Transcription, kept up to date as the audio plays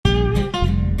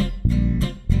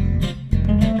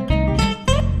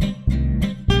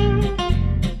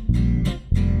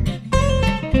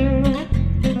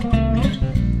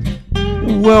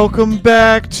Welcome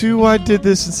back to I Did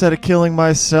This Instead of Killing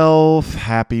Myself.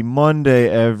 Happy Monday,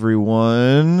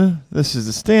 everyone. This is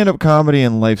a stand-up comedy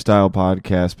and lifestyle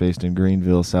podcast based in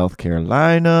Greenville, South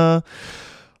Carolina.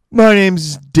 My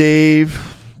name's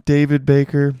David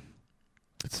Baker.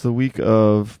 It's the week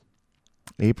of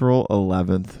April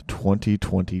 11th,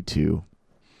 2022.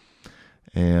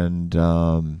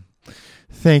 And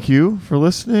thank you for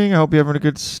listening. I hope you're having a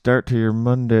good start to your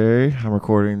Monday. I'm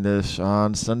recording this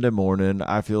on Sunday morning.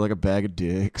 I feel like a bag of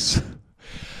dicks.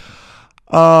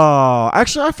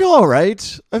 Actually, I feel all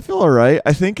right. I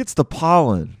think it's the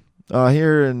pollen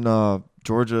here in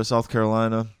Georgia, South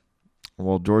Carolina.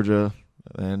 Well, Georgia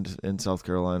and in South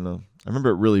Carolina. I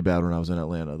remember it really bad when I was in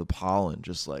Atlanta. The pollen,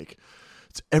 just like,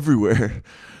 it's everywhere.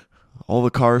 All the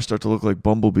cars start to look like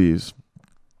bumblebees.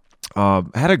 I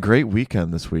had a great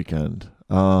weekend this weekend.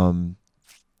 We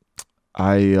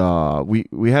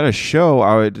had a show.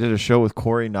 I did a show with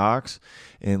Corey Knox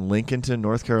in Lincolnton,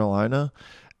 North Carolina,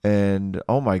 and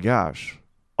oh my gosh,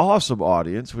 awesome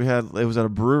audience. It was at a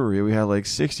brewery. We had like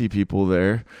 60 people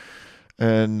there,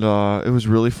 and it was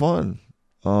really fun.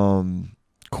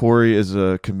 Corey is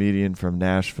a comedian from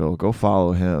Nashville. Go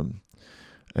follow him.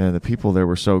 And the people there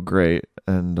were so great.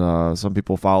 And some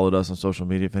people followed us on social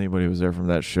media. If anybody was there from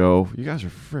that show, you guys are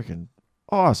freaking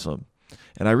awesome.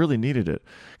 And I really needed it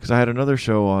because I had another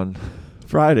show on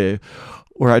Friday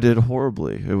where I did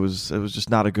horribly. It was just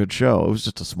not a good show. It was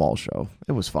just a small show.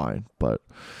 It was fine, but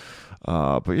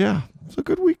yeah, it was a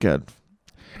good weekend.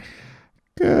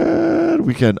 And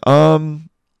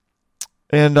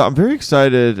I'm very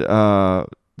excited.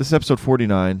 This is episode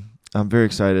 49. I'm very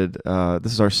excited.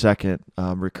 This is our second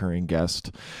recurring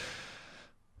guest.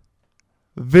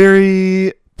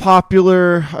 Very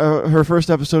popular. Her first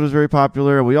episode was very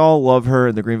popular, and we all love her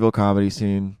in the Greenville comedy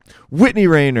scene. Whitney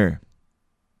Rainer.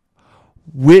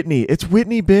 It's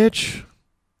Whitney, bitch.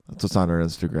 That's what's on her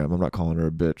Instagram. I'm not calling her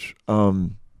a bitch.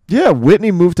 Yeah, Whitney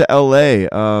moved to LA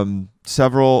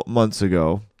several months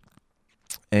ago,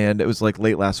 and it was like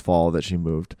late last fall that she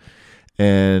moved,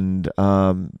 and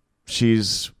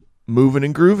she's moving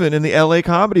and grooving in the LA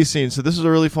comedy scene. So this is a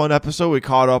really fun episode. We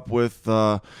caught up with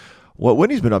what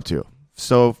Whitney's been up to.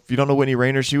 So if you don't know Whitney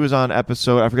Rainer, she was on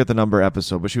episode, I forget the number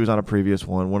episode, but she was on a previous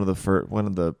one, one of the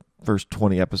first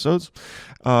 20 episodes.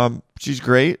 She's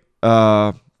great.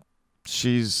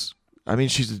 She's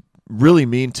really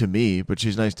mean to me, but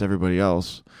she's nice to everybody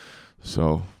else.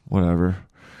 So whatever.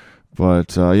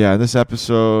 But yeah, in this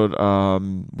episode,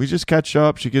 we just catch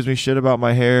up. She gives me shit about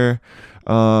my hair.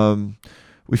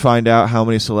 We find out how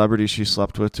many celebrities she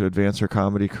slept with to advance her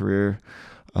comedy career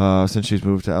since she's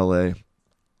moved to LA.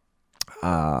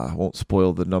 I won't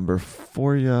spoil the number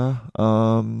for you.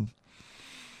 And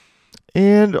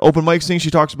open mic scene, she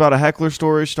talks about a heckler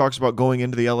story. She talks about going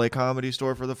into the LA Comedy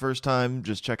Store for the first time,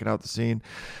 just checking out the scene.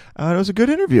 It was a good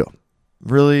interview.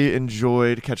 Really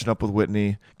enjoyed catching up with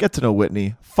Whitney. Get to know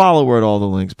Whitney. Follow her at all the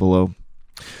links below.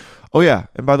 Oh yeah,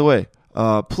 and by the way,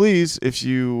 please, if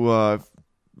you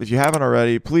haven't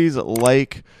already, please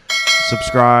like,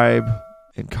 subscribe,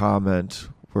 and comment.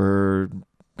 We're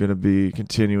going to be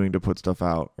continuing to put stuff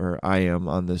out, or I am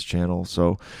on this channel,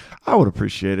 so I would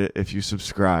appreciate it if you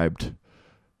subscribed.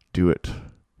 Do it.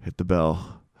 Hit the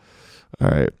bell. All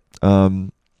right. I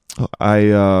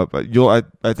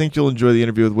think you'll enjoy the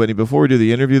interview with Whitney. Before we do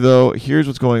the interview, though, here's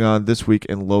what's going on this week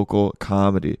in local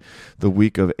comedy. The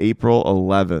week of April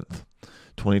 11th,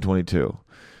 2022.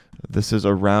 This is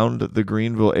around the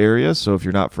Greenville area, so if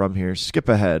you're not from here, skip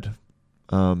ahead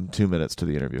 2 minutes to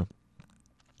the interview.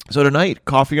 So tonight,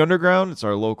 Coffee Underground. It's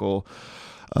our local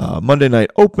Monday night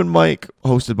open mic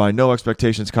hosted by No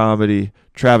Expectations Comedy,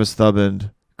 Travis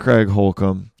Thubband, Craig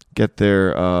Holcomb. Get there.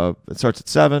 It starts at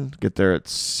 7. Get there at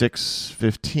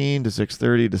 6:15 to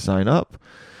 6:30 to sign up.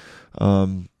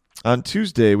 On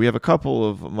Tuesday, we have a couple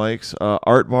of mics.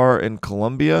 Art Bar in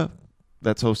Columbia.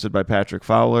 That's hosted by Patrick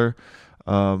Fowler.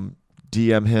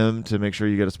 DM him to make sure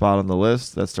you get a spot on the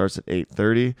list. That starts at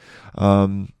 8:30.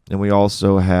 And we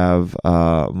also have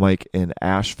Mike in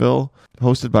Asheville,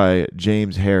 hosted by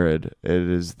James Herod. It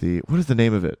is what is the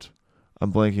name of it?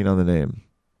 I'm blanking on the name.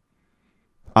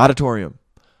 Auditorium.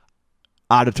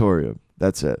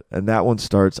 That's it. And that one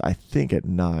starts, I think, at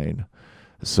 9.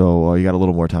 So you got a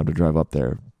little more time to drive up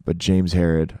there. But James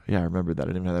Herod, yeah, I remember that. I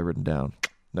didn't even have that written down.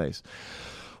 Nice.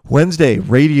 Wednesday,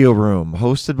 Radio Room,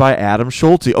 hosted by Adam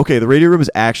Schulte. Okay, the Radio Room is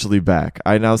actually back.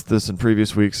 I announced this in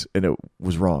previous weeks, and it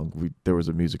was wrong. There was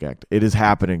a music act. It is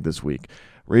happening this week.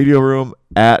 Radio Room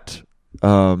hosted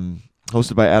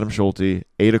by Adam Schulte,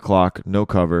 8 o'clock, no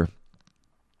cover.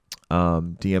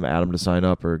 DM Adam to sign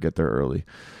up or get there early.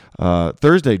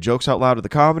 Thursday, Jokes Out Loud at the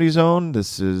Comedy Zone.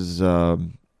 This is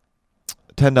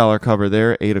 $10 cover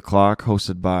there, 8 o'clock,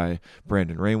 hosted by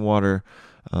Brandon Rainwater.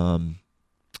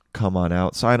 Come on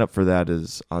out. Sign up for that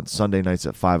is on Sunday nights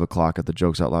at 5 o'clock at the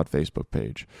Jokes Out Loud Facebook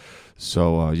page.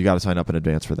 So you got to sign up in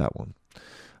advance for that one.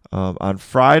 On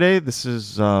Friday, this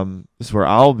is where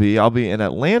I'll be. I'll be in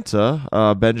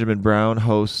Atlanta. Benjamin Brown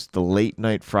hosts the Late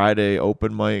Night Friday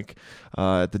open mic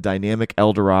at the Dynamic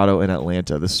El Dorado in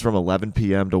Atlanta. This is from 11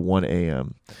 p.m. to 1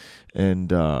 a.m.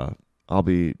 And I'll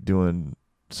be doing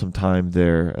some time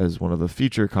there as one of the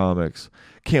feature comics.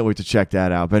 Can't wait to check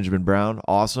that out. Benjamin Brown,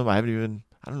 awesome. I don't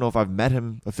know if I've met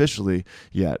him officially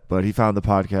yet, but he found the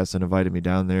podcast and invited me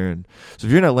down there. And so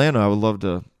if you're in Atlanta, I would love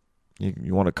to,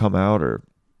 you want to come out, or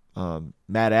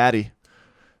Matt Addy,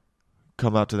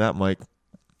 come out to that mic.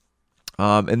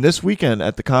 And this weekend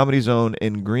at the Comedy Zone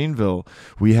in Greenville,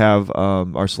 we have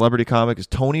our celebrity comic is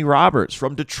Tony Roberts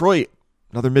from Detroit,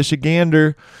 another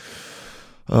Michigander.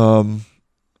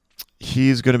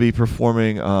 He's going to be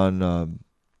performing on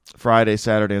Friday,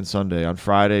 Saturday, and Sunday. On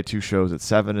Friday, 2 shows at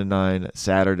 7 and 9.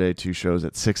 Saturday, 2 shows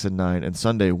at 6 and 9. And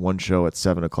Sunday, 1 show at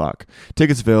 7 o'clock.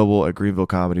 Tickets available at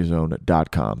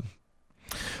greenvillecomedyzone.com.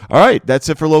 All right, that's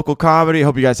it for local comedy.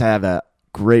 Hope you guys have a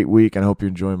great week, and I hope you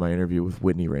enjoy my interview with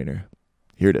Whitney Rayner.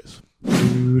 Here it is.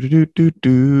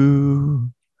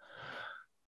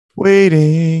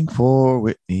 Waiting for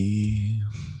Whitney.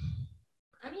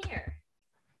 I'm here.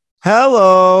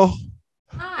 Hello.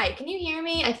 Hi, can you hear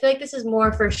me? I feel like this is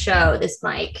more for show, this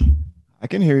mic. I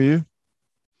can hear you.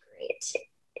 Great.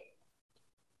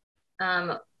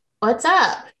 What's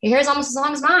up? Your hair is almost as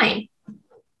long as mine.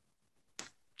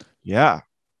 Yeah.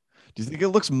 Do you think it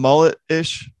looks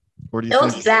mullet-ish? Or do you It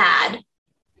think looks bad.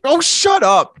 Oh, shut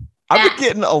up. I've been Bad.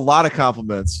 getting a lot of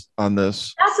compliments on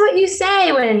this. That's what you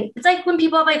say when it's like when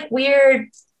people have like a weird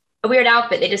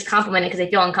outfit, they just compliment it because they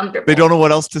feel uncomfortable. They don't know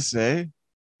what else to say.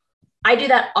 I do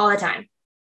that all the time.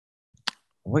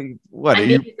 Wait, what? I'm Are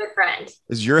being you, a good friend.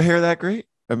 is your hair that great?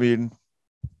 I mean,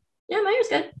 Yeah, my hair's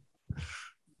good.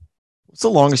 what's the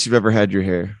longest you've ever had your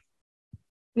hair?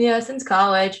 Yeah, since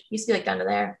college. Used to be like down to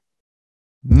there.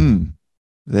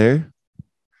 There.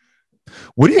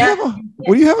 What do you have?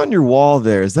 What do you have on your wall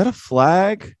there? Is that a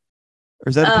flag, or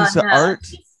is that a piece of No, art?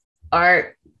 it's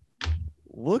art.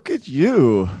 Look at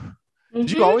you.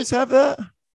 Did you Mhm. always have that?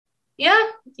 Yeah,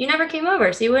 you never came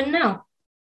over, so you wouldn't know.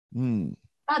 Hmm.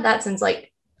 I've had that since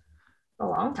like a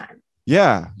long time.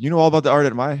 Yeah, you know all about the art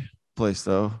at my place,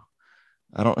 though.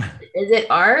 I don't. Is it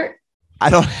art? I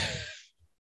don't.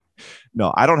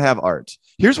 No, I don't have art.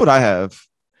 Here's what I have.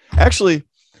 Actually,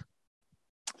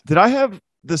 did I have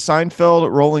the Seinfeld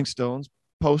Rolling Stones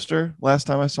poster last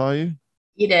time I saw you?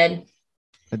 You did.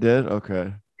 I did?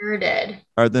 Okay. Sure did.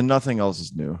 All right, then nothing else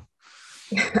is new.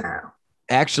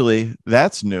 Actually,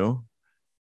 that's new.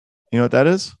 You know what that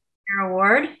is? Your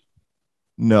award?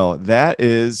 No, that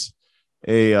is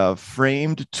a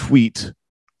framed tweet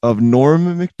of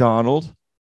Norm Macdonald.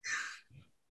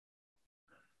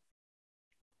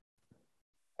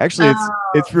 Actually,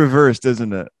 it's reversed,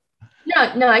 isn't it?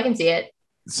 No, I can see it.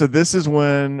 So this is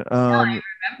when No, I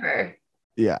remember.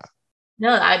 yeah.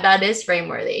 No, that is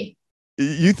frameworthy.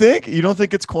 You think? You don't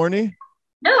think it's corny?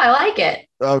 No, I like it.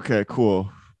 Okay,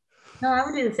 cool. No, I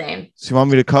would do the same. So you want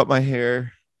me to cut my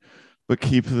hair but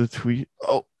keep the tweet?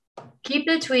 Oh, Keep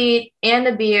the tweet and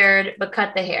the beard, but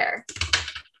cut the hair.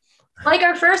 Like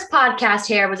our first podcast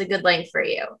hair was a good length for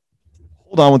you.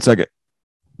 hold on one second.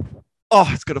 Oh,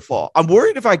 it's gonna fall. I'm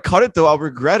worried if I cut it though, I'll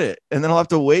regret it, and then I'll have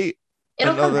to wait.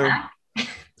 It'll come back.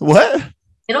 What?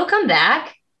 It'll come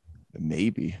back.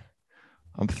 Maybe.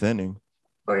 I'm thinning.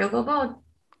 Or you'll go bald.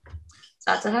 So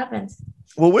that's what happens.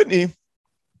 Well, Whitney,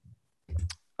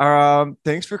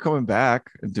 thanks for coming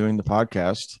back and doing the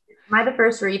podcast. Am I the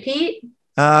first repeat?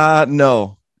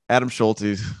 No. Adam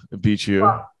Schulte beat you.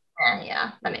 Well,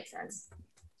 yeah, that makes sense.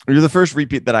 You're the first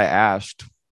repeat that I asked.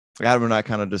 Adam and I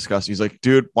kind of discussed. He's like,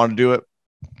 dude, want to do it?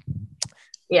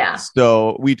 Yeah.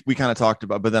 So we kind of talked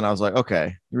about, but then I was like,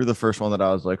 okay, you were the first one that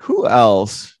I was like, who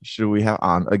else should we have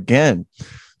on again?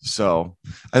 So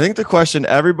I think the question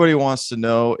everybody wants to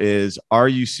know is, are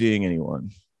you seeing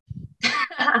anyone?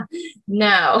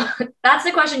 No, that's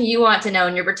the question you want to know,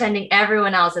 and you're pretending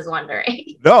everyone else is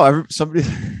wondering. No, somebody.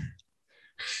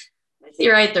 I see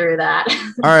right through that.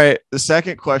 All right. The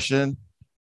second question,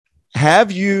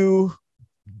 have you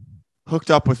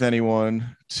hooked up with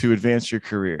anyone to advance your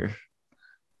career?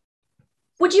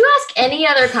 Would you ask any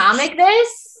other comic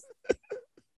this?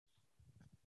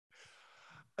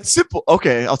 Simple.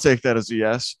 Okay, I'll take that as a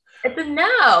yes. It's a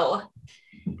no.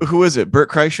 Who is it? Bert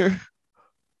Kreischer?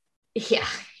 Yeah.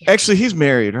 Actually, he's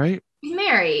married, right? He's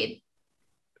married.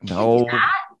 No.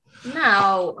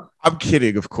 No. I'm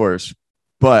kidding, of course.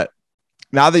 But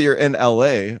now that you're in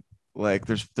LA, like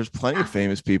there's plenty of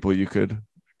famous people you could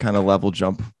kind of level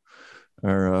jump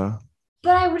or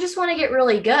But I would just want to get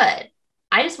really good.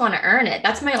 I just want to earn it.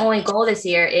 That's my only goal this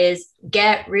year is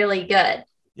get really good. I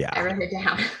yeah. wrote it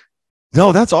down.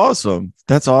 No, that's awesome.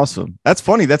 That's awesome. That's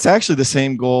funny. That's actually the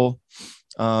same goal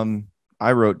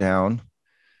I wrote down.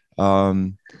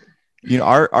 Um,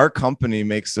 our company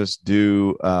makes us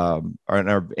do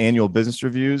our annual business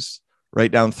reviews,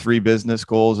 write down 3 business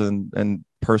goals and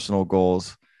personal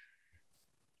goals.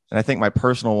 And I think my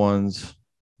personal ones,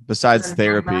 besides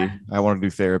therapy, I want to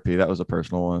do therapy. That was a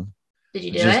personal one. Did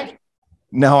you do it?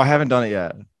 No, I haven't done it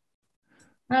yet.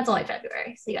 That's only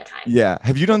February, so you got time. Yeah.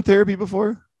 Have you done therapy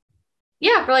before?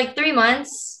 Yeah, for like 3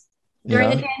 months during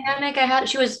the pandemic.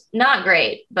 She was not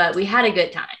great, but we had a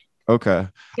good time. Okay.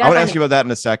 I want to ask you about that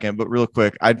in a second, but real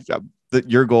quick,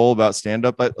 your goal about stand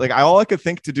up, all I could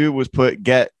think to do was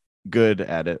get good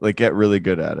at it, like get really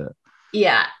good at it.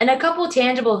 Yeah. And a couple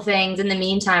tangible things in the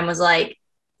meantime was like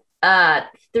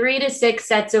 3 to 6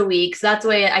 sets a week. So that's the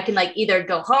way I can like either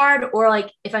go hard or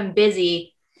like if I'm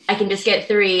busy, I can just get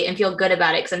 3 and feel good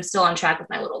about it because I'm still on track with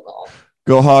my little goal.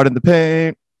 Go hard in the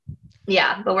paint.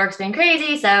 Yeah, but work's been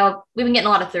crazy, so we've been getting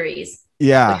a lot of 3s.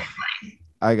 Yeah,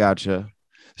 I gotcha.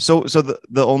 So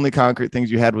the only concrete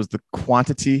things you had was the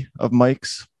quantity of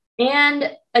mics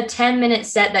and a 10-minute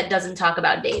set that doesn't talk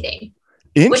about dating.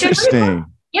 Interesting.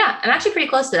 Yeah, I'm actually pretty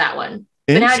close to that one.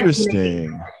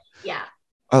 Interesting. Yeah.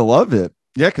 I love it.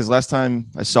 Yeah, because last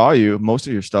time I saw you, most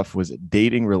of your stuff was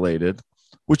dating related,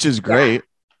 which is great.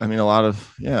 Yeah. I mean, a lot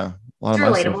of it's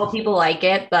relatable. People like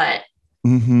it, but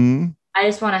I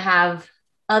just want to have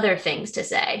other things to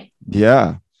say.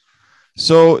 Yeah.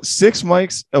 So 6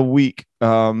 mics a week.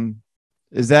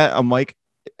 Is that a mic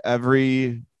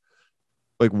every,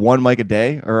 like 1 mic a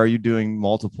day, or are you doing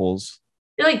multiples?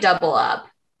 You like double up.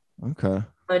 Okay.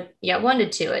 But yeah, 1 to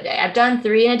 2 a day. I've done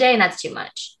 3 in a day, and that's too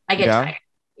much. I get tired.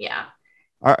 Yeah.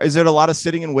 Is it a lot of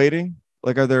sitting and waiting?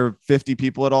 Like, are there 50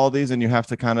 people at all these, and you have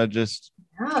to kind of just?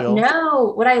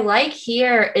 No. What I like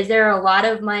here is there are a lot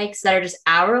of mics that are just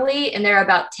hourly, and there are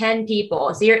about 10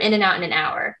 people. So you're in and out in an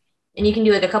hour, and you can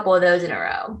do like a couple of those in a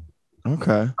row.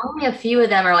 Okay. Only a few of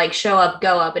them are like show up,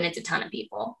 go up, and it's a ton of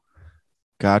people.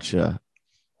 Gotcha.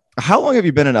 How long have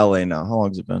you been in LA now? How long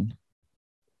has it been?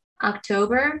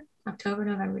 October,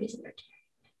 November, December.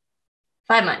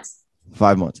 5 months.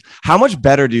 5 months. How much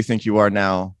better do you think you are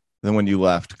now than when you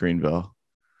left Greenville?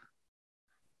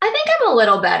 I think I'm a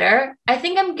little better. I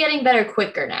think I'm getting better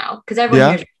quicker now because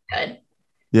everyone here's good.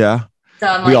 Yeah. So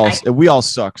I'm we all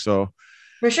suck. So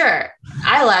for sure,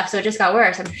 I left, so it just got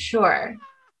worse. I'm sure.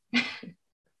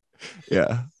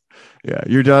 Yeah.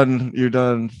 You're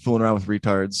done fooling around with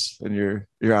retards, and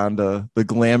you're on the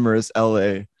glamorous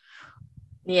LA.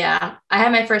 Yeah, I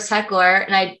had my first heckler,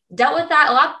 and I dealt with that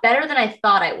a lot better than I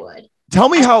thought I would. Tell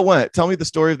me how it went. Tell me the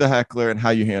story of the heckler and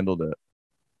how you handled it.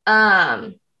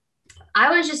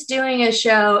 I was just doing a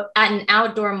show at an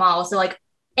outdoor mall, so like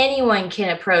anyone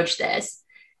can approach this.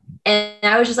 And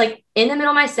I was just like in the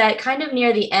middle of my set, kind of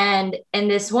near the end,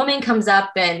 and this woman comes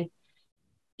up and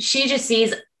she just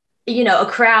sees, a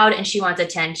crowd and she wants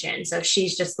attention. So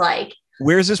she's just like,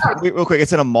 where is this? Wait, real quick.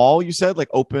 It's in a mall, you said? Like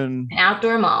open? An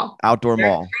outdoor mall. Outdoor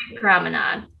mall.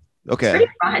 Promenade. Okay. It's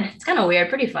pretty fun. It's kind of weird.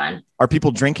 Pretty fun. Are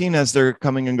people drinking as they're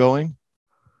coming and going?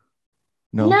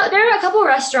 No, there are a couple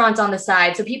restaurants on the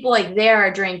side. So people like there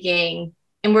are drinking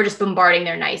and we're just bombarding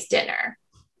their nice dinner.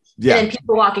 Yeah. And then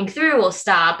people walking through will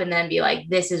stop and then be like,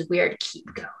 this is weird.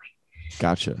 Keep going.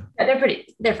 Gotcha.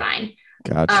 They're fine.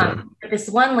 Gotcha. This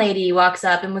one lady walks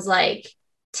up and was like,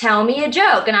 tell me a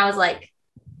joke. And I was like,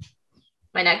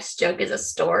 my next joke is a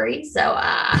story. So,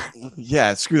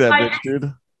 yeah, screw that bitch,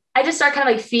 dude. I just start kind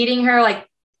of like feeding her like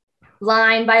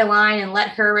line by line and let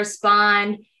her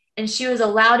respond. And she was a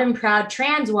loud and proud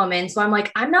trans woman. So I'm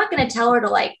like, I'm not going to tell her to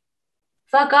like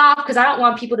fuck off because I don't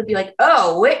want people to be like,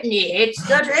 oh, Whitney, it's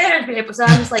the trans people. So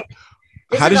I'm just like,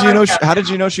 how did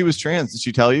you know she was trans? Did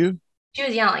she tell you? She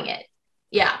was yelling it.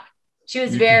 Yeah. She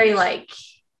was very like,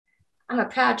 I'm a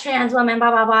proud trans woman,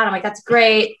 blah, blah, blah. I'm like, that's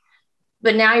great.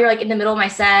 But now you're like in the middle of my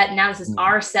set. Now this is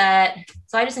our set.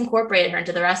 So I just incorporated her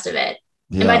into the rest of it.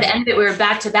 Yeah. And by the end of it, we were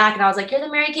back to back. And I was like, you're the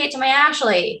Mary Kate to my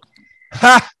Ashley. We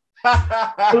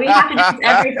have to do this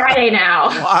every Friday now.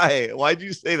 Why? Why'd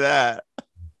you say that?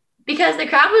 Because the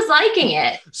crowd was liking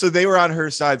it. So they were on her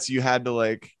side. So you had to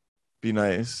like be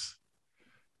nice.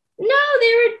 No,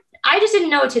 I just didn't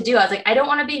know what to do. I was like, I don't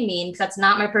want to be mean because that's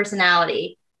not my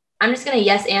personality. I'm just going to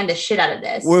yes and the shit out of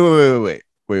this. Wait.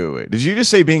 Did you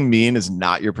just say being mean is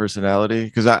not your personality?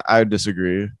 Because I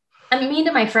disagree. I'm mean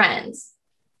to my friends.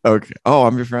 Okay. Oh,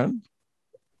 I'm your friend?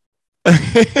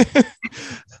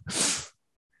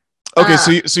 Okay,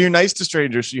 so you're nice to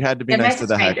strangers. So you had to be Yeah, nice nice to to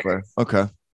the strangers. heckler. Okay.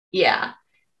 Yeah.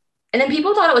 And then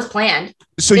people thought it was planned.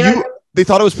 So They were like, they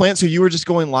thought it was planned. So you were just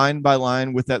going line by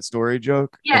line with that story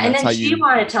joke, yeah. and And that's then how she you.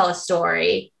 wanted to tell a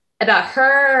story about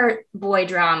her boy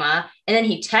drama. And then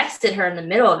he texted her in the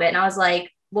middle of it. And I was like,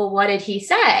 well, what did he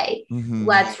say? Mhm.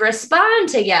 Let's respond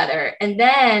together. And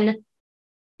then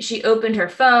she opened her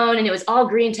phone and it was all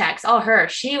green text, all her.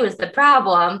 She was the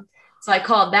problem. So I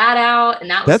called that out, and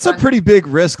that was That's a fun. pretty big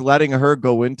risk letting her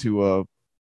go into a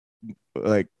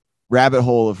like rabbit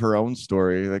hole of her own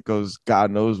story that goes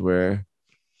God knows where.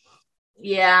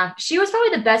 Yeah, she was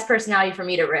probably the best personality for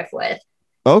me to riff with.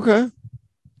 Okay.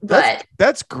 But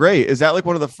That's great. Is that like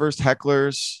one of the first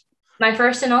hecklers? my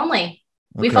first and only.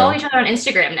 We Okay. follow each other on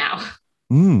Instagram now.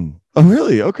 Oh,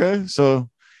 really? Okay. So,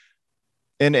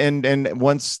 and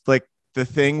once like the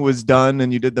thing was done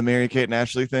and you did the Mary Kate and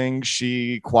Ashley thing,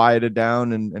 she quieted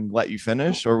down and let you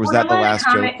finish, or was Well, that the last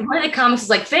joke? one of the comics was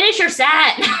like, finish your set.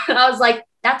 I was like,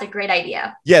 that's a great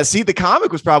idea. Yeah. See, the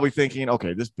comic was probably thinking,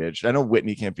 okay, this bitch. I know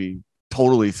Whitney can't be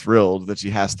totally thrilled that she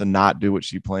has to not do what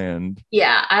she planned.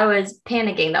 Yeah, I was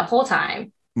panicking the whole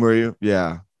time. Were you?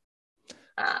 Yeah.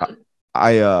 Um,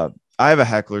 I have a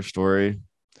heckler story.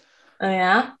 oh,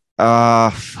 yeah.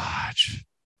 Fudge.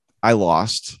 I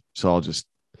lost, so I'll just.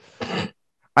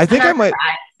 I think I might.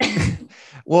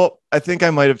 Well, I think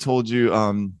I might have told you,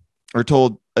 or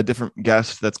told a different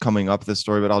guest that's coming up this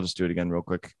story, but I'll just do it again real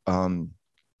quick.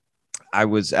 I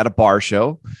was at a bar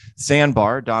show,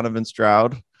 Sandbar, Donovan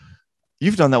Stroud.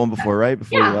 You've done that one before, right?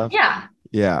 Before you left.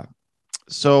 Yeah.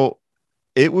 So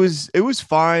it was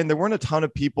fine. There weren't a ton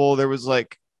of people. There was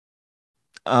like,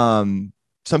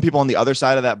 some people on the other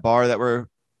side of that bar that were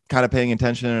kind of paying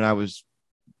attention, and I was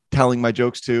telling my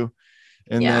jokes to.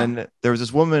 And then there was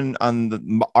this woman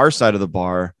on our side of the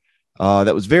bar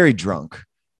that was very drunk,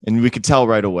 and we could tell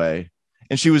right away.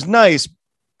 And she was nice,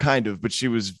 kind of, but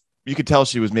you could tell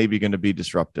she was maybe going to be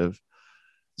disruptive.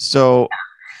 So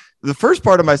the first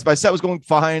part of my set was going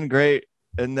fine, great.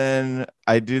 And then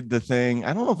I did the thing.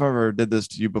 I don't know if I ever did this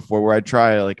to you before, where I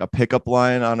try like a pickup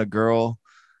line on a girl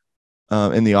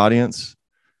in the audience.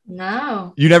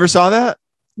 No. You never saw that?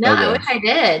 No, Okay. I wish I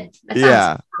did. That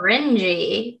sounds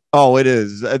cringy. Oh, it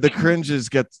is. The cringes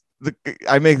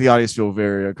I make the audience feel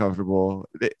very uncomfortable,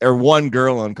 or one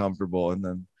girl uncomfortable. And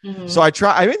then, so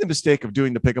I made the mistake of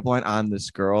doing the pickup line on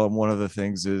this girl. And one of the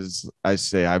things is I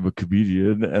say, I'm a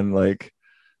comedian. And like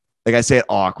I say it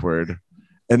awkward.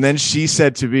 And then she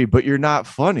said to me, but you're not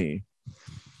funny.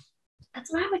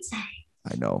 That's what I would say.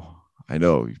 I know,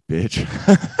 you bitch.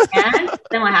 And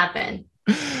then what happened?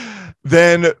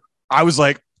 Then I was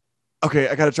like, okay,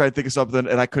 I got to try and think of something.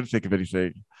 And I couldn't think of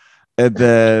anything. And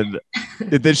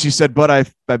then, she said, but I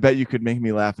bet you could make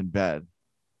me laugh in bed.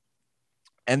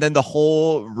 And then the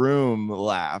whole room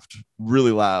laughed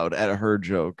really loud at her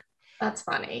joke. That's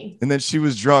funny. And then she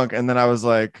was drunk. And then I was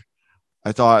like,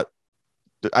 I thought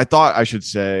I should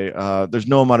say, there's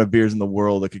no amount of beers in the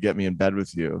world that could get me in bed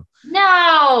with you.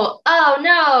 No. Oh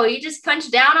no. You just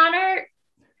punched down on her?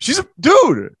 She's a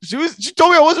dude. She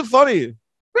told me I wasn't funny.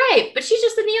 Right. But she's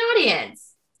just in the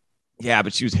audience. Yeah,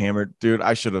 but she was hammered, dude.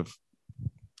 I should have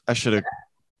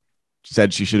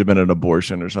said she should have been an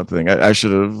abortion or something. I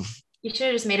should have. You should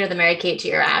have just made her the Mary Kate to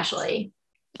your Ashley.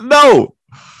 No.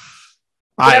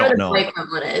 I Whatever don't know. the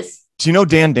equivalent is. Do you know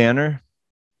Dan Danner?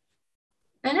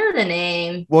 I know the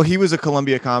name. Well, he was a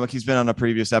Columbia comic. He's been on a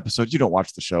previous episode. You don't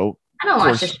watch the show. I don't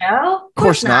watch the show. Of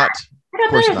course not. I got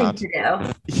course better not. things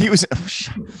to do.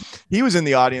 He was in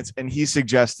the audience, and he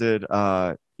suggested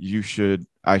I should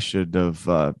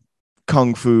have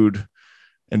kung fu'd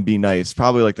and be nice,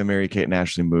 probably like the Mary Kate and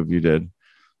Ashley move you did.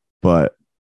 But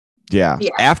yeah.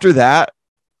 After that,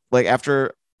 like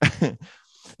after they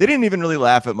didn't even really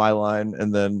laugh at my line,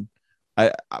 and then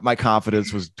my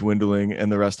confidence was dwindling,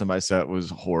 and the rest of my set was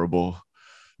horrible.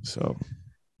 So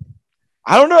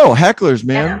I don't know, hecklers,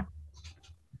 man. Yeah.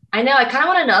 I know. I kind of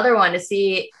want another one to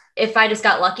see if I just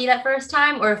got lucky that first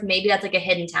time, or if maybe that's like a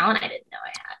hidden talent I didn't know I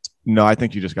had. No, I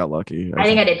think you just got lucky. I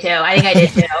think I did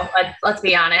too. Let's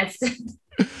be honest.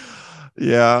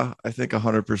 Yeah, I think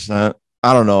 100%.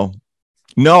 I don't know.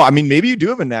 No, I mean, maybe you do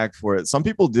have a knack for it. Some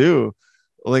people do.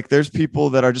 Like there's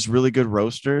people that are just really good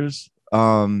roasters.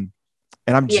 And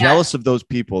I'm jealous of those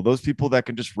people that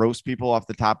can just roast people off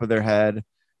the top of their head.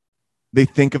 They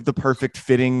think of the perfect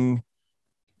fitting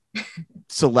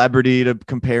celebrity to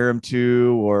compare him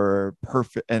to, or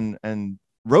perfect, and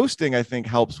roasting I think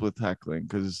helps with heckling,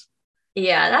 because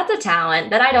that's a talent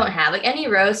that I don't have. Like any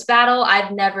roast battle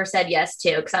I've never said yes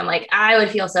to, because I'm like, I would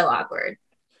feel so awkward.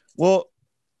 Well,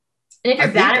 And if I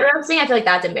you're bad think- at roasting, I feel like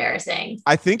that's embarrassing.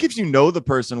 I think if you know the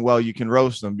person well, you can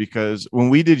roast them, because when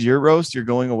we did your roast, your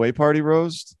going away party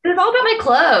roast, It was all about my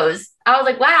clothes. I was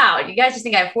like, wow, you guys just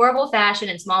think I have horrible fashion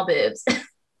and small boobs.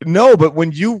 no, but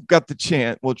when you got the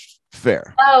chance, which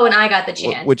fair, Oh, and I got the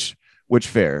chance. which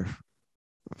fair,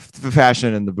 the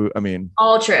fashion and the boot. I mean,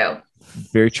 all true.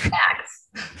 very true. Facts.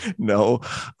 No,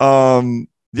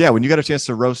 yeah, when you got a chance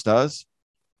to roast us,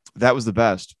 that was the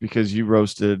best, because you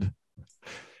roasted.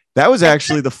 That was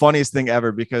actually the funniest thing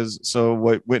ever, because so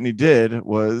what Whitney did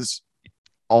was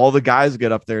all the guys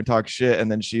get up there and talk shit. And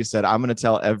then she said, I'm going to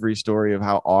tell every story of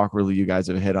how awkwardly you guys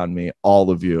have hit on me. All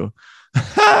of you.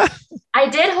 I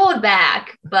did hold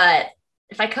back, but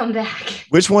if I come back,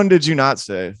 Which one did you not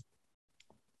say?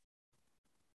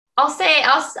 I'll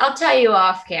tell you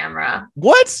off camera.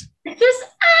 What? It's just,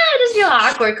 I just feel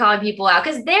awkward calling people out,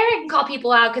 because there I can call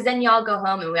people out because then y'all go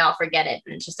home and we all forget it.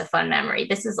 And it's just a fun memory.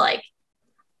 This is like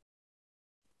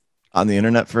On the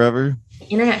internet forever?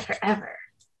 internet forever.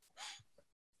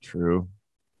 True.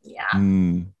 Yeah.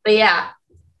 Mm. But yeah,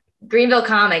 Greenville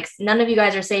Comics. None of you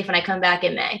guys are safe when I come back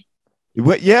in May.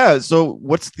 What? Yeah. So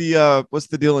what's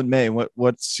the deal in May?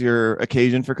 What's your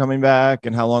occasion for coming back,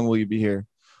 and how long will you be here?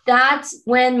 That's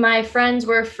when my friends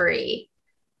were free.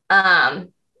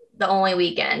 The only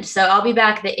weekend. So I'll be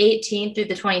back the 18th through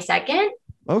the 22nd.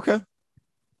 Okay.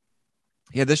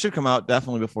 Yeah, this should come out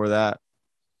definitely before that.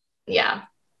 Yeah.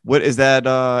 What is that?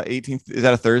 18th? Is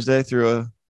that a Thursday through a? I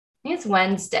think it's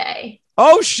Wednesday.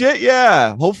 Oh shit!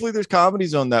 Yeah. Hopefully, there's Comedy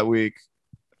Zone that week.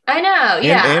 I know.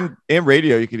 Yeah. And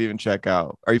radio. You could even check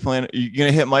out. Are you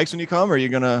gonna hit mics when you come, or are you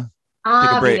gonna?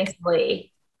 break?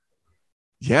 Obviously.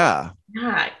 Yeah.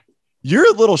 Yeah.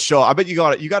 You're a little show. I bet you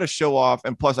got to show off,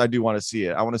 and plus, I do want to see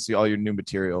it. I want to see all your new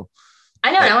material.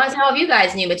 I know. And I want to see all of you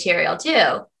guys new material too.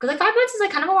 Because like 5 months is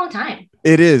like kind of a long time.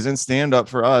 It is, and stand up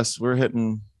for us. We're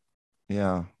hitting,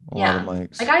 a lot of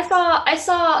mics. Like I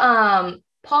saw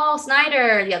Paul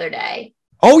Snyder the other day.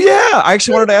 Oh yeah, I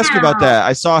actually wanted to ask you about that.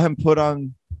 I saw him put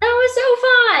on. That was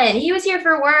so fun. He was here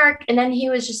for work, and then he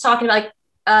was just talking about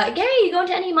like, hey, you going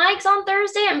to any mics on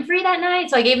Thursday? I'm free that night.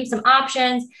 So I gave him some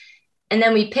options, and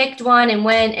then we picked one and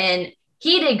went, and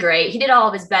he did great. He did all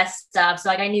of his best stuff. So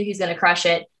like I knew he was gonna crush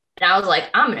it. And I was like,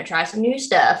 I'm gonna try some new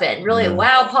stuff and really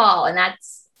wow Paul. And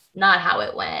that's not how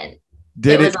it went.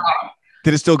 Did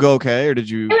it still go okay, or did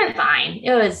you? It went fine.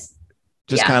 It was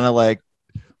just kind of like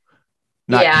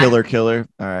not killer.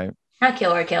 All right. Not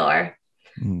killer.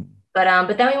 Mm.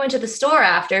 But then we went to the store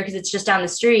after, because it's just down the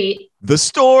street. The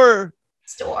store.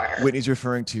 Whitney's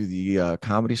referring to the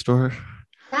Comedy Store.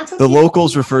 That's what the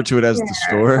locals refer to it as the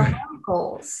store. The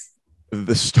locals.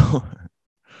 The store.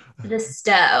 The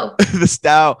stow. The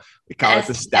stow. We call it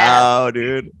the Stow. stow,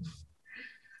 dude.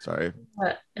 Sorry.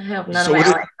 I hope none So of my what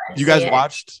other friends you guys see it.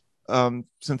 watched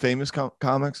some famous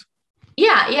comics?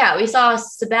 Yeah. We saw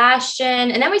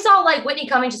Sebastian, and then we saw like Whitney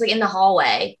coming just like in the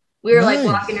hallway. We were Nice.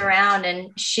 like walking around,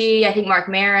 and I think Mark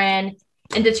Maron,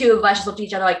 and the two of us just looked at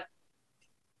each other like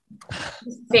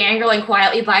fangirling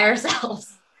quietly by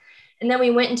ourselves. And then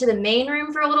we went into the main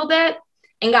room for a little bit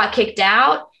and got kicked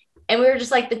out. And we were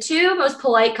just like the two most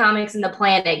polite comics in the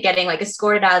planet getting like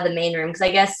escorted out of the main room, because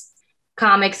I guess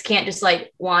comics can't just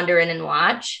like wander in and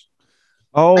watch.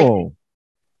 Oh.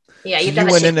 Yeah, So you you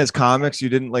went in as comics. You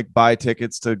didn't like buy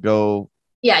tickets to go.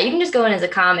 Yeah, you can just go in as a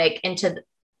comic into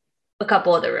a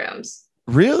couple of the rooms.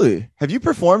 Really? Have you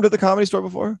performed at the Comedy Store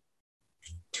before?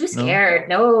 Too scared.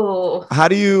 No. How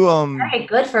do you Okay,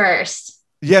 good first.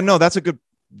 Yeah, no, that's a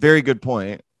very good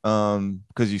point.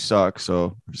 Because you suck.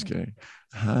 So I'm just kidding.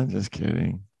 I'm just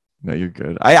kidding. No, you're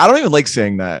good. I don't even like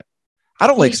saying that. I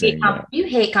don't like saying that. You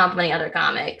hate complimenting other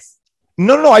comics.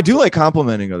 No. I do like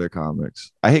complimenting other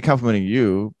comics. I hate complimenting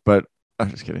you, but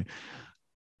I'm just kidding.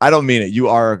 I don't mean it. You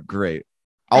are great.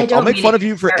 I'll make fun of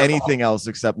you for anything else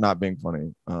except not being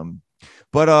funny.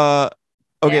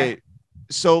 Okay. Yeah.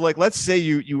 So like, let's say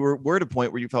you were at a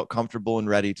point where you felt comfortable and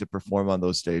ready to perform on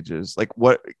those stages. Like,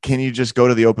 what can you just go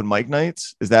to the open mic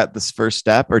nights? Is that the first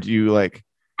step, or do you like?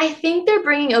 I think they're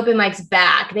bringing open mics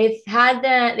back. They haven't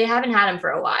had them for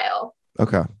a while.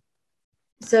 Okay.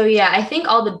 So yeah, I think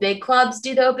all the big clubs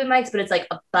do the open mics, but it's like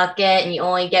a bucket and you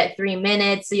only get 3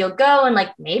 minutes. So you'll go and like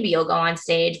maybe you'll go on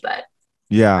stage, but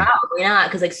Yeah. probably not,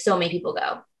 because like so many people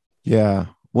go. Yeah.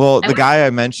 Well, the guy I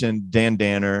mentioned, Dan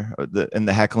Danner, in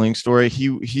the heckling story, he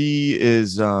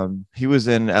was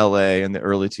in LA in the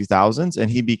early 2000s, and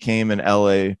he became an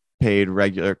LA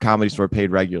Comedy Store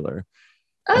paid regular.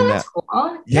 Oh, that's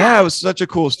cool. Yeah, it was such a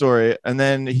cool story. And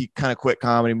then he kind of quit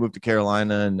comedy, moved to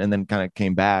Carolina, and then kind of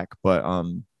came back. But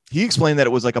he explained that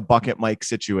it was like a bucket mic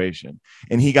situation,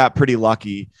 and he got pretty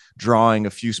lucky drawing a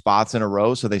few spots in a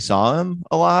row, so they saw him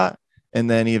a lot. And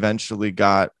then he eventually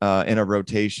got in a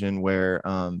rotation where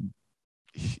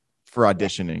for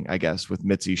auditioning, I guess, with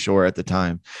Mitzi Shore at the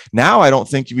time. Now I don't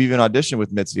think you even audition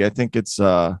with Mitzi. I think it's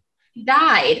She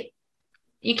died.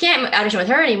 You can't audition with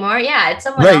her anymore. Yeah, it's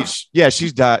someone right. else. Yeah,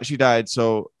 she died.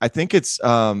 So I think it's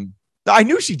I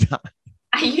knew she died.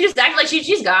 You just act like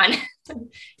she's gone.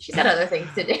 She's got other things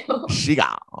to do. She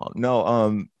got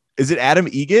no. Is it Adam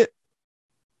Egget?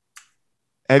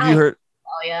 Have you heard?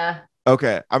 Oh yeah.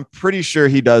 Okay, I'm pretty sure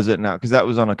he does it now because that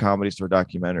was on a Comedy Store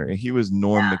documentary. He was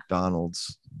Norm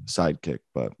Macdonald's sidekick,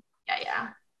 but yeah.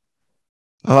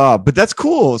 But that's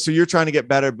cool. So you're trying to get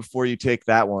better before you take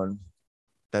that one.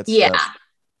 That's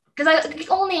because I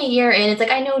only a year in. It's like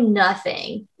I know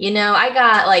nothing. You know, I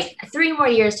got like 3 more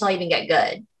years till I even get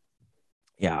good.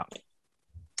 Yeah.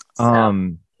 So,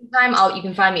 you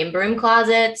can find me in broom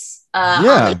closets. On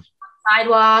the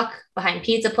sidewalk, behind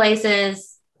pizza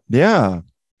places. Yeah.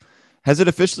 Has it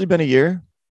officially been a year?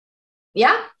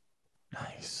 Yeah.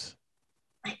 Nice.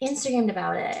 I Instagrammed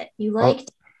about it. You liked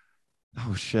it?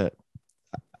 Oh shit.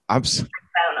 I don't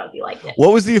know if you liked it.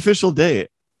 What was the official date?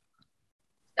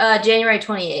 January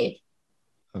 28th.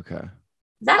 Okay.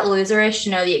 Is that loserish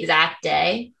to know the exact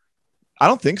day? I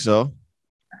don't think so.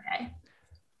 Okay.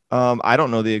 I don't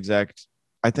know the exact.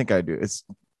 I think I do. It's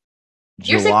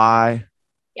You're July.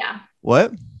 Yeah.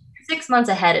 What? You're 6 months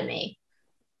ahead of me.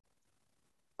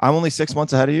 I'm only 6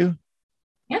 months ahead of you?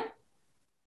 Yeah.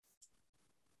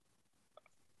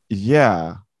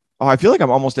 Yeah. Oh, I feel like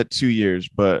I'm almost at 2 years,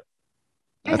 but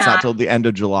that's not till the end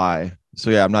of July. So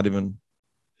yeah, I'm not even.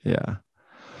 Yeah.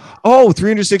 Oh,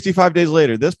 365 days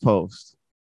later, this post.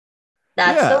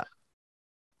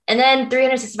 And then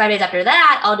 365 days after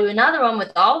that, I'll do another one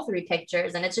with all 3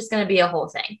 pictures, and it's just going to be a whole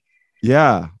thing.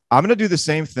 Yeah. I'm going to do the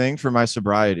same thing for my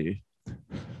sobriety.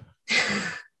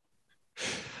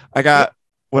 I got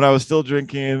when I was still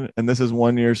drinking, and this is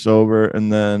 1 year sober,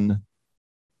 and then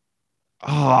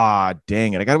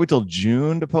dang it. I got to wait till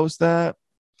June to post that.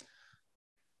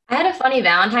 I had a funny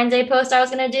Valentine's Day post I was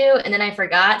going to do, and then I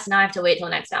forgot. So now I have to wait till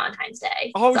next Valentine's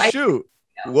Day. Oh, so shoot.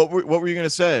 What were you going to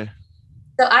say?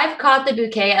 So I've caught the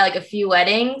bouquet at like a few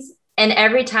weddings, and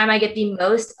every time I get the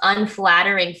most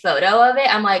unflattering photo of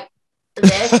it, I'm like,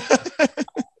 this.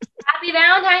 Happy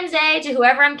Valentine's Day to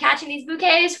whoever I'm catching these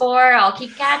bouquets for. I'll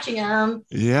keep catching them.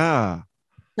 Yeah.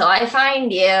 So I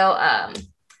find you.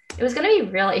 It was going to be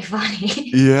really funny.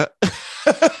 Yeah.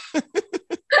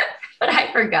 But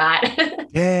I forgot.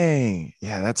 Dang.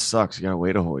 Yeah, that sucks. You got to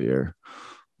wait a whole year.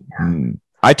 Yeah.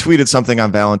 I tweeted something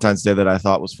on Valentine's Day that I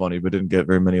thought was funny, but didn't get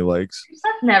very many likes. Your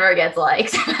stuff never gets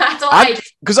likes. That's why.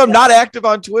 Because I'm not active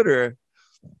on Twitter.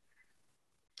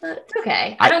 It's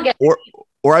okay. I don't get.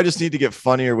 Or I just need to get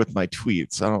funnier with my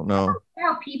tweets. I don't know. I don't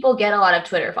know how people get a lot of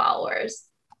Twitter followers.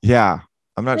 Yeah,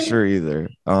 I'm not sure either.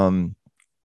 I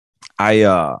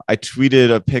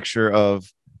tweeted a picture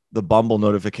of the Bumble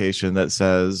notification that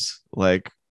says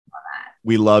like,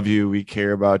 "We love you, we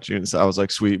care about you." And so I was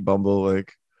like, "Sweet Bumble,"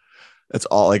 like that's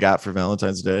all I got for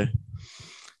Valentine's Day.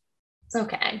 It's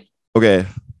okay. Okay.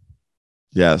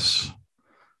 Yes.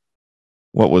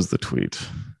 What was the tweet?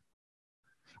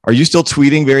 Are you still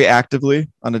tweeting very actively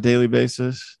on a daily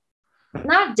basis?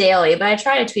 Not daily, but I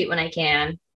try to tweet when I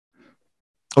can.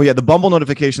 Oh, yeah. The Bumble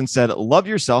notification said, "Love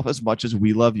yourself as much as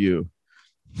we love you."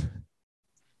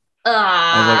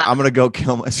 I was like, I'm going to go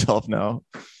kill myself now.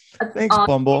 Thanks,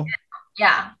 Bumble.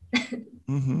 Yeah.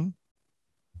 Mm-hmm.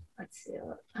 Let's see.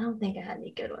 I don't think I had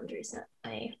any good ones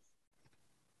recently.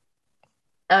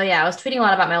 Oh, yeah. I was tweeting a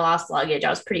lot about my lost luggage. I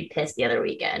was pretty pissed the other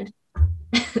weekend.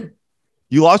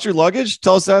 You lost your luggage?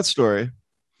 Tell us that story.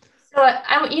 So,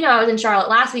 I was in Charlotte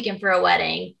last weekend for a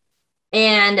wedding,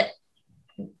 and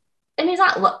it's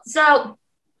not. So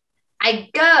I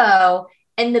go,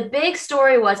 and the big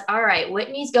story was, all right,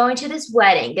 Whitney's going to this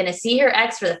wedding, going to see her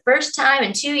ex for the first time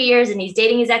in 2 years, and he's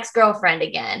dating his ex-girlfriend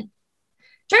again.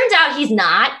 Turns out he's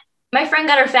not. My friend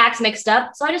got her facts mixed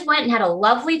up, so I just went and had a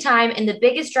lovely time, and the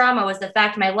biggest drama was the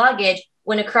fact my luggage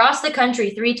went across the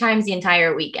country 3 times the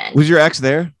entire weekend. Was your ex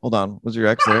there? Hold on. Was your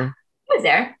ex there? He was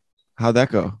there. How'd that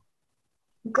go?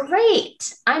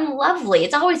 Great. I'm lovely.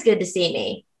 It's always good to see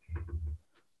me.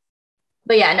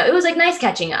 But yeah, no, it was like nice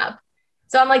catching up.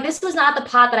 So I'm like, this was not the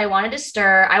pot that I wanted to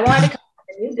stir. I wanted to come up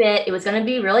with a new bit. It was going to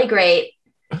be really great.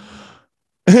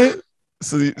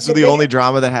 So the only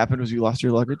drama that happened was you lost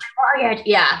your luggage?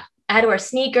 Yeah. I had to wear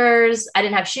sneakers. I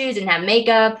didn't have shoes, didn't have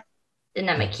makeup, didn't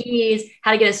have my keys,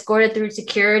 had to get escorted through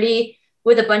security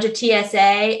with a bunch of TSA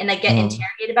and like get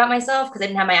interrogated about myself because I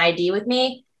didn't have my ID with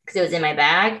me because it was in my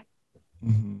bag.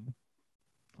 Mm-hmm.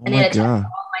 Oh and they my had to test God.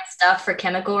 all my stuff for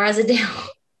chemical residue.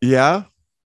 Yeah.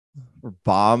 Or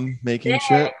bomb making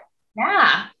shit.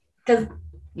 Yeah, because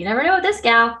you never know with this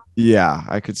gal. Yeah.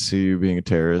 I could see you being a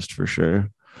terrorist for sure.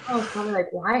 I was probably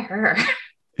like, why her?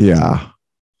 Yeah.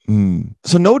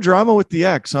 So no drama with the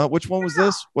ex, huh? Which one was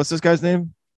this? What's this guy's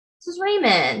name? This is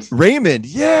Raymond. Raymond.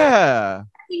 Yeah.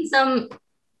 I think some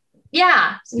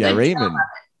Yeah. good stuff. Raymond.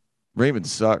 Raymond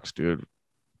sucks, dude.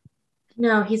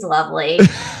 No, he's lovely.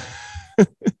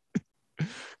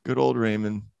 Good old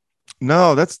Raymond.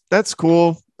 No, that's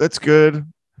cool. That's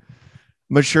good.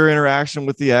 Mature interaction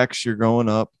with the ex. You're growing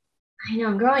up. I know,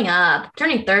 I'm growing up. I'm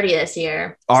turning 30 this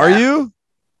year. Are So, you?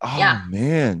 Oh yeah.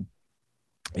 man.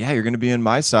 Yeah, you're gonna be in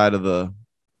my side of the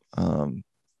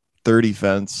 30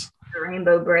 fence. The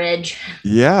Rainbow Bridge.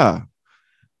 Yeah.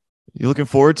 You looking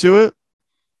forward to it?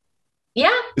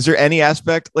 Yeah, Is there any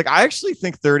aspect like I actually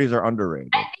think 30s are underrated?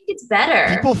 I think it's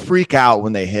better. People freak out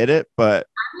when they hit it, but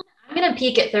I'm gonna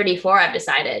peak at 34, I've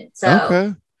decided. So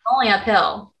okay. only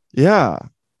uphill. Yeah.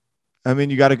 I mean,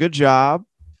 you got a good job.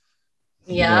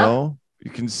 You Yeah. know,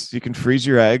 you can freeze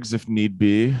your eggs if need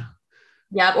be.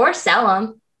 Yeah. Or sell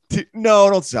them. No,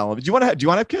 don't sell them. Do you want to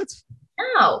have kids?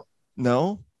 No.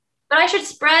 No. But I should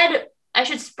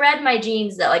spread my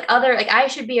genes though. Like I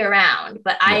should be around,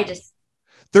 but I Yeah. just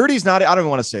 30's not, I don't even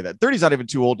want to say that. 30's not even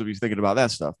too old to be thinking about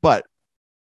that stuff, but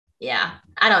yeah,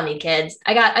 I don't need kids.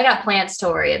 I got plants to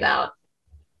worry about.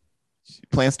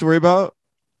 plans to worry about.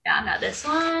 Yeah, I got this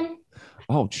one.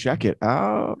 Oh, check it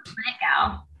out. Plant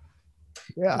gal.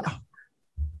 Yeah.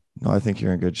 No, I think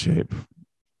you're in good shape.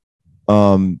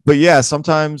 But yeah,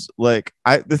 sometimes like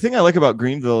the thing I like about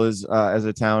Greenville is as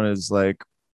a town is like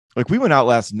we went out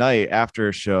last night after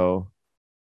a show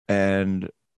and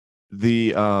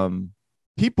the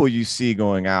people you see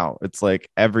going out, it's like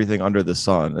everything under the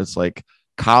sun. It's like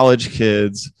college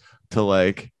kids to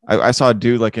like I saw a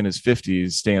dude like in his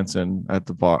 50s dancing at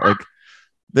the bar. Like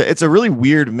it's a really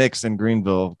weird mix in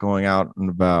Greenville going out and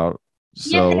about. Yeah, they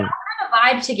So all kind of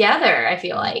vibe together, I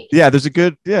feel like. yeah, there's a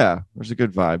good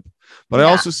vibe. But I Yeah.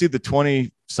 also see the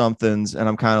 20 somethings and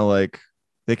I'm kind of like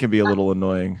they can be a little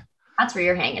annoying. That's where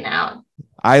you're hanging out.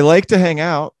 I like to hang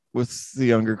out with the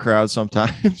younger crowd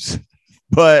sometimes,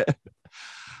 but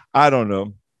I don't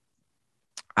know.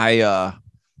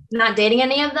 Not dating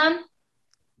any of them?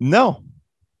 No,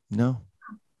 not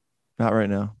right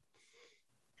now.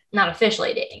 Not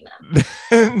officially dating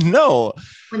them. No,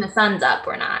 When the sun's up,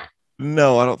 we're not.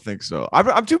 no, I don't think so.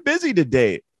 I'm too busy to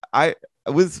date.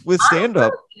 With stand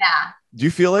up. Yeah. Do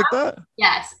you feel like that?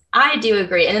 Yes, I do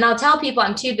agree. And then I'll tell people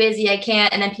I'm too busy, I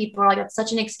can't. And then people are like, that's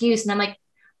such an excuse. And I'm like,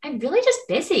 I'm really just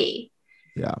busy.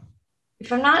 Yeah.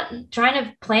 If I'm not trying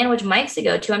to plan which mics to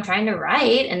go to, I'm trying to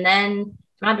write. And then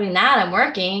if I'm not doing that, I'm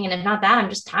working. And if not that, I'm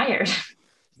just tired.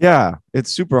 Yeah,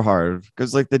 it's super hard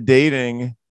because like the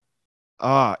dating,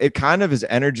 it kind of is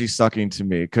energy sucking to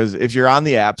me. Because if you're on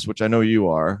the apps, which I know you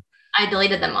are, I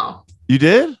deleted them all. you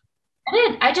did? I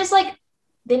did. I just like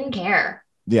didn't care.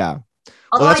 Yeah.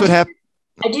 Although Well, that's what happened.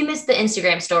 I do miss the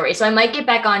Instagram story. So I might get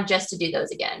back on just to do those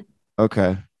again.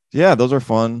 Okay. Yeah, those are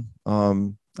fun.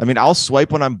 I mean, I'll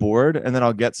swipe when I'm bored and then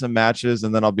I'll get some matches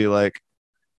and then I'll be like,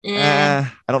 I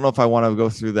don't know if I want to go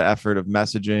through the effort of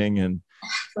messaging and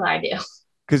That's what I do.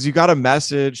 because you got to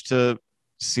message to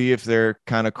see if they're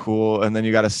kind of cool and then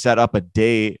you got to set up a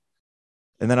date.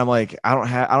 And then I'm like, I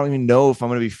don't even know if I'm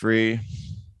going to be free.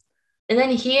 And then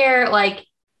here, like,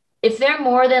 if they're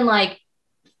more than like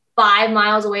 5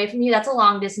 miles away from you, that's a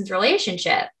long distance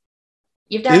relationship.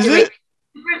 You have to have Is to it?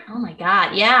 Oh my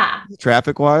God. Yeah.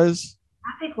 Traffic wise?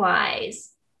 Traffic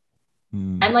wise.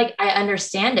 I'm like, I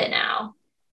understand it now.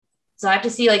 So I have to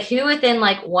see like who within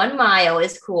like 1 mile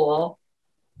is cool.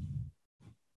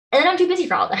 And then I'm too busy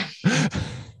for all of them.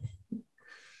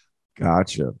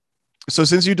 Gotcha. So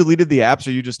since you deleted the apps,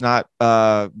 are you just not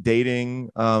dating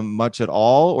much at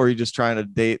all, or are you just trying to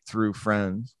date through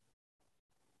friends?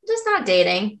 Just not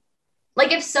dating.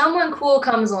 Like if someone cool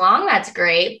comes along, that's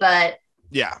great, but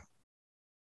Yeah,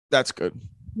 that's good.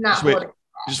 not Just wait. holding.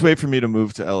 Just wait for me to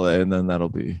move to LA, and then that'll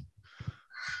be.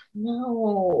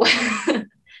 No.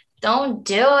 Don't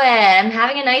do it. I'm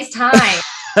having a nice time.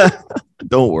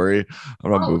 Don't worry,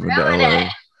 I'm not Don't moving to ruin LA,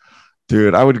 it.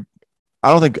 dude. I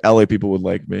don't think LA people would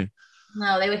like me.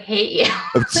 No, they would hate you.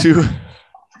 I'm too.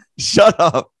 Shut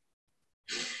up.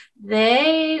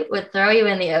 They would throw you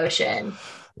in the ocean.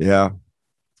 Yeah,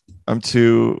 I'm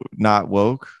too not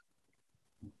woke.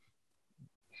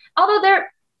 Although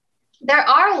there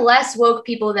are less woke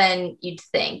people than you'd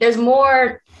think. There's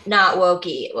more not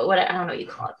wokey. What I don't know what you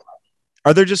call it.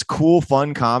 Are there just cool,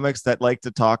 fun comics that like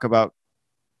to talk about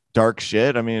dark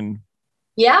shit? I mean,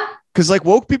 Yeah. Because like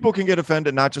woke people can get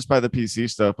offended not just by the PC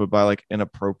stuff, but by like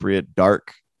inappropriate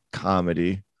dark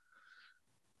comedy.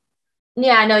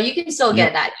 Yeah, no, you can still You,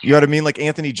 get that you know here. what I mean? Like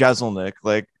Anthony Jeselnik.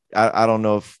 Like I don't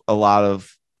know if a lot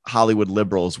of Hollywood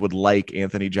liberals would like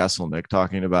Anthony Jeselnik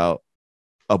talking about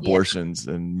Yeah. abortions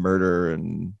and murder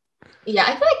and Yeah.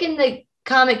 I feel like in the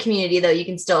comic community though, you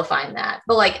can still find that.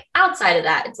 But like outside of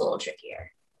that, it's a little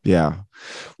trickier. yeah.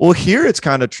 Well, here it's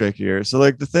kind of trickier. So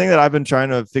like the thing that I've been trying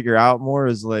to figure out more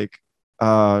is like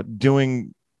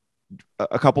doing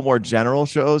a couple more general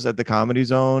shows at the Comedy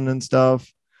Zone and stuff.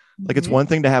 Like it's Mhm. one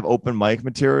thing to have open mic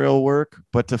material work,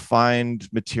 but to find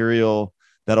material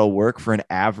that'll work for an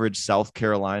average South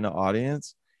Carolina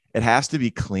audience, it has to be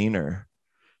cleaner.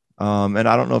 And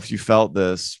I don't know if you felt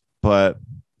this, but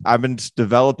I've been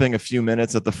developing a few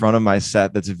minutes at the front of my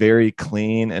set that's very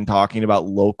clean and talking about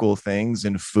local things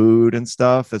and food and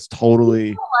stuff. That's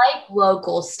totally, Like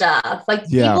local stuff. Like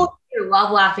yeah. people here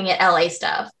love laughing at LA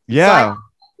stuff. So I Yeah. have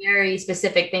very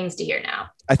specific things to hear now.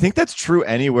 I think that's true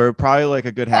anywhere. Probably like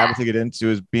a good Yeah. habit to get into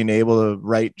is being able to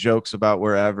write jokes about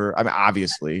wherever. I mean,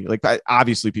 obviously, like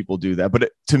obviously people do that,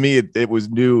 but to me, it was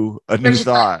new, a They're new just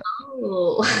like, thought.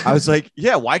 oh. I was like,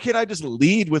 yeah, why can't I just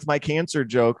lead with my cancer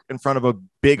joke in front of a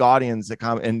big audience that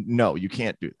come? And no, you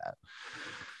can't do that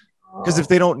because if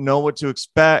they don't know what to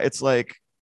expect, it's like,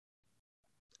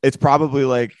 it's probably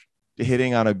like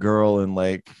hitting on a girl and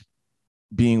like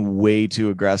being way too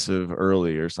aggressive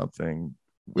early or something,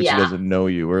 which she Yeah. doesn't know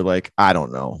you, or like, I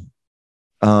don't know.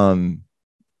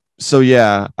 So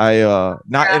yeah, I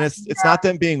not, and it's not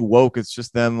them being woke, it's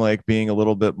just them like being a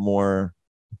little bit more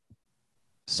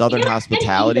Southern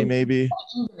hospitality, maybe.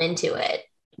 Ease them into it.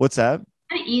 What's that?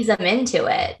 Ease them into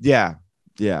it. Yeah.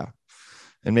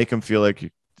 And make them feel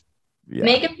like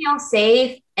Make them feel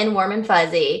safe and warm and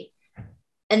fuzzy,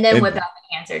 and then whip out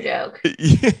the cancer joke.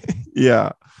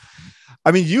 Yeah.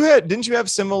 I mean, didn't you have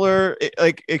similar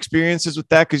like experiences with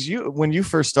that? Because when you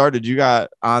first started, you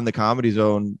got on the Comedy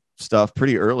Zone stuff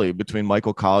pretty early between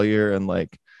Michael Collier and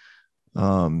like,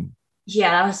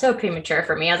 yeah, that was so premature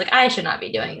for me. I was like, I should not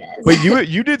be doing this. But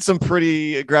you did some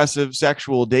pretty aggressive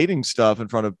sexual dating stuff in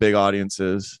front of big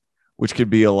audiences, which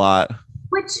could be a lot.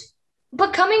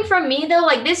 But coming from me though,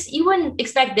 like this, you wouldn't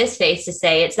expect this face to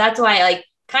say it. So that's why it like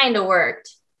kind of worked.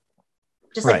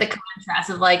 Just like the contrast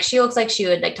of like, she looks like she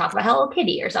would like talk about Hello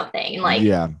Kitty or something. And like,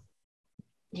 yeah,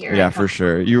 for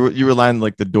sure. You were lying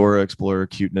like the Dora Explorer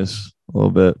cuteness a little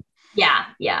bit. Yeah.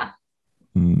 Yeah.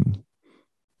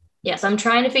 So I'm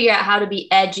trying to figure out how to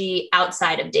be edgy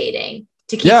outside of dating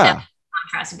to keep that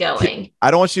contrast going.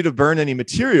 I don't want you to burn any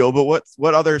material, but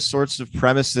what other sorts of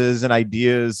premises and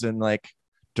ideas and like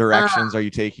directions are you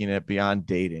taking it beyond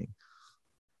dating?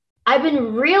 I've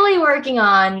been really working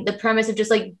on the premise of just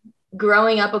like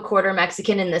growing up a quarter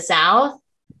Mexican in the South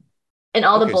and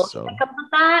all the bullshit that comes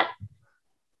with that.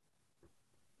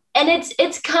 And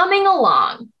it's coming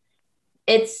along.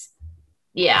 It's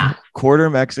quarter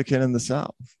Mexican in the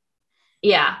South.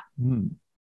 Yeah.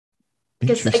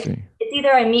 Because like, it's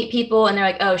either I meet people and they're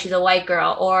like, oh, she's a white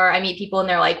girl, or I meet people and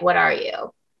they're like, what are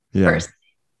you? Yeah.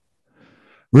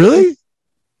 Really?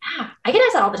 Yeah, I get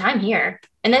asked that all the time here.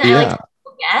 And then I like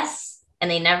guess and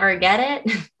they never get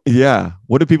it. Yeah.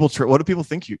 What do people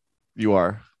think you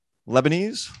are?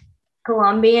 Lebanese?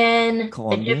 Colombian,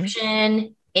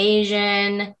 Egyptian,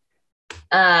 Asian.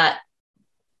 Those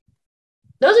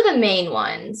are the main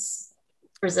ones.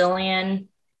 Brazilian.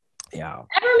 Yeah.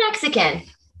 Never Mexican.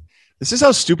 This is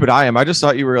how stupid I am. I just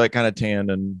thought you were like kind of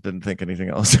tanned and didn't think anything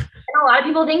else. And a lot of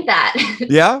people think that.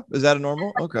 Yeah? Is that a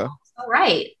normal? Okay. All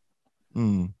right.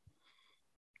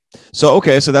 So,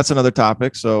 okay. So that's another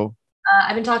topic. So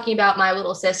I've been talking about my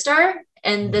little sister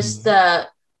and her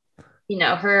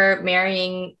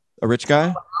marrying a rich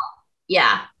guy.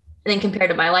 Yeah. And then compared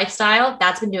to my lifestyle,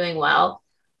 that's been doing well.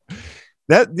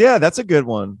 That's a good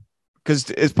one. Because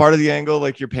it's part of the angle,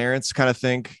 like your parents kind of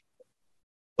think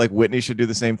like Whitney should do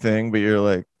the same thing, but you're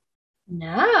like,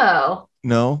 no,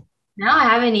 I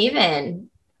haven't even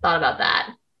thought about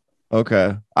that.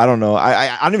 Okay. I don't know.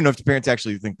 I don't even know if the parents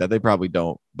actually think that. They probably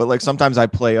don't. But like sometimes I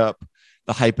play up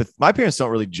the hype. My parents don't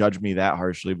really judge me that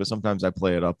harshly, but sometimes I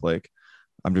play it up like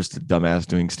I'm just a dumbass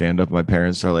doing stand-up. My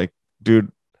parents are like,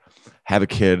 dude, have a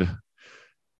kid.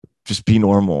 Just be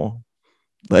normal.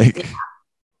 Like, yeah.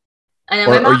 I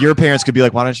know, or your parents could be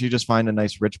like, why don't you just find a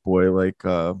nice rich boy like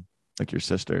your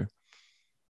sister?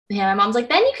 Yeah, my mom's like,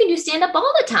 then you can do stand-up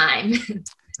all the time.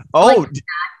 Oh, like,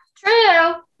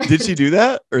 true. Did she do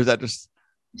that? Or is that just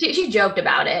she joked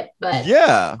about it, but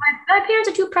yeah, my parents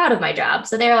are too proud of my job.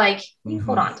 So they're like, you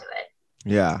hold on to it.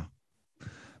 Yeah.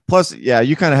 Plus, yeah,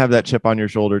 you kind of have that chip on your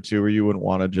shoulder too, where you wouldn't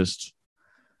want to just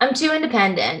I'm too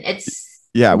independent. It's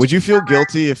Yeah. Would you feel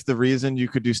guilty if the reason you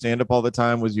could do stand up all the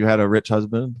time was you had a rich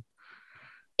husband?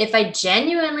 if I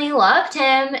genuinely loved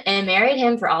him and married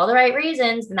him for all the right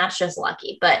reasons, then that's just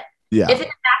lucky. But Yeah. if in the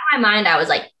back of my mind I was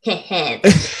like, heh,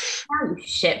 oh, you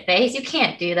shit face, you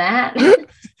can't do that.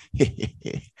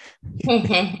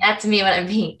 That's me when I'm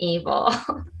being evil.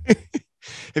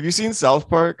 Have you seen South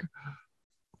Park?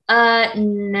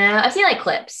 No, I've seen like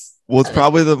clips. Well, it's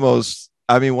probably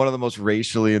one of the most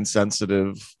racially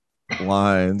insensitive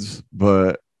lines,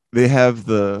 but they have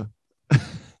the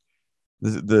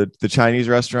Chinese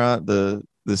restaurant, the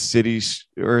city,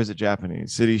 or is it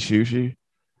Japanese? City Sushi.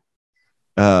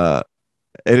 And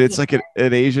it's like an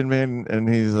Asian man,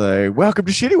 and he's like, "Welcome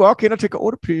to Shitty Walk in, I'll take an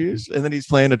order, please." And then he's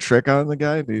playing a trick on the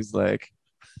guy, and he's like,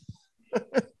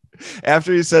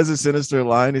 after he says a sinister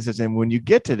line, he says, "And when you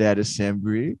get to that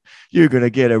assembly, you're gonna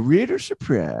get a reader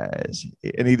surprise."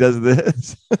 And he does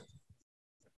this.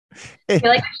 I feel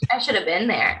like I should have been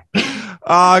there.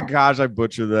 Oh gosh, I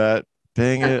butchered that.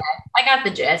 Dang it. I got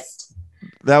the gist.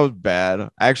 That was bad.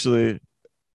 Actually,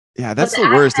 yeah, that's the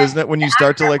worst, isn't it? When you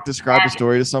start to like describe a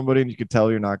story to somebody and you can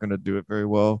tell you're not going to do it very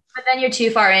well. But then you're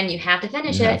too far in. You have to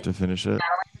finish it. You have to finish it.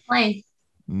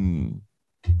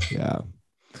 Yeah.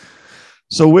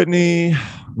 So Whitney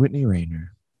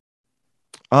Rainer.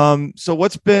 So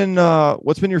what's been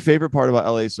your favorite part about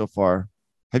LA so far?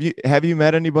 Have you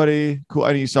met anybody cool?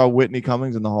 I mean, you saw Whitney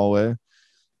Cummings in the hallway.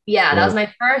 Yeah, that was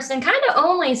my first and kind of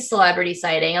only celebrity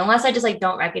sighting, unless I just like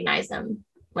don't recognize them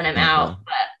when I'm out.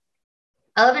 But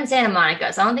I live in Santa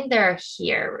Monica, so I don't think they're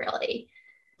here really.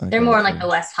 They're more in like the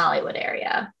West Hollywood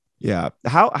area. Yeah.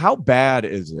 How bad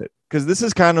is it? Because this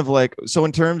is kind of like, so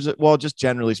in terms of, well, just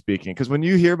generally speaking, because when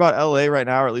you hear about LA right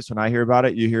now, or at least when I hear about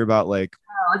it, you hear about like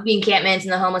the encampments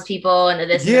and the homeless people and the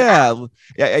this. Yeah.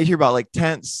 I hear about like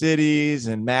tent cities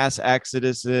and mass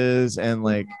exoduses, and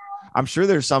like I'm sure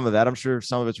there's some of that. I'm sure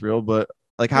some of it's real, but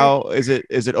like how is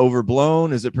it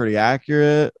overblown? Is it pretty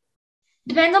accurate?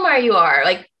 Depends on where you are.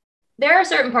 Like there are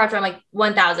certain parts where I'm like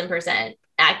 1000%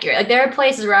 accurate. Like there are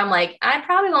places where I'm like, I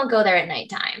probably won't go there at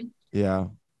nighttime. Yeah.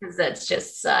 Because it's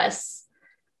just sus.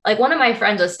 Like one of my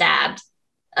friends was stabbed.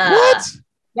 What?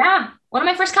 Yeah. One of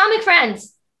my first comic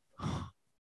friends.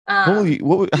 How? He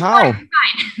was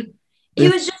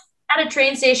just at a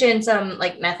train station. Some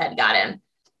like meth head got him.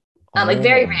 Like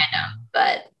very random,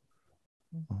 but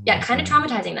yeah, kind of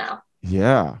traumatizing though.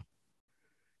 Yeah.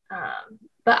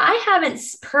 But I haven't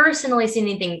personally seen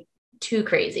anything too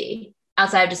crazy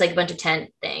outside of just like a bunch of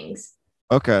tent things.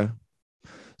 Okay.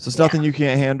 So it's nothing you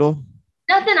can't handle?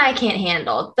 Nothing I can't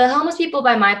handle. The homeless people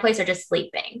by my place are just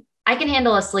sleeping. I can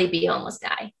handle a sleepy homeless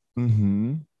guy.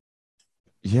 Mm-hmm.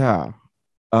 Yeah.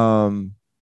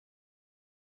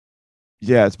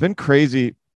 Yeah, it's been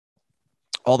crazy.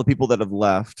 All the people that have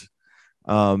left.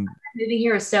 Moving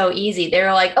here is so easy. They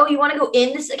were like, "Oh, you want to go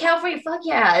in this California? Fuck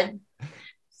yeah."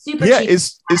 Super cheap.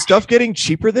 Is stuff getting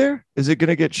cheaper there? Is it going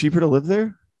to get cheaper to live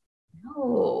there?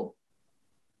 No.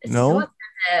 It's so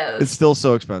expensive. It's still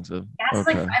so expensive. That's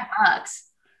like $5.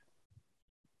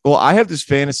 Well, I have this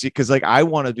fantasy because like I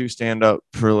want to do stand up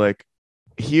for like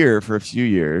here for a few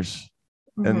years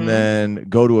and then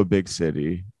go to a big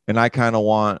city. And I kind of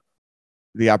want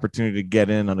the opportunity to get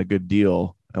in on a good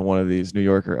deal at one of these New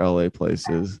York or LA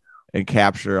places and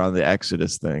capture on the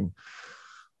Exodus thing.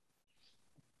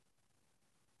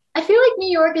 I feel like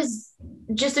New York is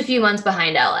just a few months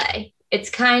behind LA. It's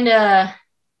going to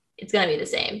be the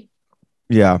same.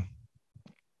 Yeah.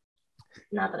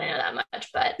 Not that I know that much,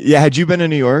 but. Yeah. Had you been in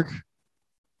New York?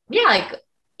 Yeah, like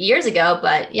years ago.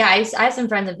 But yeah, I have some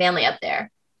friends and family up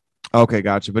there. Okay,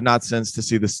 gotcha. But not since to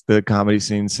see the comedy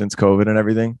scene since COVID and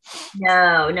everything?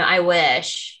 No, I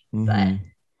wish, but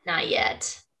not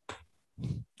yet.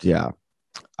 Yeah.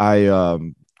 I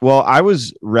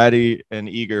was ready and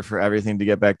eager for everything to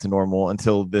get back to normal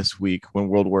until this week when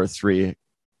World War III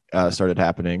started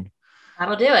happening.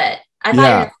 That'll do it. I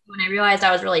thought when I realized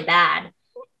I was really bad.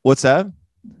 What's that?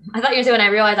 I thought you were saying when I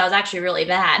realized I was actually really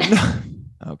bad.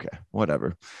 Okay,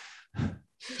 whatever.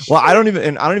 Well, I don't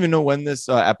even know when this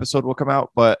episode will come out,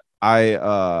 but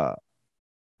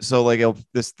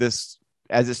this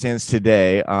as it stands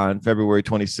today on February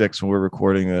 26th, when we're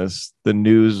recording this, the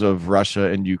news of Russia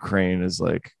and Ukraine is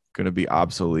like going to be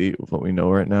obsolete with what we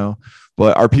know right now.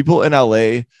 But are people in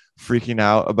LA freaking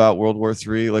out about World War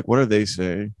III? Like, what are they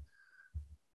saying?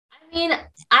 I mean,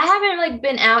 I haven't like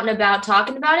been out and about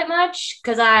talking about it much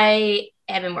because I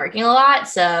have been working a lot.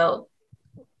 So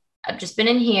I've just been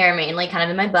in here mainly kind of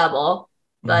in my bubble,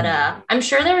 but I'm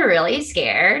sure they're really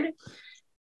scared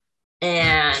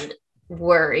and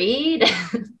worried.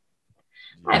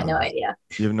 I have no idea.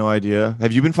 You have no idea?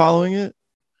 Have you been following it?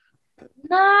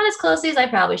 Not as closely as I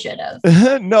probably should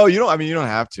have. No, you don't. I mean, you don't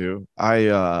have to.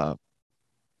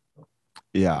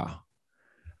 Yeah.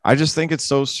 I just think it's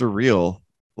so surreal.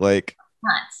 Like,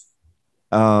 Nuts.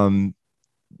 um,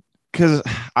 because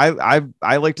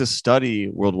I like to study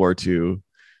World War II, All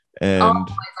and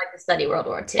boys like to study World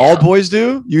War II. all boys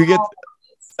do. You get All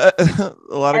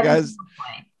a lot of Every guys. single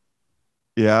boy.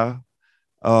 Yeah.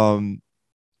 Um,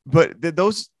 but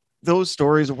those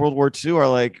stories of World War II are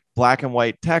like black and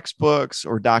white textbooks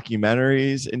or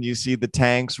documentaries, and you see the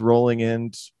tanks rolling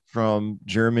in from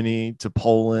Germany to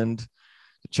Poland,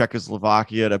 to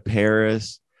Czechoslovakia to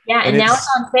Paris, Yeah, and and now it's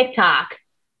on TikTok.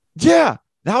 yeah,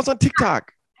 now it's on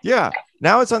TikTok. Yeah,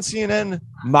 now it's on CNN.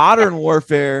 Modern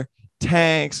warfare,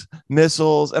 tanks,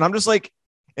 missiles, and I'm just like,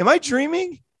 am I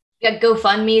dreaming? You got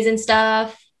GoFundMe's and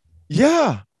stuff.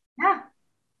 Yeah. Yeah.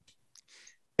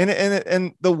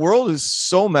 And the world is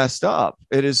so messed up.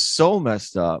 It is so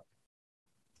messed up.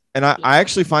 And I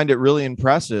actually find it really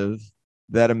impressive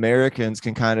that Americans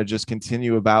can kind of just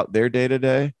continue about their day to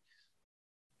day.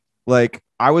 Like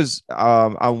I was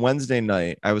on Wednesday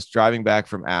night, I was driving back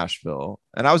from Asheville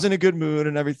and I was in a good mood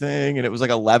and everything. And it was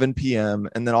like 11 p.m.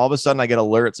 And then all of a sudden I get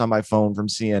alerts on my phone from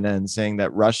CNN saying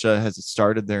that Russia has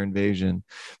started their invasion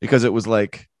because it was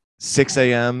like 6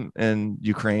 a.m. in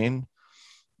Ukraine,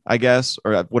 I guess,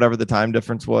 or whatever the time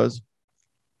difference was.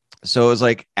 So it was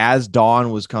like as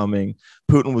dawn was coming,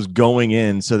 Putin was going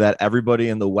in so that everybody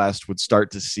in the West would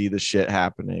start to see the shit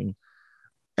happening.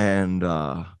 And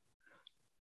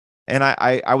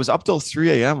I was up till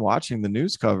 3 a.m. watching the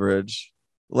news coverage,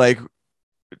 like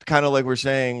kind of like we're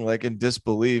saying, like in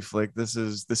disbelief, like this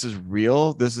is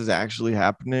real. This is actually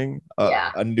happening.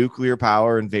 Yeah. A nuclear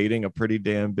power invading a pretty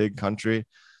damn big country.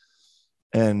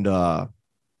 And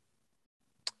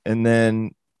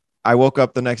then I woke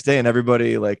up the next day and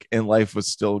everybody like in life was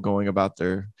still going about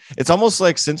their, it's almost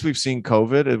like since we've seen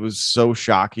COVID, it was so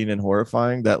shocking and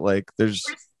horrifying that like we're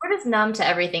just numb to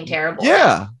everything terrible.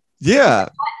 Yeah. Yeah.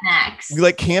 What next? You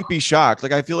like can't be shocked.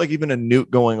 Like I feel like even a nuke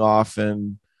going off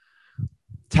in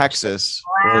Texas,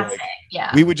 Classic.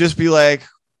 Yeah. we would just be like,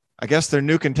 I guess they're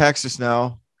nuking Texas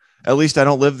now. At least I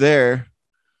don't live there.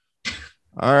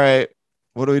 All right.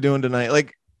 What are we doing tonight?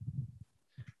 Like,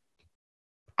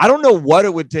 I don't know what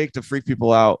it would take to freak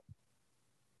people out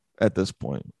at this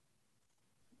point.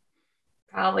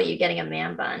 Probably you getting a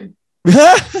man bun.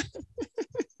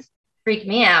 Freak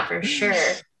me out for sure.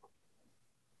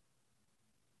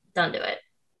 Don't do it.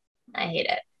 I hate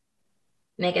it.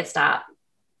 Make it stop.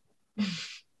 Do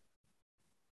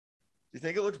you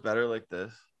think it looks better like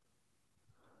this?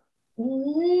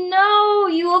 No,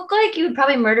 you look like you would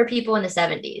probably murder people in the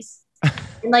 70s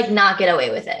and like not get away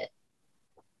with it.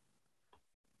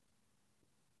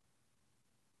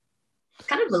 It's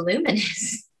kind of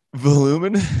voluminous.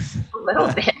 Voluminous? A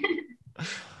little bit.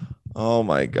 Oh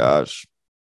my gosh.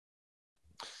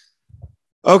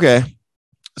 Okay.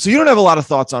 So you don't have a lot of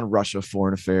thoughts on Russia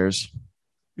foreign affairs.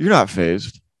 You're not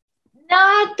phased.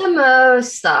 Not the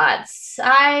most thoughts.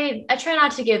 I try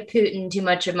not to give Putin too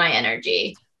much of my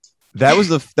energy. That was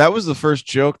the first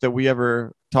joke that we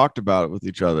ever talked about with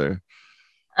each other.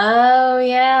 Oh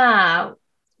yeah.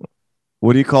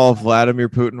 What do you call Vladimir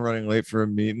Putin running late for a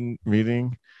meeting?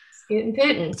 Scootin'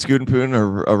 Putin. Scootin' Putin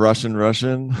or a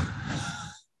Russian?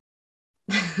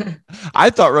 I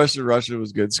thought Russia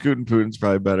was good. Scootin' Putin's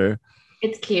probably better.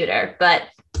 It's cuter, but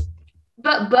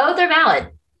both are valid.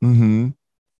 Mm-hmm.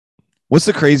 What's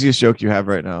the craziest joke you have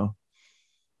right now?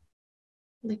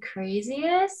 The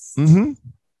craziest? Mm-hmm.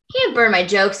 Can't burn my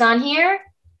jokes on here.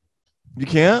 You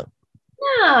can't?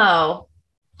 No.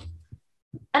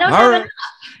 I don't have enough.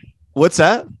 What's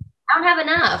that? I don't have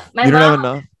enough. You don't have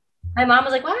enough? My mom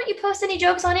was like, why don't you post any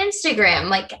jokes on Instagram?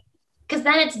 Like, because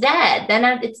then it's dead. Then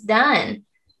it's done.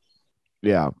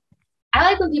 Yeah. I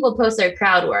like when people post their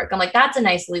crowd work. I'm like, that's a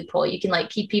nice loophole. You can like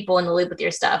keep people in the loop with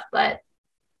your stuff. But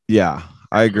yeah,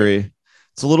 I agree.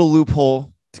 It's a little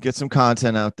loophole to get some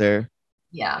content out there.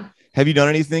 Yeah. Have you done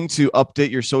anything to update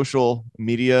your social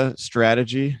media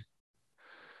strategy?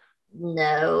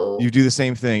 No. You do the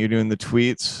same thing. You're doing the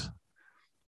tweets.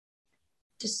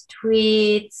 Just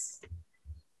tweets.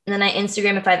 And then I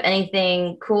Instagram if I have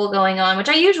anything cool going on, which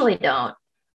I usually don't.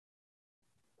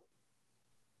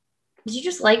 Did you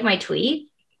just like my tweet?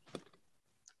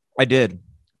 I did.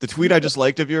 The tweet I just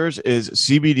liked of yours is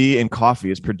CBD and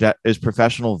coffee is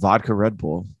professional vodka Red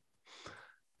Bull.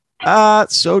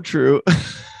 So true.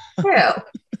 True.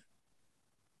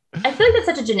 I feel like that's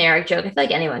such a generic joke. I feel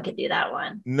like anyone could do that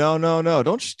one. No.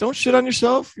 Don't shit on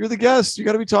yourself. You're the guest. You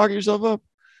got to be talking yourself up.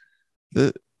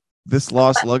 This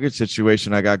lost luggage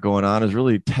situation I got going on is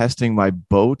really testing my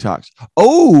Botox.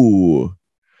 Oh,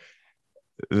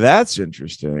 That's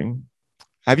interesting.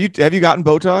 Have you gotten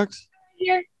Botox?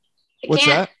 Here, I What's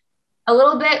can't. that? A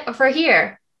little bit for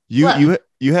here. You Look,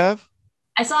 you have?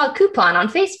 I saw a coupon on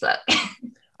Facebook.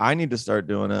 I need to start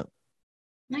doing it.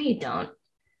 No, you don't.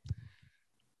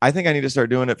 I think I need to start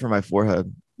doing it for my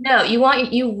forehead. No, you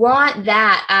want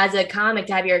that as a comic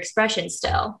to have your expression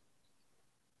still.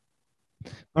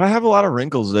 But I have a lot of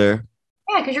wrinkles there.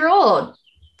 Yeah, because you're old.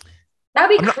 That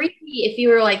would I'm be not, creepy if you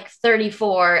were like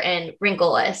 34 and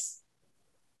wrinkleless.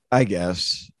 I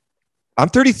guess. I'm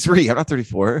 33. I'm not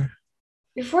 34.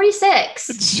 You're 46,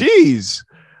 Jeez.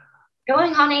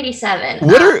 going on 87.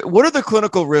 What are the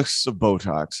clinical risks of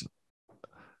Botox?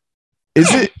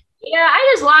 Is it Yeah,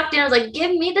 I just walked in. I was like,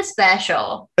 "Give me the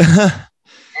special."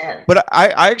 And But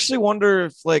I actually wonder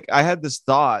if like I had this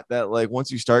thought that like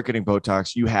once you start getting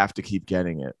Botox, you have to keep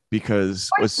getting it because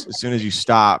as soon as you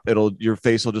stop, your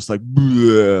face will just like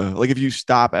bleh. Like if you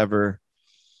stop ever.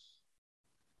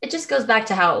 it just goes back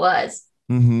to how it was.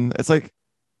 It's like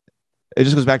it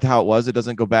just goes back to how it was. It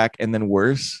doesn't go back and then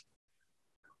worse.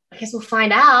 I guess we'll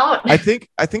find out. I think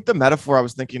the metaphor I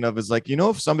was thinking of is like,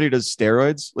 if somebody does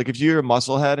steroids, like if you're a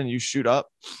muscle head and you shoot up,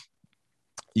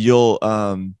 you'll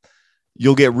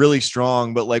get really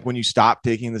strong, but like when you stop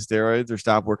taking the steroids or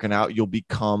stop working out, you'll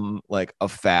become like a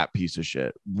fat piece of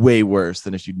shit, way worse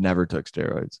than if you never took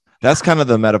steroids. That's kind of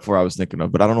the metaphor I was thinking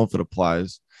of, but I don't know if it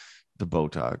applies to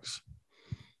Botox.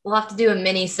 We'll have to do a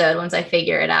mini-sode once I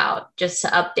figure it out, just to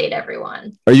update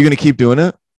everyone. Are you going to keep doing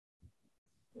it?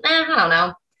 I don't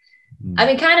know. I've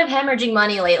been kind of hemorrhaging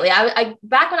money lately. I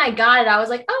back when I got it, I was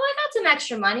like, oh, I got some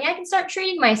extra money. I can start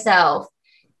treating myself.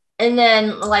 And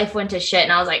then life went to shit,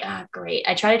 and I was like, oh, great.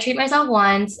 I tried to treat myself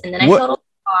once, and then I totaled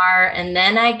the car, and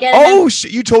then I get. Oh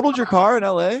shit! You totaled your car in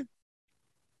LA?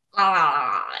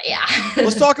 Yeah.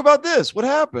 Let's talk about this. What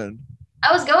happened?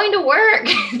 I was going to work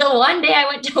the one day I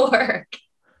went to work.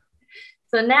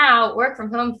 So now work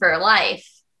from home for life.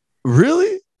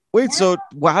 Really? Wait. Yeah. So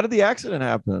how did the accident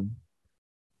happen?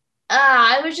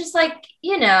 I was just like,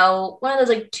 one of those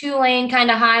like 2-lane kind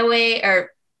of highway,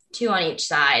 or 2 on each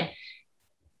side.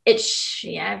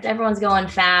 Everyone's going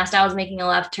fast. I was making a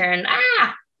left turn.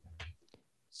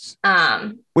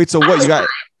 Wait, so what you got?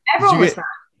 Everyone was fine.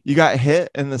 You got hit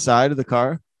in the side of the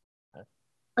car?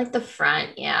 Like the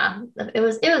front, yeah. It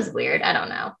was weird. I don't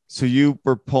know. So you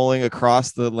were pulling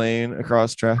across the lane,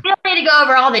 across track? I don't need to go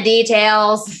over all the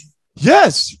details.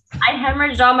 Yes. I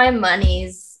hemorrhaged all my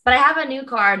monies, but I have a new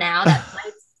car now that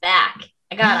fights back.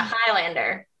 I got a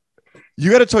Highlander.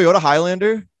 You got a Toyota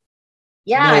Highlander?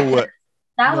 Yeah. No way.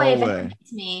 That way, if way. it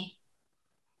hits me,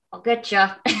 I'll get you.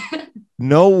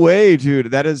 No way,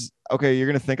 dude. That is okay. You're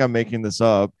gonna think I'm making this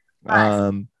up.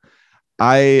 What?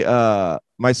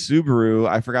 My Subaru,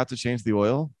 I forgot to change the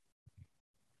oil.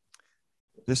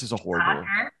 This is a horrible.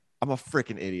 I'm a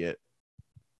freaking idiot.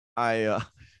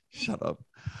 Shut up.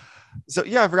 So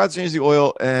yeah, I forgot to change the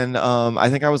oil, and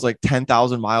I think I was like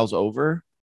 10,000 miles over.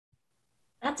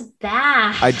 That's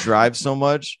bad. I drive so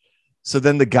much. So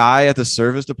then the guy at the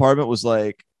service department was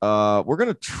like, we're going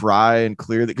to try and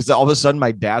clear that. Because all of a sudden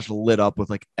my dash lit up with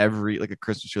like a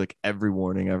Christmas tree, like every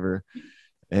warning ever.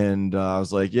 And I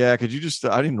was like, yeah, could you just,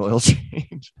 I need an oil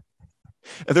change.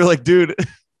 And they're like, dude,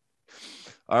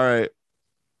 all right.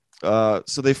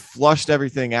 So they flushed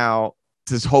everything out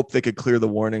to hope they could clear the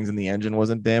warnings and the engine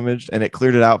wasn't damaged. And it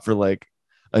cleared it out for like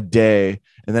a day.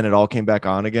 And then it all came back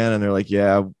on again. And they're like,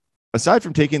 yeah, aside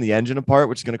from taking the engine apart,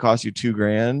 which is going to cost you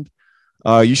 $2,000,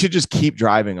 you should just keep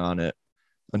driving on it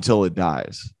until it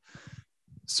dies.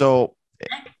 So,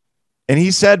 and he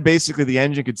said basically the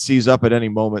engine could seize up at any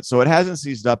moment. So it hasn't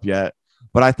seized up yet,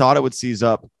 but I thought it would seize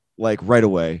up like right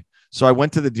away. So I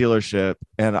went to the dealership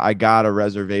and I got a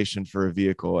reservation for a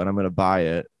vehicle and I'm going to buy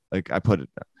it. Like I put it.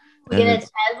 You get a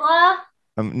Tesla?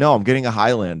 No, I'm getting a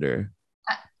Highlander.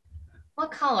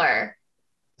 What color?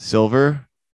 Silver.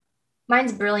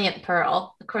 Mine's brilliant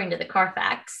pearl, according to the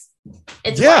Carfax.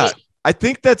 It's white. White. I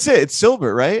think that's it. It's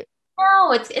silver, right?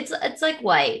 No, it's like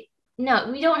white.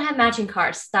 No, we don't have matching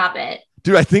cars. Stop it.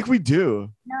 Dude, I think we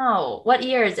do. No. What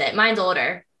year is it? Mine's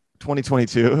older.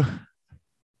 2022.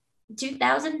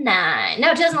 2009.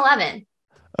 No, 2011.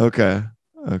 Okay.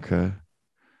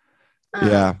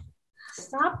 Yeah.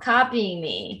 Stop copying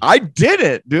me. I did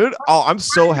it, dude. Oh, I'm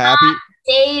so happy.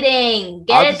 Dating.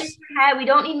 Get it through your head. We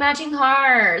don't need matching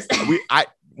cars. I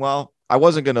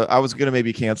was gonna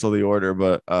maybe cancel the order,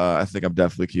 but I think I'm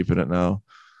definitely keeping it now.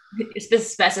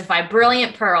 Specify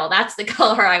brilliant pearl. That's the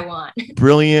color I want.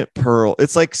 Brilliant pearl.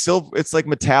 It's like silver. It's like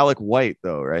metallic white,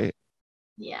 though, right?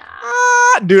 Yeah.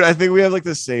 Dude, I think we have like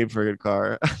the same friggin'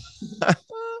 car. I'm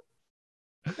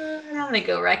gonna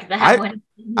go wreck that one.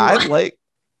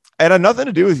 it had nothing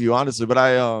to do with you, honestly. But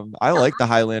I like the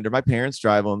Highlander. My parents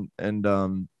drive them, and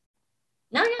No,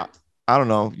 yeah. I don't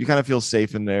know. You kind of feel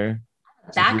safe in there.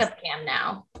 Backup cam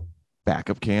now.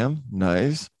 Backup cam,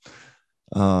 nice.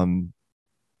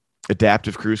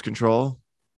 Adaptive cruise control.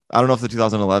 I don't know if the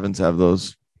 2011s have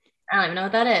those. I don't even know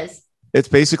what that is. It's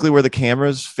basically where the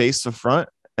cameras face the front,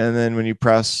 and then when you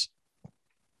press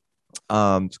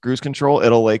cruise control,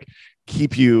 it'll like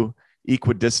keep you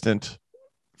equidistant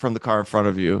from the car in front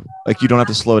of you. Like you don't have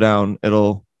to slow down.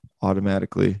 It'll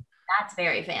automatically. That's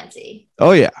very fancy.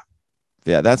 Oh yeah.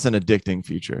 Yeah, that's an addicting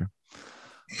feature.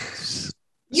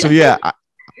 You're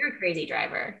a crazy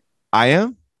driver. I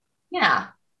am? Yeah.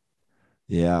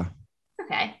 Yeah.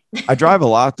 Okay. I drive a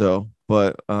lot though,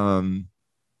 but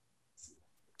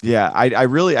yeah, I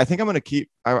think I'm gonna keep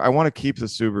I want to keep the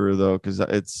Subaru though, because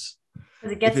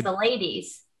it gets the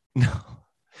ladies. No.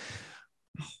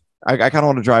 I kind of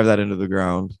want to drive that into the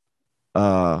ground.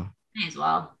 May as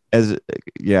well.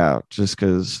 Just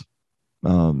because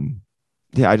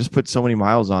I just put so many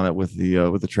miles on it with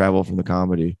the travel from the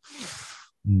comedy.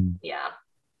 Yeah.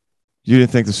 You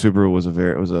didn't think the Subaru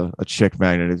was a chick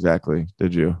magnet exactly,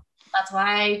 did you? That's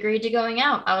why I agreed to going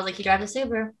out. I was like, you drive the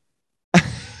Subaru.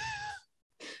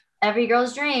 Every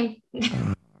girl's dream.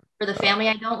 For the family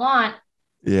I don't want.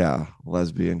 Yeah,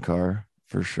 lesbian car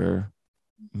for sure.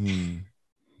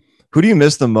 Who do you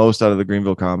miss the most out of the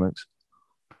Greenville comics?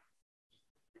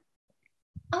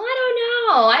 Oh, I don't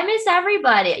know. I miss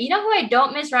everybody. You know who I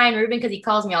don't miss? Ryan Rubin, because he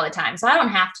calls me all the time, so I don't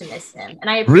have to miss him. And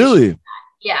I appreciate really that.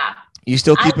 Yeah. You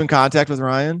still keep in contact with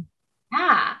Ryan?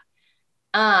 Yeah.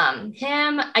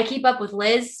 Him. I keep up with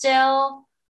Liz still.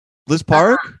 Liz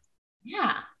Park?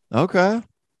 Yeah. Okay.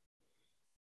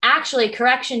 Actually,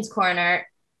 corrections corner.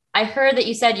 I heard that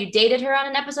you said you dated her on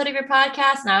an episode of your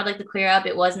podcast, and I would like to clear up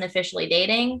it wasn't officially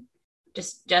dating.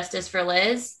 Just justice for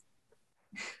Liz.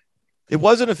 It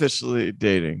wasn't officially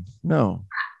dating. No.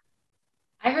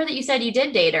 I heard that you said you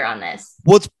did date her on this.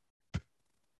 Well,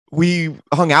 we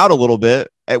hung out a little bit.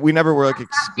 We never were like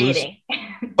exclusive.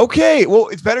 Okay. Well,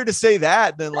 it's better to say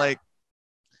that than like.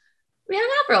 We hung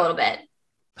out for a little bit.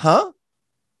 Huh?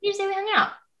 You say we hung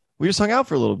out. We just hung out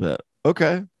for a little bit.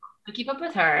 Okay. I keep up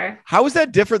with her. How is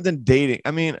that different than dating?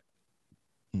 I mean,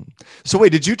 so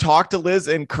wait, did you talk to Liz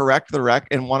and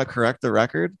want to correct the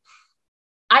record?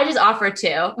 I just offered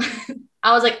to.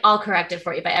 I was like, I'll correct it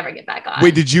for you if I ever get back on.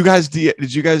 Wait, did you guys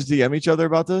DM each other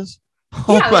about this?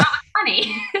 Yeah, that was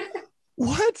funny.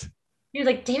 What? He was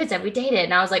like, David said we dated.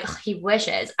 And I was like, oh, he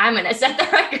wishes. I'm going to set the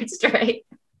record straight.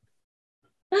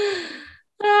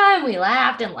 And we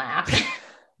laughed and laughed.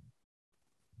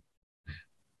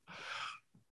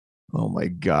 Oh my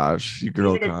gosh, you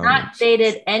girl. He has not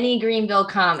dated any Greenville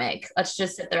comic. Let's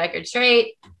just set the record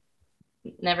straight.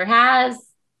 Never has.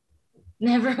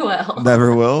 Never will.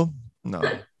 Never will? No.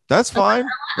 That's fine.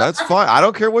 That's fine. I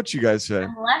don't care what you guys say.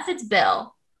 Unless it's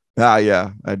Bill.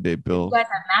 Yeah, I'd date Bill. You guys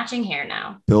have matching hair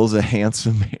now. Bill's a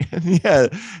handsome man.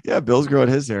 Yeah, Bill's growing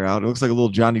his hair out. It looks like a little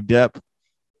Johnny Depp.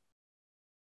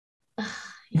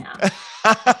 Yeah.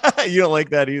 You don't like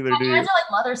that either, do you? You guys are like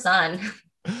mother-son.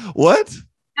 What?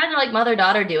 You guys are like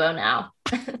mother-daughter duo now.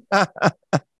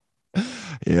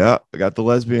 Yeah, I got the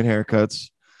lesbian haircuts.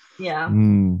 Yeah.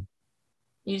 You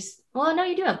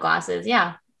do have glasses.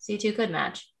 Yeah. So you two could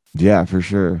match. Yeah, for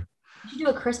sure. You should do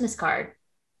a Christmas card.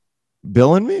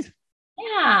 Bill and me?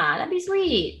 Yeah, that'd be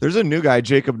sweet. There's a new guy,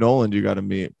 Jacob Noland, you got to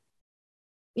meet.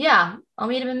 Yeah, I'll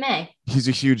meet him in May. He's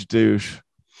a huge douche.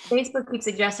 Facebook keeps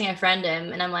suggesting I friend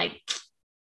him, and I'm like,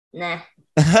 nah.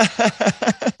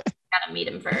 Gotta meet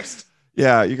him first.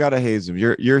 Yeah, you gotta haze him.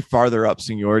 You're farther up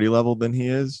seniority level than he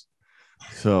is.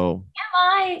 So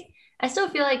I still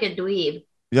feel like a dweeb.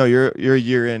 You're a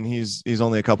year in, he's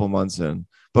only a couple months in.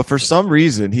 But for some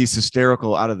reason, he's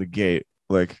hysterical out of the gate.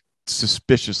 Like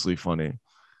suspiciously funny.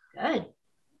 Good.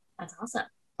 That's awesome.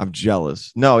 I'm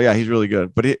jealous. No, yeah, he's really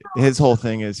good. But his whole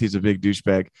thing is he's a big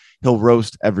douchebag. He'll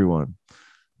roast everyone.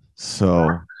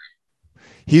 So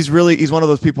he's one of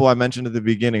those people I mentioned at the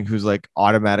beginning who's like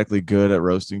automatically good at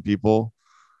roasting people.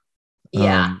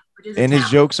 Yeah. And his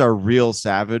jokes are real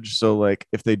savage. So like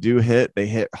if they do hit, they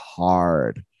hit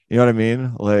hard. You know what I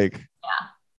mean?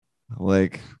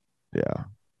 Yeah.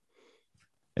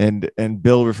 And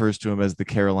Bill refers to him as the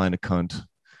Carolina cunt.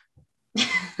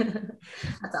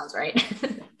 That sounds right.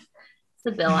 It's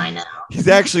the Bill I know. He's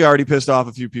actually already pissed off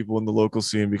a few people in the local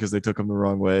scene because they took him the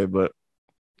wrong way, but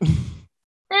you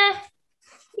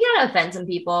gotta offend some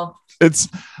people. That's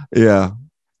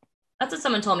what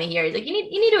someone told me here. He's like, you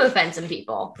need to offend some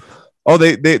people. Oh,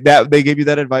 they gave you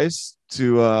that advice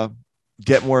to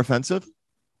get more offensive?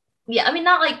 Yeah, I mean,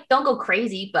 not like don't go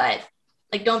crazy, but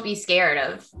like don't be scared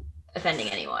of offending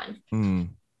anyone.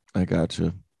 I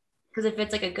gotcha. Because if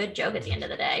it's like a good joke at the end of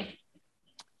the day.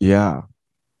 Yeah.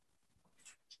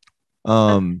 But,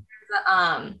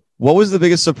 Um, what was the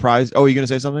biggest surprise? Oh, are you gonna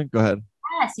say something? Go ahead.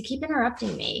 yes, you keep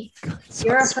interrupting me.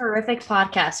 You're a horrific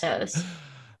podcast host.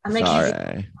 I'm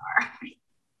gonna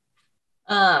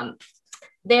Sorry.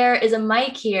 There is a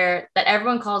mic here that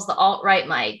everyone calls the alt-right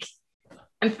mic.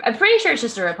 I'm pretty sure it's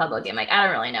just a Republican mic. I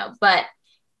don't really know, but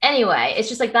anyway, it's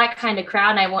just like that kind of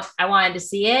crowd, and I wanted to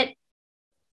see it.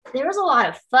 There was a lot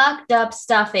of fucked up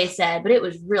stuff they said, but it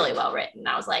was really well written.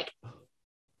 I was like,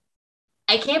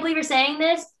 I can't believe you're saying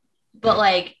this, but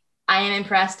like, I am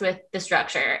impressed with the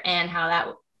structure and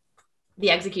how the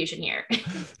execution here.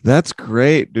 That's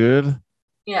great, dude.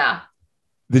 Yeah.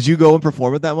 Did you go and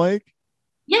perform at that mic?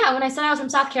 Yeah, when I said I was from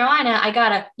South Carolina, I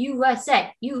got a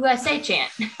USA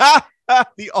chant.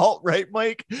 The alt-right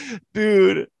mic,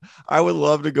 dude. I would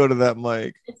love to go to that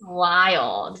mic. It's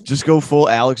wild. Just go full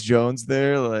Alex Jones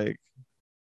there, like.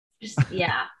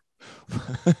 Yeah.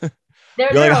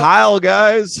 You're like, hi, all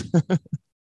guys.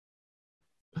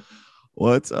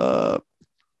 What's up?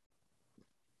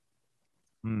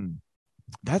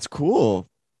 That's cool.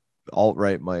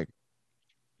 Alt-right mic.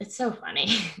 It's so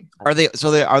funny. Are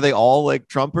they all like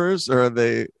Trumpers, or are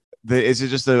they is it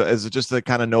just a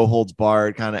kind of no holds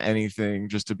barred kind of anything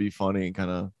just to be funny kind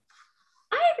of?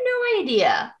 I have no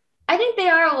idea. I think they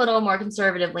are a little more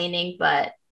conservative leaning,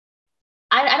 but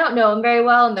I don't know them very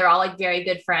well, and they're all like very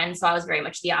good friends, so I was very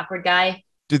much the awkward guy.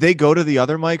 Do they go to the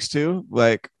other mics too?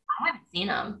 Like, I haven't seen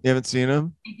them. You haven't seen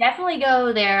them? They definitely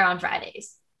go there on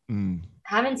Fridays.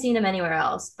 Haven't seen them anywhere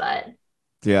else, but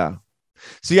yeah.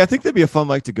 See, I think that'd be a fun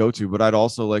mic to go to, but I'd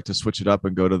also like to switch it up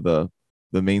and go to the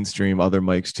mainstream other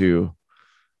mics too.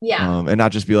 Yeah. And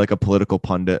not just be like a political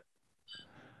pundit.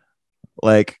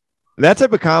 Like that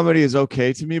type of comedy is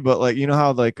okay to me, but like, you know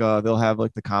how like they'll have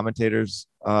like the commentators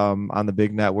on the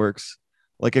big networks.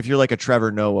 Like if you're like a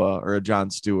Trevor Noah or a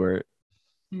Jon Stewart,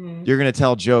 you're going to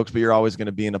tell jokes, but you're always going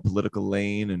to be in a political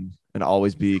lane and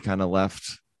always be kind of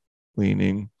left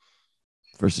leaning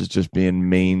versus just being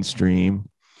mainstream.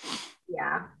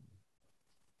 Yeah.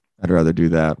 I'd rather do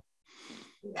that.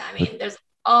 Yeah. I mean, there's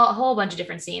a whole bunch of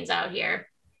different scenes out here.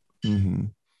 Yeah.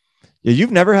 You've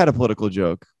never had a political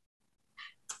joke.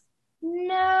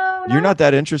 No. You're not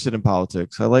that interested in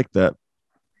politics. I like that.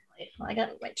 I got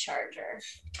my charger.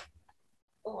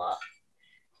 Ugh.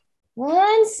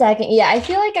 1 second. Yeah, I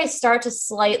feel like I start to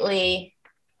slightly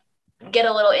get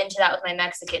a little into that with my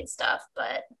Mexican stuff,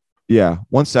 but yeah.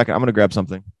 1 second. I'm gonna grab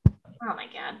something. Oh my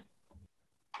god.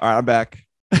 All right, I'm back.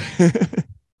 What'd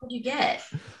you get?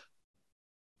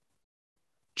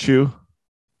 Chew.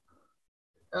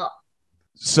 Ugh.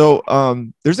 So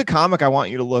there's a comic I want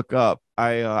you to look up.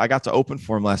 I got to open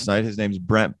for him last night. His name's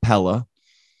Brent Pella.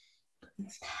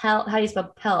 How do you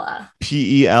spell Pella?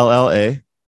 Pella.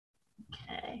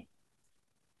 Okay.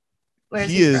 Where's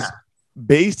he is from?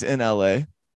 Based in LA.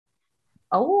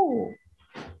 Oh.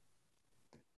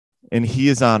 And he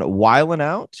is on Wildin'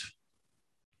 Out.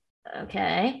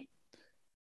 Okay.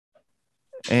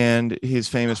 And he's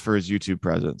famous for his YouTube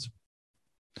presence.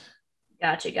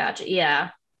 Gotcha.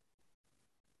 Yeah.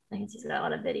 I can see a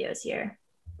lot of videos here.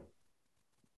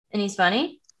 And he's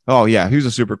funny? Oh, yeah. He's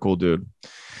a super cool dude.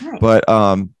 Nice. But,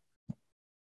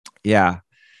 yeah.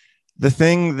 The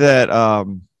thing that,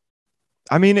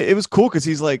 I mean, it was cool because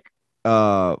he's like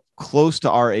close to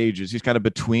our ages. He's kind of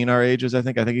between our ages, I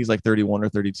think. I think he's like 31 or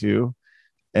 32.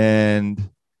 And,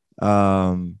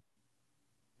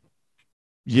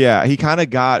 yeah, he kind of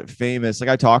got famous. Like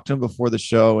I talked to him before the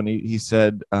show and he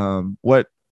said, like,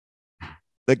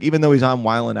 even though he's on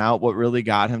Wildin' Out, what really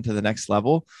got him to the next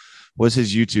level was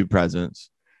his YouTube presence.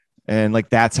 And like,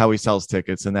 that's how he sells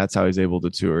tickets and that's how he's able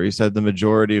to tour. He said the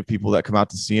majority of people that come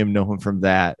out to see him know him from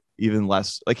that, even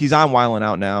less. Like he's on Wildin'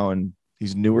 Out now and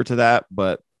he's newer to that,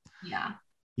 but yeah,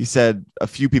 he said a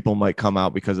few people might come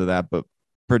out because of that, but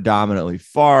predominantly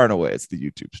far and away, it's the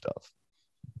YouTube stuff.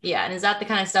 Yeah. And is that the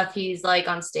kind of stuff he's like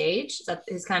on stage? Is that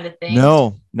his kind of thing?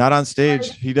 No, not on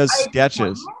stage. He does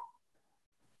sketches.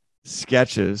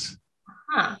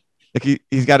 Huh. Like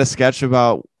he's got a sketch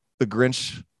about the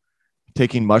Grinch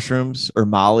taking mushrooms or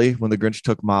Molly when the Grinch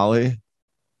took Molly.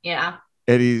 Yeah.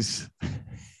 And he's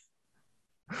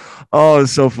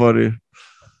it's so funny.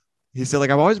 He said, like,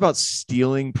 I'm always about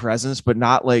stealing presents, but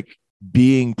not like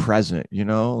being present, you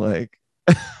know, like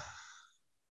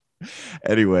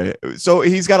anyway. So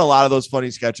he's got a lot of those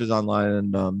funny sketches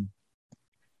online and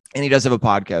he does have a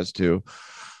podcast too.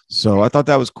 So I thought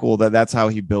that was cool that's how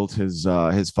he built his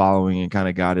following and kind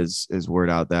of got his word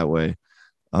out that way.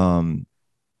 And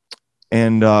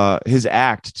his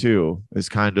act too is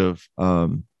kind of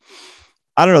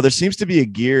I don't know. There seems to be a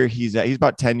gear he's at. He's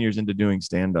about 10 years into doing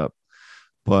stand up,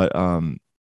 but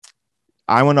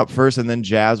I went up first and then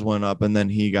Jazz went up and then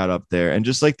he got up there, and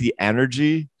just like the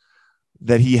energy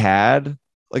that he had,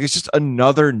 like it's just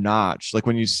another notch. Like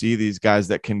when you see these guys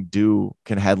that can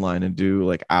headline and do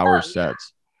like hour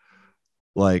sets,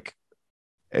 like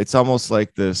it's almost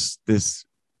like this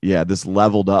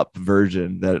leveled up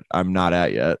version that I'm not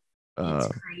at yet. It's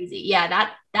crazy. Yeah,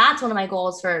 that's one of my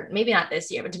goals for maybe not this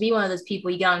year, but to be one of those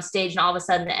people you get on stage and all of a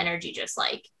sudden the energy just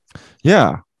like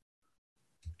yeah.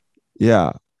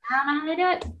 I don't know how they do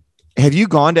it. Have you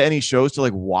gone to any shows to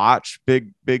like watch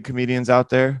big comedians out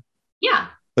there? Yeah.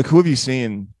 Like who have you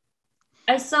seen?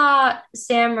 I saw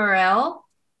Sam Morril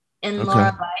and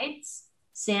Laura Bites.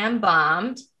 Sam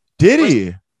bombed. Did he?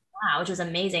 Wow, which was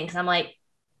amazing because I'm like,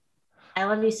 I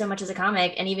love you so much as a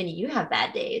comic, and even you have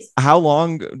bad days. How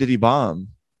long did he bomb?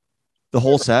 The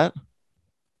whole set?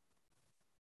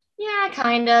 Yeah,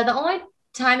 kind of. The only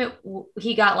time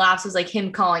he got laughs was like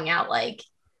him calling out like,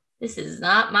 this is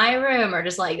not my room, or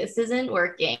just like, this isn't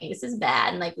working, this is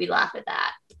bad, and like we laugh at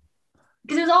that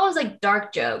because it was always like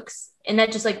dark jokes, and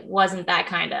that just like wasn't that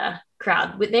kind of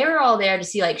crowd. They were all there to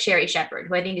see like Sherry Shepherd,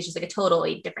 who I think is just like a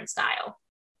totally different style.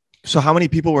 So how many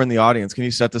people were in the audience? Can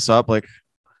you set this up? Like,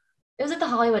 it was at the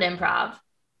Hollywood Improv.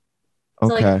 Okay.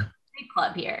 So like a big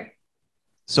club here.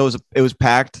 So it was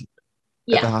packed.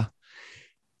 Yeah.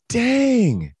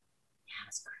 Dang. Yeah, it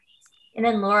was crazy. And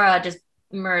then Laura just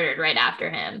murdered right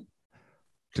after him.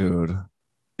 Dude.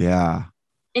 Yeah.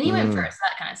 And he went first. So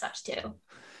that kind of sucks too.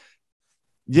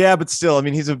 Yeah, but still, I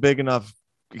mean, he's a big enough,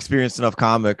 experienced enough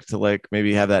comic to like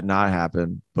maybe have that not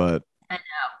happen. But I know.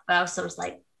 But I was sort of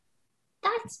like,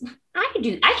 I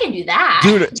can do that.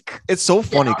 Dude, it's so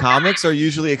funny. Comics are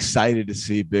usually excited to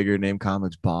see bigger name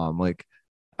comics bomb. Like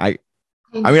I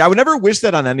mean, I would never wish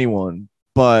that on anyone,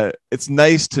 but it's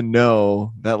nice to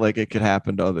know that like it could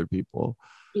happen to other people.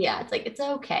 Yeah, it's like it's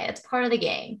okay. It's part of the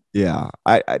game. Yeah.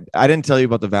 I didn't tell you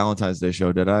about the Valentine's Day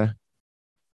show, did I?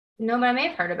 No, but I may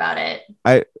have heard about it.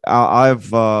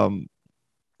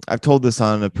 I've told this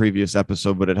on a previous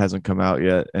episode, but it hasn't come out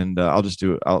yet, and I'll just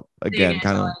do it. I'll again,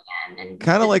 kind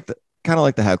of like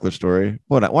the heckler story.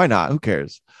 Why not? Who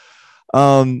cares?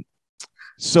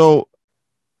 So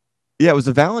yeah, it was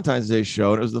the Valentine's Day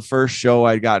show, and it was the first show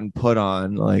I'd gotten put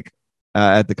on like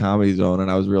at the Comedy Zone, and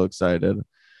I was real excited.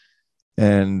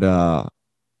 And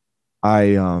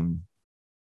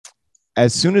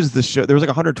as soon as the show, there was like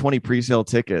 120 pre-sale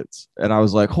tickets, and I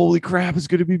was like, holy crap, it's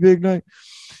gonna be big night.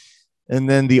 And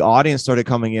then the audience started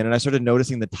coming in, and I started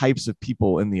noticing the types of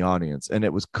people in the audience, and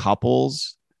it was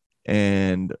couples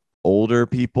and older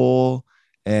people.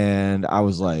 And I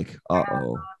was like,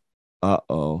 uh-oh.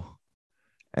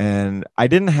 And I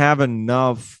didn't have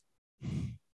enough,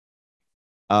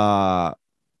 I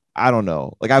don't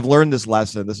know. Like I've learned this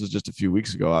lesson. This was just a few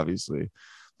weeks ago, obviously,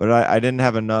 but I didn't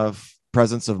have enough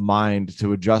presence of mind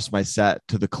to adjust my set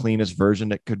to the cleanest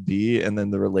version it could be. And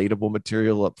then the relatable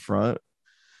material up front.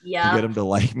 To get him to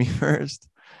like me first.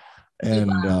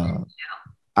 And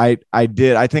I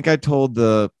did. I think I told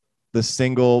the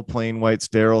single plain white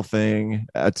sterile thing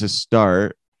to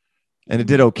start, and it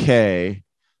did okay.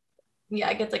 Yeah,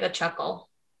 it gets like a chuckle.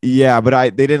 Yeah,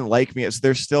 but they didn't like me. So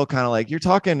they're still kind of like, you're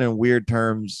talking in weird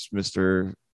terms,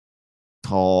 Mr.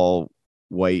 Tall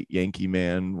white Yankee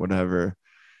man, whatever.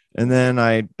 And then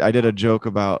I did a joke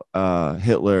about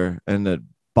Hitler, and it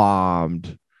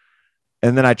bombed.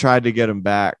 And then I tried to get them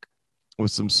back with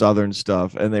some Southern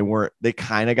stuff, and they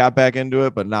kind of got back into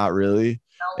it, but not really.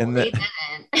 No, and they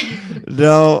didn't.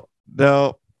 No.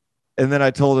 And then I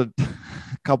told a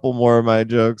couple more of my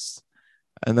jokes,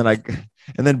 and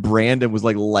then Brandon was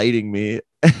like lighting me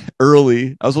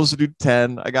early. I was supposed to do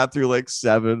 10. I got through like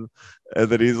 7, and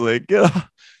then he's like, yeah.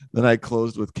 Then I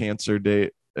closed with cancer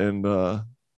date and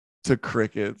to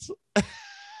crickets.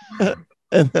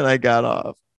 And then I got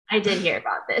off. I did hear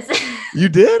about this. You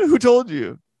did? Who told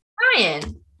you?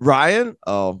 Ryan.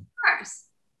 Oh, of course.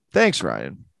 Thanks,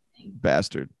 Ryan.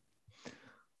 Bastard.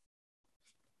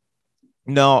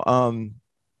 No,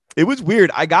 it was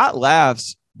weird. I got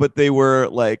laughs, but they were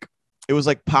like, it was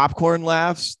like popcorn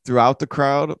laughs throughout the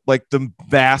crowd. Like the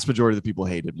vast majority of the people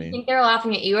hated me. I think they were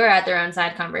laughing at you or at their own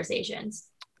side conversations.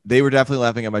 They were definitely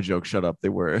laughing at my joke. Shut up. They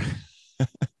were.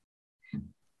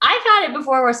 I've had it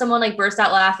before where someone like burst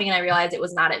out laughing and I realized it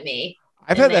was not at me.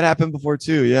 I've had that happen before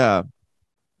too. Yeah.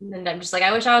 And I'm just like,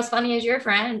 I wish I was funny as your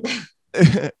friend.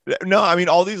 No, I mean,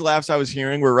 all these laughs I was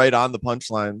hearing were right on the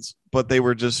punchlines, but they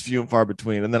were just few and far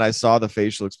between. And then I saw the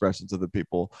facial expressions of the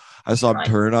people. I saw them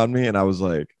turn on me, and I was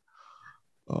like,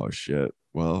 oh shit.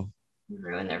 Well,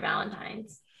 ruin their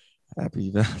Valentines. Happy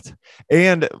event.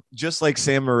 And just like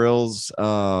Sam Morrill's,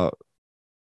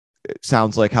 it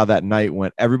sounds like how that night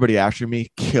went. Everybody after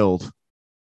me killed,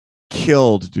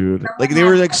 dude. Or Like what they were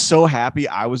happened? like so happy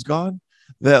I was gone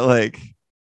that like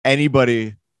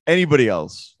anybody, anybody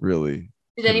else really Did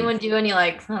could have. anyone do any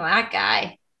like, oh, that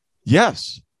guy?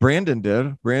 Yes, Brandon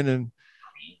did. Brandon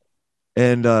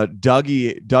and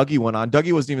Dougie went on.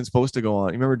 Dougie wasn't even supposed to go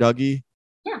on. You remember Dougie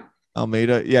Yeah.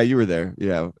 Almeida? Yeah, you were there.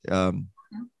 Yeah.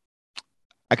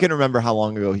 I can't remember how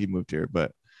long ago he moved here,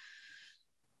 but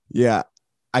yeah,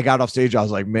 I got off stage. I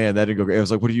was like, man, that didn't go great. I was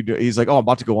like, what are you doing? He's like, oh, I'm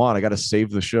about to go on. I got to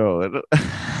save the show.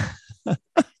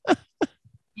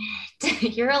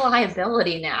 You're a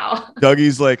liability now.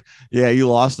 Dougie's like, yeah, you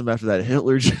lost him after that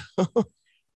Hitler show.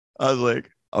 I was like,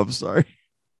 I'm sorry.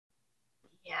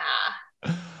 Yeah.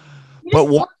 You But just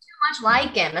what? look too much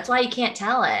like him. That's why you can't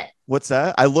tell it. What's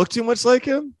that? I look too much like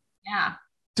him, Yeah.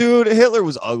 dude. Hitler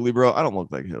was ugly, bro. I don't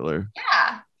look like Hitler.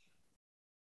 Yeah.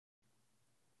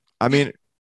 I mean,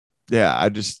 yeah. I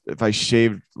just if I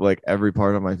shaved like every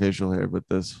part of my facial hair with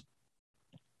this,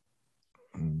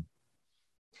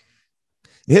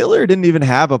 Hitler didn't even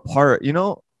have a part.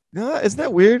 Isn't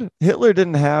that weird? Hitler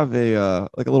didn't have a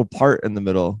like a little part in the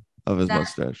middle of his That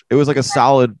mustache. It was like a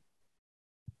solid.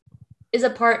 is a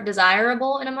part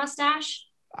desirable in a mustache.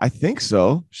 I think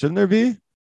so. Shouldn't there be?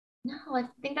 No, I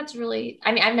think that's really,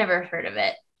 I mean, I've never heard of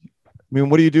it. I mean,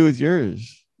 what do you do with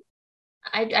yours?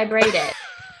 I braid it.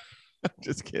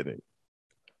 Just kidding.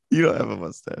 You don't have a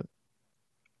mustache.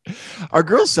 Are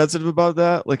girls sensitive about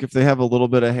that? Like if they have a little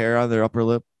bit of hair on their upper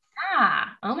lip?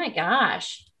 Ah, oh my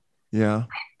gosh. Yeah.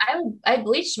 I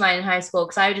bleached mine in high school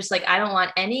because I was just like, I don't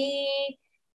want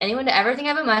anyone to ever think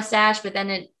I have a mustache, but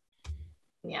then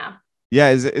yeah. Yeah.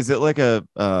 Is it like a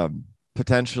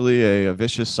potentially a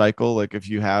vicious cycle? Like if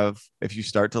you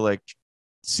start to like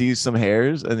see some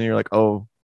hairs and then you're like, oh,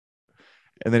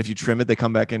 and then if you trim it, they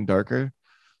come back in darker.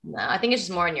 No, I think it's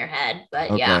just more in your head, but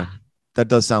Okay. yeah, That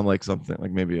does sound like something like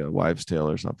maybe a wives' tale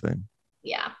or something.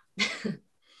 yeah.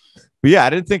 But yeah, I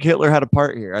didn't think Hitler had a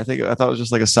part here. I thought it was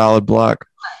just like a solid block.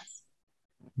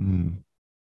 Hmm.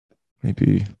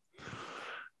 Maybe.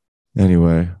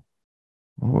 Anyway,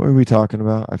 what were we talking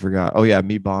about? I forgot. Oh yeah,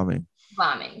 me bombing.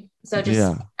 Bombing. So just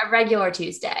Yeah. a regular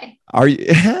Tuesday. Are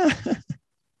you?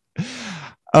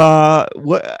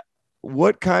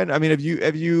 What kind? I mean, have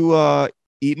you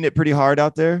eaten it pretty hard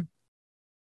out there?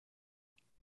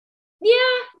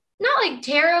 Yeah, not like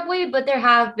terribly, but there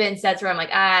have been sets where I'm like,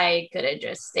 I could have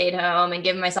just stayed home and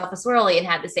given myself a swirly and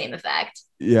had the same effect.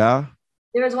 Yeah.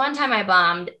 There was one time I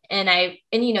bombed and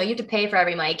you have to pay for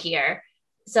every mic here.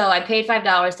 So I paid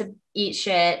 $5 to eat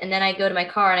shit. And then I go to my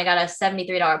car and I got a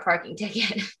 $73 parking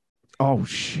ticket. Oh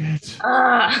shit.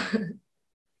 Ugh.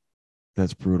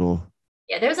 That's brutal.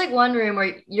 Yeah, there's like one room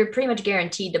where you're pretty much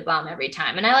guaranteed to bomb every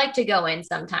time. And I like to go in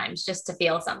sometimes just to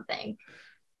feel something.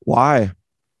 Why?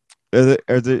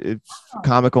 It's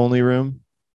comic only room?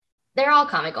 They're all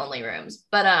comic only rooms,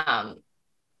 but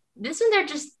this one they're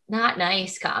just not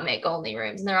nice comic only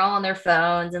rooms. And they're all on their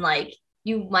phones and like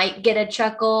you might get a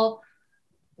chuckle,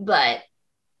 but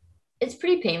it's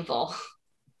pretty painful.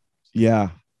 Yeah.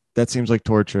 That seems like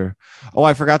torture. Oh,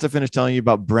 I forgot to finish telling you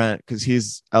about Brent because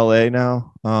he's LA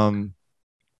now.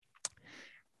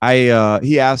 I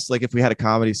he asked like if we had a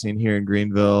comedy scene here in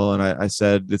Greenville, and I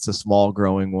said it's a small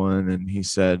growing one, and he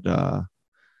said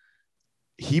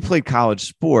he played college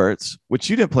sports, which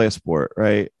you didn't play a sport,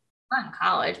 right? Not in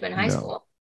college, but in high No. school.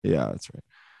 Yeah, that's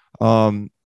right.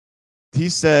 He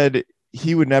said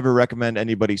he would never recommend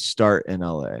anybody start in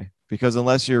LA because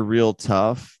unless you're real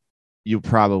tough, you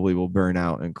probably will burn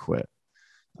out and quit.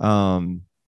 Um,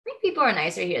 I think people are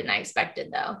nicer here than I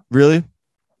expected, though. really?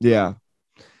 Yeah,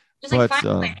 Just like but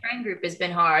finding my friend group has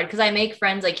been hard because I make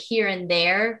friends like here and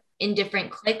there in different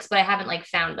cliques, but I haven't like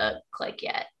found a clique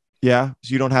yet. yeah.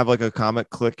 So you don't have like a comic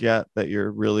click yet that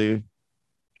you're really.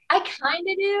 I kind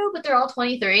of do, but they're all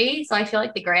 23, so I feel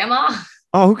like the grandma.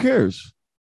 Oh, who cares?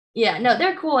 Yeah, no,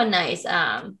 they're cool and nice.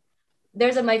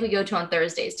 There's a mic we go to on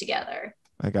Thursdays together.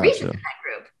 I Reese is gotcha. in that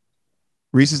group.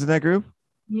 Reese is in that group.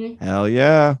 Mhm. Hell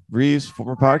yeah, Reese,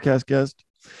 former podcast guest.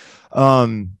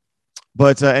 Um,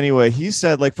 but anyway, he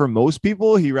said like for most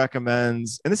people, he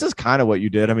recommends, and this is kind of what you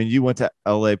did. I mean, you went to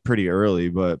LA pretty early,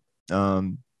 but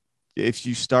if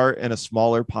you start in a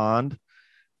smaller pond,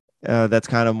 that's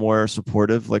kind of more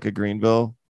supportive, like a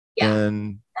Greenville, Yeah,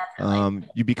 and definitely.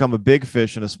 you become a big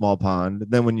fish in a small pond.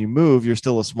 Then when you move, you're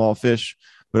still a small fish,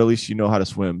 but at least you know how to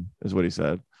swim, is what he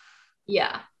said.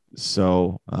 Yeah,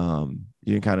 So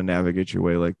you can kind of navigate your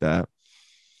way like that.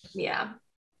 yeah.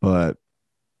 But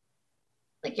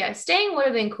Like, yeah, staying would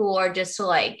have been cooler just to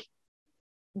like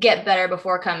get better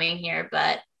before coming here,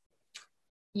 but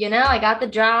I got the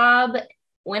job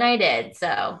when I did,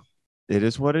 so It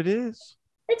is what it is.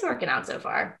 it's working out so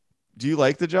far. Do you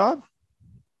like the job?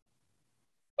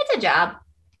 It's a job.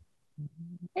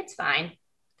 It's fine.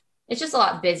 It's just a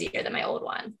lot busier than my old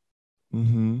one.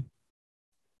 Mm-hmm.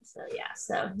 So yeah,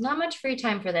 so not much free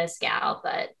time for this gal,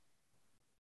 but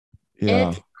Yeah,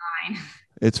 it's fine.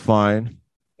 it's fine.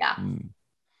 Yeah. Mm.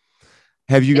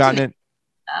 Have you Get to gotten make it?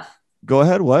 stuff. Go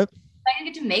ahead. What? I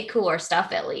get to make cooler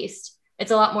stuff at least.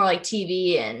 It's a lot more like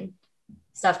TV and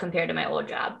stuff compared to my old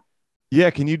job. Yeah.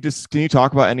 Can you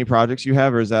talk about any projects you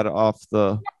have, or is that off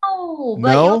the? Oh,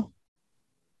 but No.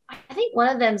 I think one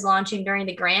of them's launching during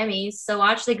the Grammys. So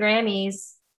watch the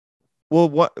Grammys. Well,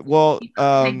 what? Well,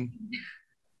 I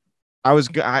was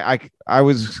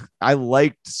I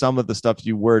liked some of the stuff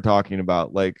you were talking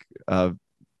about, like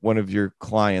one of your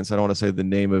clients. I don't want to say the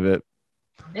name of it.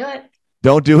 Do it.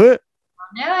 Don't do it.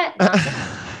 Do it. Don't do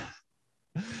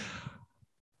it.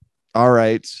 All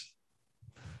right.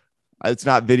 It's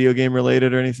not video game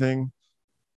related or anything.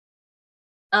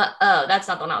 Oh, that's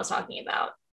not the one I was talking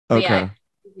about. But Okay. yeah,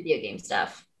 video game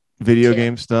stuff. Video too.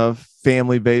 game stuff,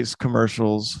 family based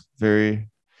commercials. I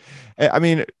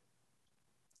mean,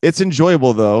 it's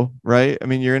enjoyable though, right? I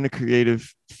mean, you're in a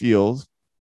creative field.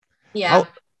 Yeah.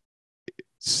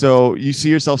 So you see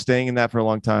yourself staying in that for a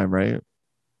long time, right?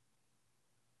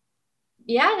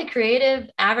 Yeah, the creative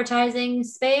advertising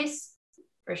space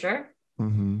for sure.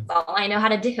 Mm-hmm. That's all I know how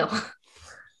to do.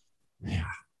 Yeah,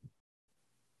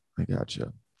 I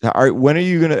gotcha. All right, when are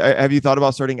you gonna? Have you thought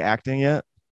about starting acting yet?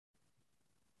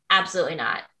 Absolutely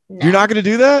not. No. You're not gonna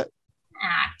do that?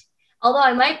 Act. Although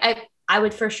I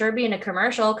would for sure be in a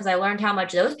commercial because I learned how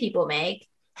much those people make.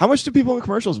 How much do people in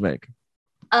commercials make?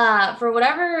 For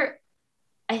whatever,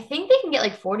 I think they can get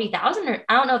like 40,000 or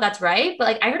I don't know if that's right, but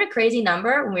like I heard a crazy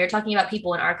number when we were talking about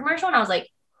people in our commercial and I was like,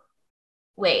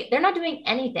 wait, they're not doing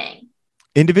anything.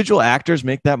 Individual actors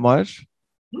make that much? I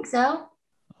think so.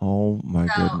 Oh my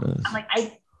So goodness. I'm like,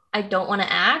 I don't want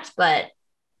to act, but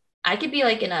I could be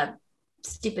like in a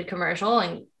stupid commercial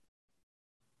and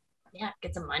yeah,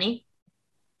 get some money.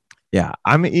 Yeah,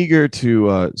 I'm eager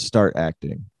to start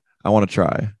acting. I want to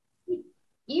try.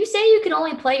 You say you can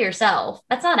only play yourself.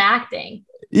 That's not acting.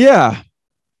 Yeah,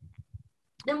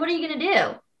 Then what are you gonna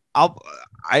do? I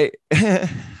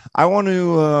I want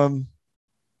to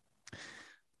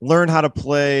learn how to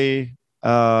play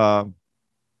Other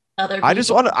I just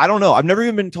people. want to, I don't know. I've never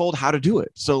even been told how to do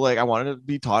it. So like I wanted to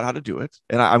be taught how to do it.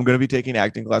 And I'm going to be taking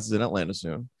acting classes in Atlanta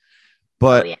soon.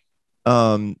 But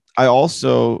Oh, yeah. I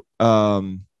also I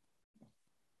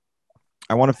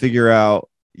want to figure out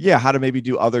how to maybe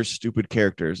do other stupid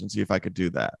characters and see if I could do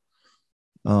that.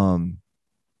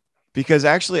 Because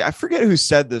actually I forget who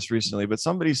said this recently, but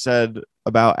somebody said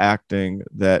about acting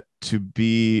that to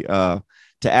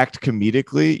act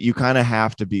comedically, you kind of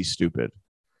have to be stupid.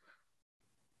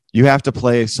 You have to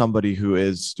play somebody who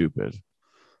is stupid.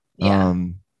 Yeah.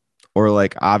 Or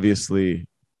like obviously,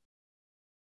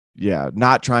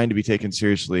 not trying to be taken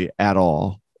seriously at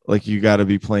all. Like you got to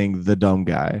be playing the dumb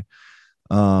guy.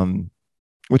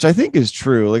 Which I think is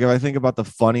true. Like if I think about the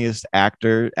funniest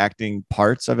acting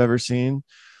parts I've ever seen,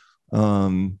 like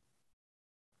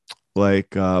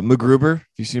MacGruber. Have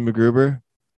you seen MacGruber?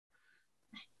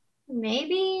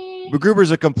 Maybe.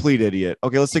 MacGruber's a complete idiot.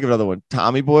 Okay, let's think of another one.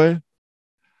 Tommy Boy.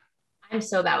 I'm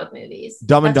so bad with movies.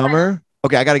 Dumb and That's Dumber.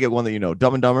 Okay, I got to get one that you know.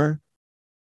 Dumb and Dumber.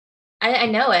 I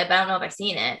know it, but I don't know if I've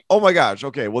seen it. Oh my gosh.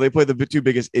 Okay, well they play the two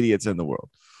biggest idiots in the world.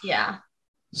 Yeah.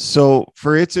 So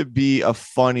for it to be a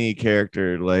funny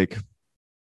character, like,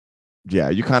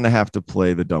 you kind of have to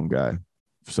play the dumb guy.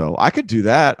 So I could do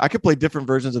that. I could play different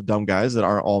versions of dumb guys that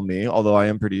aren't all me. Although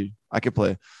I could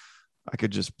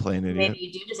just play an idiot. Maybe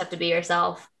you do just have to be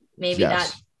yourself. Maybe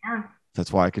Yes. that. Yeah.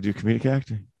 That's why I could do comedic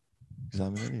acting because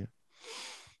I'm an idiot.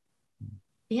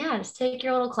 Yeah. Just take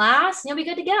your little class and you'll be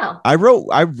good to go. I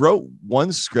wrote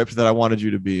one script that I wanted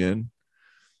you to be in.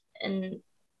 And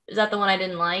is that the one I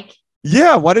didn't like?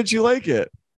 Yeah. Why did you like it?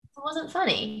 It wasn't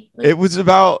funny. It was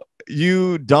about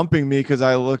you dumping me because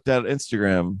I looked at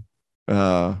Instagram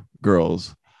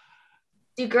girls.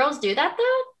 Do girls do that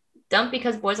though? Dump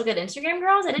because boys look at Instagram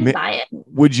girls? I didn't buy it.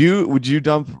 Would you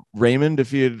dump Raymond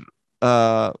if he had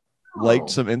liked Oh.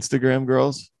 some Instagram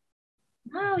girls?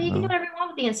 No, he can do whatever he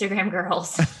wants with the Instagram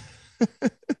girls.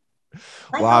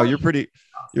 Like Wow, all you're these-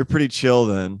 pretty chill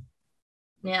then.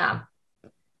 Yeah.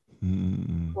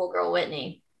 Mm, Cool girl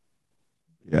Whitney.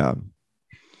 yeah.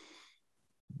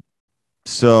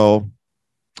 So,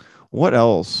 what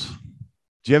else?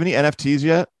 Do you have any NFTs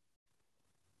yet?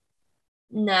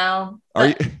 No. Are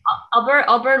you?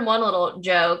 I'll burn one little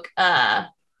joke.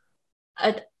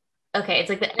 Okay, it's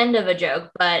like the end of a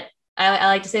joke, but I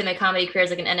like to say my comedy career is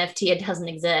like an NFT. It doesn't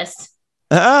exist.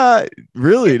 Ah,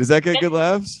 really? Does that get good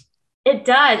laughs? It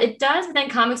does. It does. But then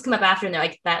comics come up after and they're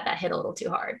like, that hit a little too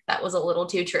hard. That was a little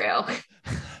too true.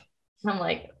 I'm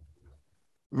like,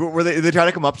 Were they try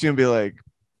to come up to you and be like,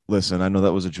 listen, I know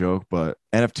that was a joke, but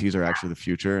NFTs are actually the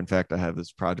future. In fact, I have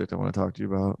this project I want to talk to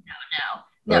you about.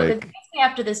 no. Because Like,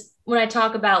 after this, when I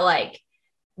talk about like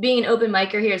being an open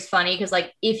micer here is funny because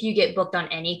like if you get booked on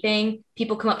anything,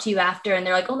 people come up to you after and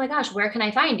they're like, oh my gosh, where can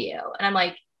I find you? And I'm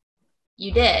like,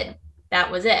 you did.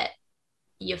 That was it.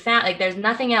 You found like there's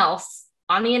nothing else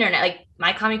on the internet. Like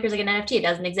my comic career is like an NFT. It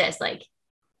doesn't exist. Like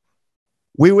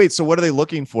wait. So what are they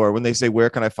looking for when they say, where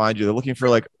can I find you? They're looking for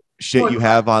like shit more you clips.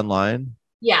 have online,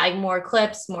 Yeah, like more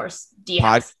clips, more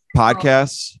DMs.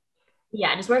 podcasts.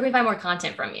 Yeah, just where can we find more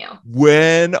content from you?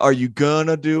 When are you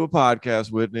gonna do a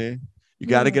podcast, Whitney? You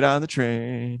got to get on the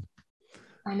train.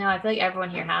 I know. I feel like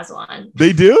everyone here has one.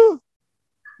 They do?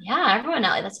 Yeah, everyone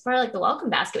else. That's part of like the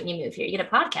welcome basket when you move here. You get a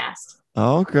podcast.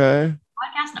 Okay.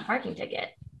 Podcast and a parking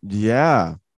ticket.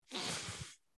 Yeah.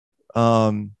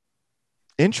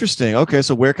 Interesting. Okay,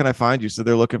 so where can I find you? So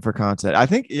they're looking for content. I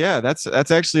think, yeah, that's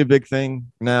actually a big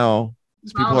thing now.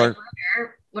 People are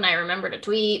when I remember to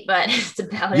tweet, but it's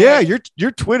about yeah, it.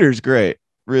 your Twitter's great,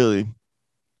 really.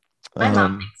 My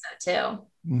mom thinks so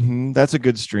too. That's a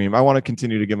good stream. I want to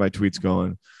continue to get my tweets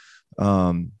going.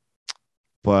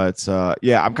 But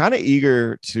yeah, I'm kind of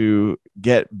eager to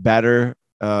get better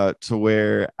to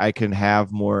where I can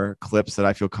have more clips that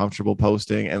I feel comfortable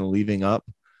posting and leaving up.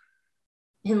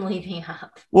 And leaving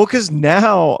up. Well, because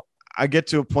now I get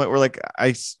to a point where like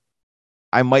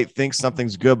I might think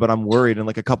something's good, but I'm worried in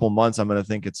like a couple months I'm gonna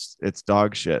think it's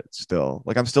dog shit still.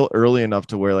 Like I'm still early enough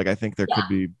to where like I think there could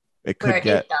be it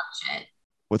get dumb shit.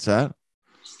 What's that?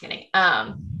 Just kidding.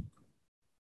 Yeah,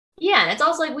 and it's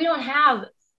also like we don't have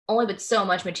only but so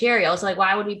much material. So like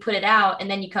why would we put it out and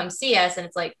then you come see us and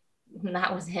it's like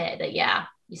that was it. Like, yeah,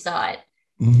 you saw it.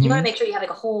 You want to make sure you have like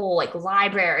a whole like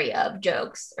library of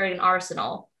jokes or an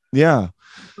arsenal. Yeah.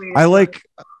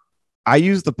 I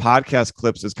use the podcast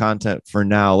clips as content for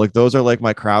now. Like those are like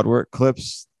my crowd work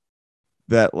clips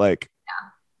that like,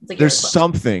 there's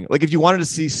something like if you wanted to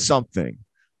see something.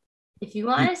 If you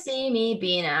want to see me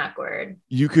being awkward,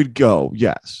 you could go.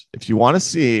 Yes. If you want to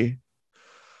see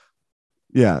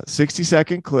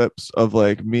 60-second clips of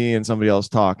like me and somebody else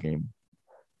talking.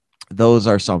 Those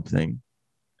are something.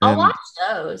 I'll watch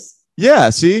those. Yeah,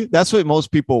 see, that's what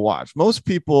most people watch. Most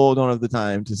people don't have the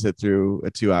time to sit through a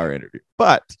 2-hour interview,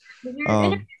 but your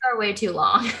interviews are way too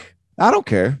long. I don't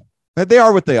care. They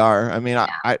are what they are. I mean,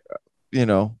 I you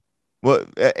know, well,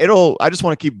 I just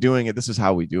want to keep doing it. This is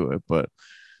how we do it, but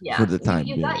for the time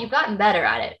you've gotten better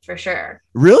at it for sure.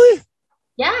 Really?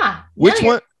 Yeah. Which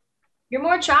one? You're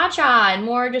more cha-cha and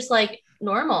more just like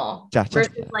normal. Versus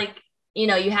like,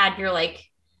 you had your like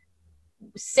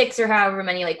 6 or however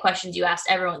many like questions you asked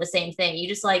everyone the same thing. You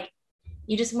just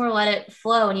more let it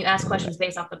flow and you ask questions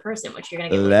based off the person, which you're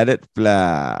gonna get. Let it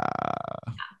fly.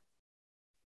 Yeah.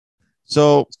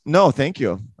 So no, thank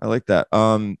you. I like that.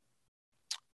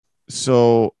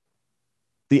 So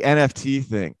the NFT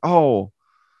thing. Oh,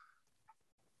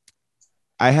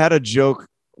 I had a joke,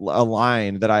 a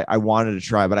line that I wanted to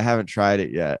try, but I haven't tried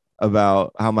it yet,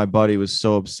 about how my buddy was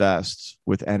so obsessed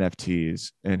with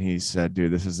NFTs. And he said,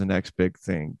 dude, this is the next big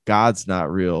thing. God's not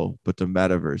real, but the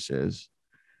metaverse is.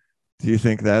 Do you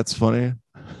think that's funny?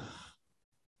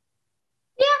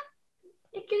 Yeah.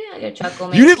 It could be like a chuckle.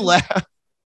 Maybe. You didn't laugh.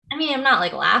 I mean, I'm not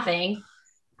like laughing.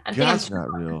 I think God's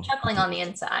not real. I'm chuckling on the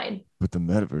inside. But the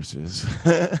metaverse is.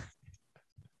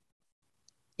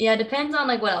 Yeah, it depends on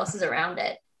like what else is around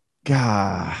it.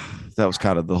 God, that was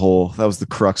kind of that was the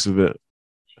crux of it.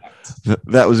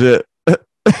 That was it.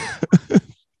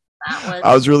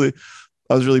 I was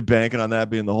really banking on that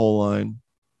being the whole line.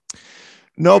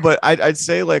 No, but I'd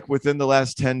say like within the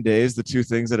last 10 days, the two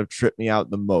things that have tripped me out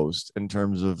the most in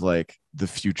terms of like the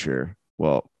future,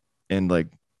 and like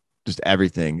just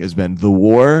everything, has been the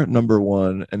war, number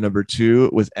one, and number two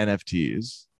with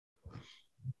NFTs.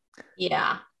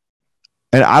 Yeah.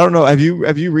 And I don't know, have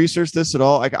you researched this at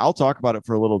all? Like, I'll talk about it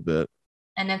for a little bit.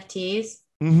 NFTs.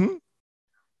 Mm-hmm.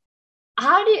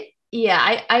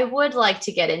 I would like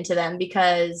to get into them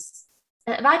because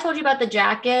have I told you about the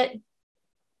jacket?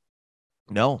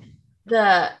 No.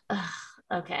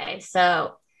 Okay,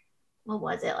 so what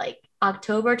was it, like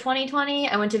October 2020?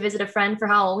 I went to visit a friend for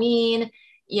Halloween.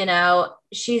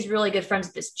 She's really good friends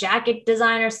with this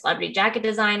celebrity jacket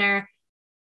designer.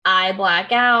 I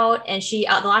black out and she,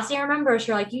 the last thing I remember, she's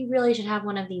like, you really should have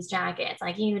one of these jackets.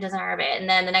 Like, you deserve it. And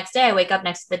then the next day I wake up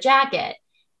next to the jacket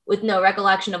with no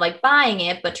recollection of like buying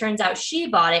it, but turns out she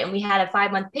bought it and we had a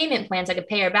 5-month payment plan so I could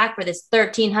pay her back for this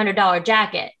 $1,300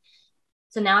 jacket.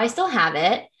 So now I still have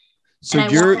it. So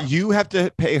you have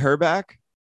to pay her back?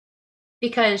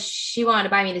 Because she wanted to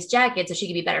buy me this jacket so she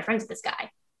could be better friends with this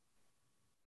guy.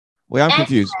 Wait, I'm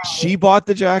confused. She bought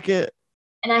the jacket?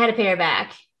 And I had to pay her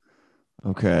back.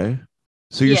 Okay.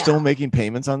 So you're still making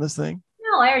payments on this thing?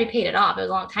 No, I already paid it off. It was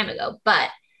a long time ago. But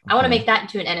I want to make that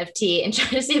into an NFT and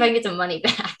try to see if I can get some money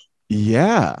back.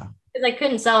 Yeah. Because I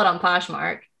couldn't sell it on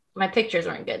Poshmark. My pictures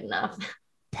weren't good enough.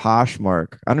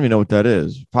 Poshmark. I don't even know what that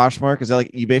is. Poshmark, is that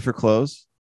like eBay for clothes?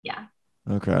 Yeah.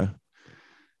 Okay.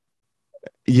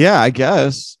 Yeah, I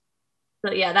guess.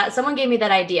 So yeah, that someone gave me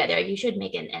that idea. They're like, you should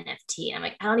make an NFT. I'm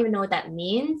like, I don't even know what that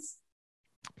means.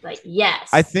 But yes.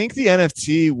 I think the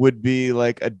NFT would be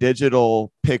like a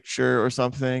digital picture or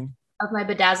something. Of my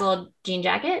bedazzled jean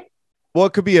jacket? Well,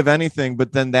 it could be of anything,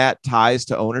 but then that ties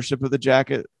to ownership of the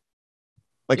jacket.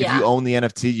 Like if you own the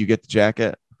NFT, you get the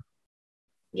jacket.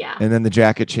 Yeah. And then the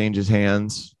jacket changes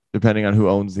hands depending on who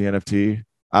owns the NFT.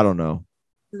 I don't know.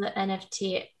 The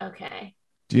NFT. Okay.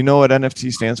 Do you know what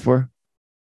NFT stands for?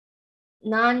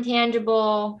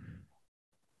 Non-tangible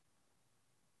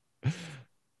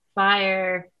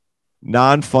fire.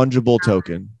 Non-fungible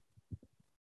token.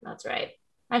 That's right.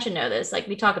 I should know this. Like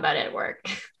we talk about it at work.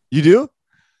 You do?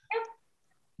 Yeah.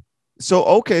 So,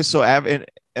 okay. So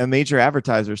a major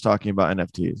advertiser is talking about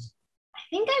NFTs.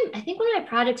 I think one of my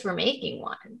projects we're making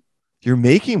one. You're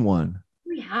making one?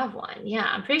 We have one. Yeah.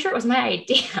 I'm pretty sure it was my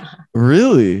idea.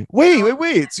 Really?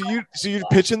 Wait. So you're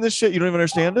pitching this shit? You don't even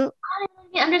understand it?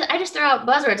 I just throw out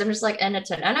buzzwords. I'm just like, and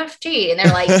it's an NFT. And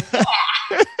they're like,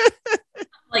 yeah.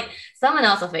 Like someone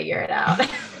else will figure it out.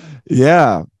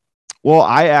 Yeah. Well,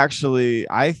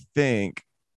 I think,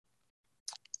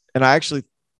 and I actually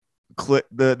click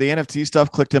the NFT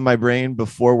stuff clicked in my brain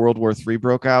before World War III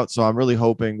broke out. So I'm really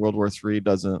hoping World War III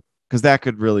doesn't, because that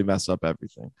could really mess up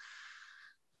everything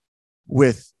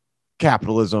with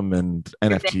capitalism and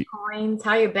NFT. Bitcoins.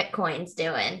 How are your Bitcoins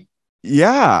doing?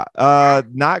 Yeah.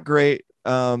 Not great.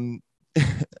 I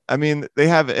mean, it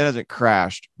hasn't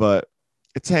crashed, but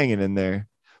it's hanging in there.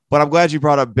 But I'm glad you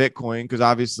brought up Bitcoin because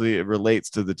obviously it relates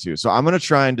to the two. So I'm going to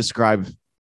try and describe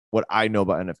what I know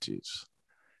about NFTs.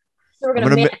 So we're going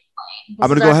to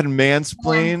go ahead and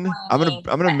mansplain. I'm going to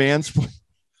mansplain.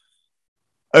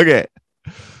 Okay.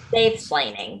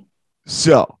 Explaining.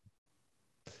 So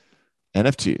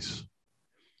NFTs.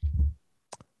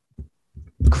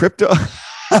 Crypto.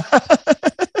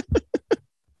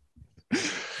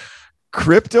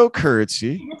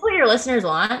 Cryptocurrency. Is this what your listeners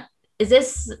want? Is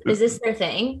this their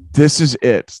thing? This is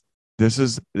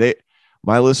it.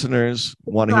 My listeners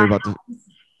want to hear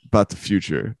about the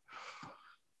future.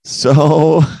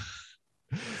 So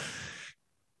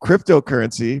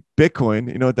cryptocurrency,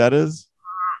 Bitcoin, you know what that is?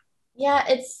 Yeah,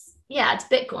 it's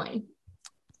Bitcoin.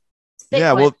 It's Bitcoin.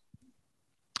 Yeah, well,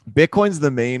 Bitcoin's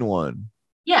the main one.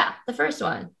 Yeah, the first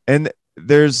one. And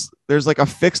there's like a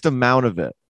fixed amount of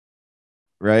it,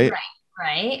 right?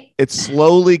 Right. It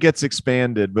slowly gets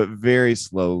expanded, but very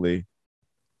slowly.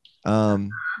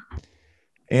 And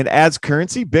as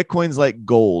currency, Bitcoin's like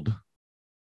gold.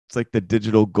 It's like the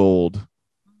digital gold.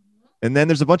 And then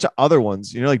there's a bunch of other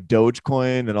ones, like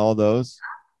Dogecoin and all those.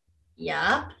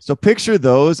 Yeah. So picture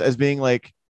those as being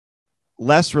like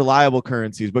less reliable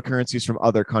currencies, but currencies from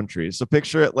other countries. So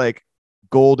picture it like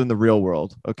gold in the real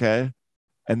world. Okay.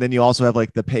 And then you also have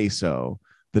like the peso,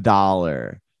 the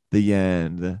dollar, the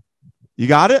yen. You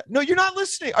got it? No, you're not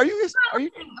listening. Are you? I'm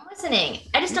listening.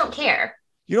 I just don't care.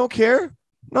 You don't care?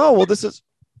 No. Well, it's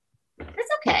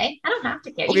okay. I don't have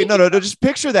to care. Okay. No. Just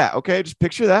picture that. Okay. Just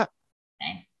picture that.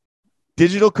 Okay.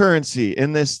 Digital currency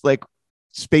in this like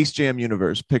Space Jam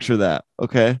universe. Picture that.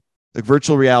 Okay. Like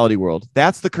virtual reality world.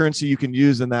 That's the currency you can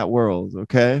use in that world.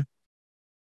 Okay.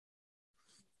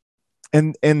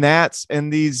 And these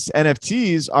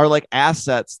NFTs are like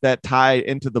assets that tie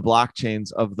into the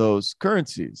blockchains of those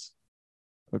currencies.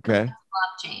 Okay.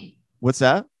 Blockchain. What's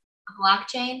that? A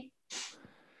blockchain.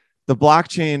 The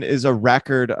blockchain is a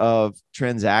record of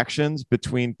transactions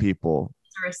between people.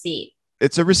 It's a receipt.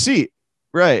 It's a receipt.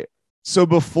 Right. So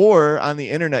before on the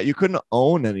internet, you couldn't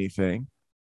own anything.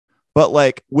 But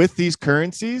like with these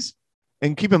currencies,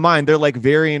 and keep in mind, they're like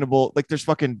variable, like there's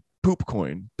fucking poop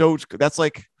coin, Doge. That's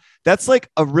like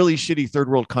a really shitty third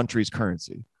world country's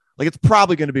currency. Like it's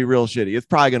probably going to be real shitty. It's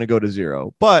probably going to go to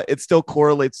zero, but it still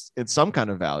correlates in some kind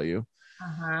of value.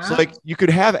 So like you could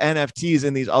have NFTs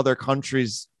in these other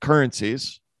countries'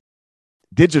 currencies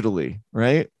digitally,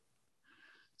 right?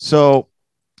 So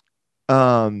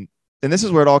and this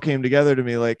is where it all came together to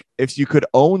me. Like, if you could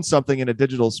own something in a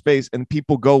digital space and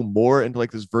people go more into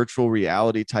like this virtual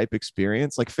reality type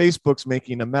experience, like Facebook's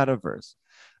making a metaverse,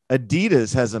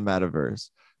 Adidas has a metaverse,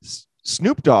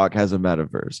 Snoop Dogg has a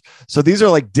metaverse. So these are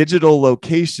like digital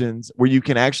locations where you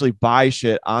can actually buy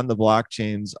shit on the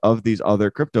blockchains of these other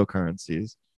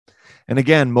cryptocurrencies. And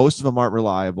again, most of them aren't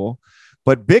reliable,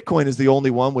 but Bitcoin is the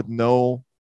only one with no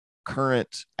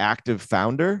current active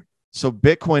founder. So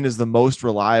Bitcoin is the most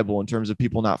reliable in terms of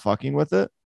people not fucking with it.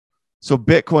 So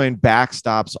Bitcoin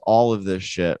backstops all of this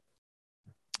shit.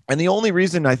 And the only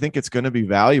reason I think it's going to be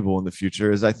valuable in the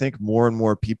future is I think more and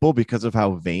more people, because of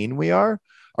how vain we are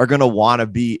going to want to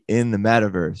be in the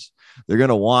metaverse. They're going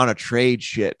to want to trade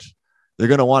shit. They're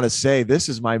going to want to say, this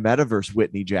is my metaverse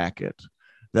Whitney jacket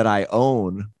that I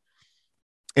own.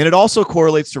 And it also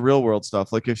correlates to real world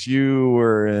stuff. Like if you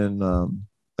were in,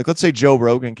 like, let's say Joe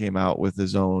Rogan came out with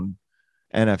his own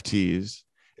NFTs.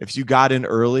 If you got in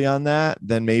early on that,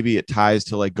 then maybe it ties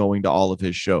to like going to all of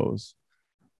his shows.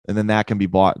 And then that can be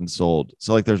bought and sold.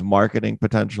 So like there's marketing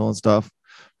potential and stuff.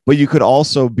 But you could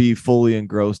also be fully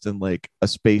engrossed in like a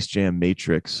Space Jam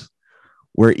matrix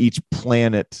where each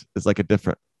planet is like a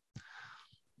different.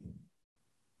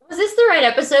 Was this the right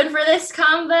episode for this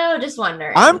combo? Just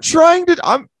wondering. I'm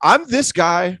this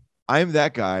guy. I'm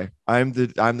that guy. I'm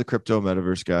the crypto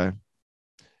metaverse guy.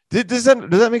 Does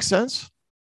that make sense?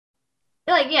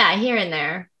 Like, yeah, here and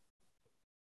there.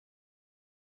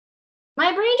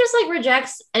 My brain just like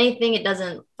rejects anything it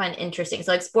doesn't find interesting.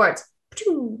 So like sports.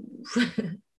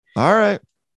 All right.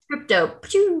 Crypto.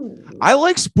 I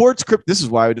like sports. This is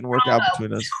why it didn't work out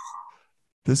between us.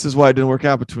 This is why it didn't work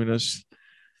out between us.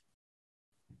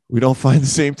 We don't find the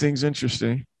same things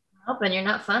interesting. Oh, and you're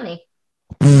not funny.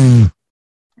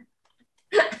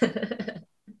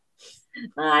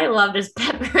 I love just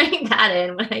peppering that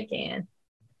in when I can.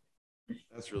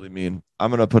 That's really mean.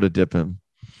 I'm going to put a dip in.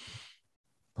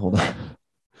 Hold on.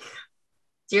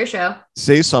 It's your show.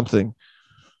 Say something.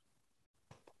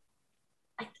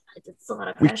 It's a lot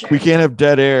of pressure. We can't have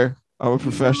dead air. I'm a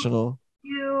professional.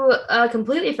 You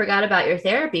completely forgot about your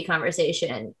therapy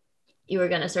conversation you were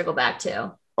going to circle back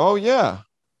to. Oh, yeah.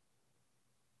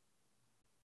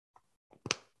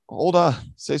 Hold on.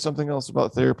 Say something else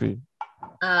about therapy.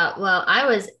 Well, I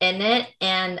was in it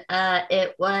and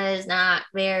it was not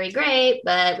very great,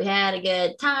 but we had a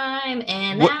good time.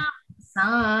 And now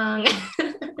song.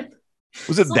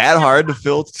 Was it that hard to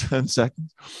fill 10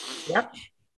 seconds? Yep.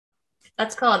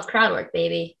 That's called crowd work,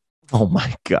 baby. Oh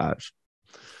my gosh.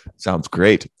 Sounds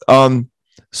great.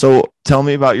 So tell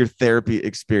me about your therapy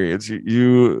experience.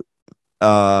 You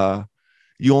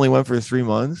only went for 3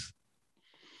 months?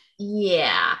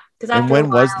 Yeah. And when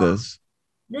was this?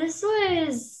 This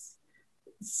was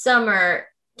summer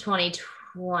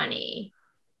 2020.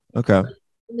 Okay.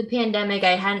 The pandemic,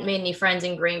 I hadn't made any friends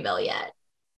in Greenville yet.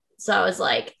 So I was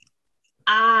like,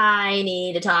 I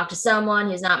need to talk to someone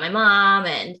who's not my mom.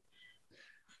 And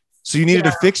so you needed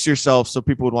to fix yourself so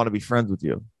people would want to be friends with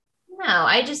you. No,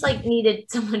 I just like needed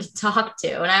someone to talk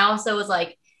to. And I also was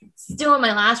like still in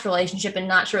my last relationship and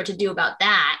not sure what to do about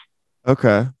that.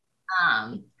 Okay.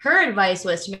 Her advice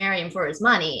was to marry him for his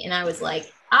money. And I was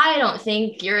like, I don't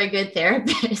think you're a good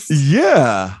therapist.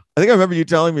 Yeah. I think I remember you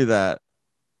telling me that.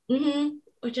 Mm-hmm.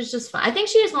 Which is just fun. I think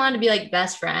she just wanted to be like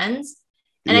best friends.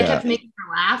 And I kept making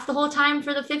her laugh the whole time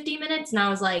for the 50 minutes. And I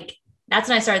was like, that's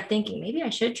when I started thinking, maybe I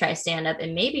should try stand up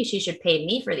and maybe she should pay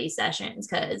me for these sessions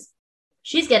because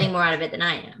she's getting more out of it than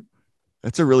I am.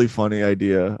 That's a really funny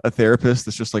idea. A therapist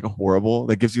that's just like a horrible,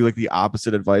 that gives you like the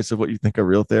opposite advice of what you think a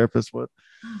real therapist would.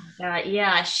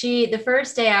 Yeah. The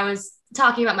first day I was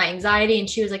talking about my anxiety and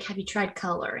she was like, have you tried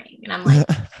coloring? And I'm like,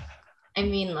 I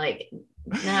mean, like,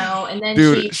 no. And then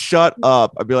dude, shut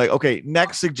up. I'd be like, okay,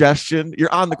 next suggestion.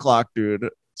 You're on the clock, dude.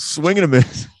 Swing and a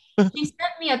miss. She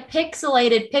sent me a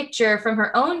pixelated picture from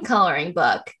her own coloring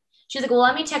book. She's like, well,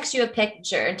 let me text you a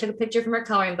picture, and took a picture from her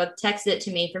coloring book, texted it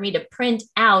to me for me to print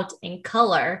out and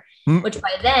color, which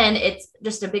by then it's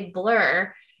just a big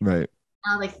blur. Right.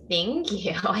 I was like, thank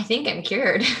you. I think I'm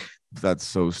cured. That's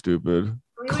so stupid.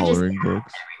 Coloring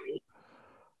books.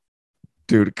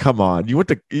 Dude, come on. You went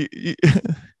to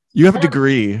you have a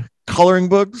degree. Coloring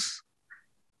books?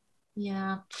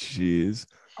 Yeah. Jeez.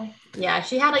 Yeah,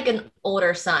 she had like an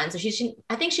older son, so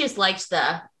I think she just likes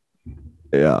the.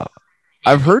 Yeah,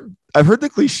 I've heard the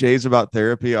cliches about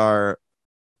therapy are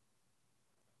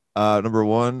number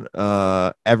one,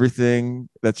 everything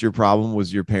that's your problem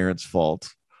was your parents'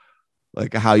 fault,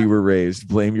 like how you were raised.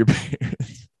 Blame your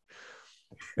parents,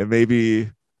 and maybe.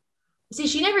 See,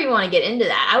 she never even want to get into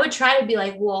that. I would try to be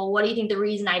like, well, what do you think the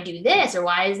reason I do this, or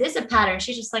why is this a pattern?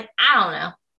 She's just like,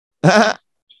 I don't know.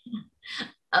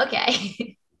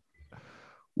 Okay.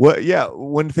 What? Yeah.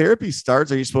 When therapy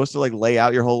starts, are you supposed to like lay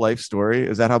out your whole life story?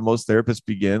 Is that how most therapists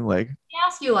begin? Like, They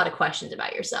ask you a lot of questions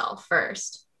about yourself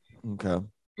first. okay.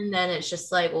 And then it's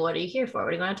just like, well, what are you here for? What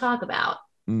are you going to talk about?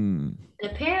 Mm,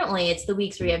 And apparently, it's the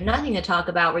weeks where you have nothing to talk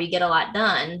about where you get a lot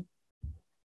done.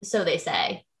 So they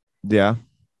say. yeah.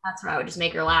 That's where I would just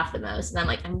make her laugh the most. And I'm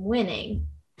like, I'm winning.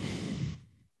 I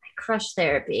crush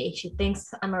therapy. She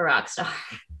thinks I'm a rock star.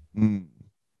 Mm.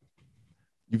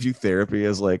 You view therapy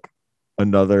as like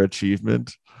another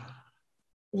achievement.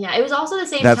 Yeah, it was also the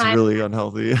same That's time. really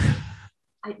unhealthy.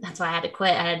 That's why I had to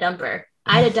quit. I had to dump her.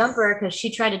 I had to dump her because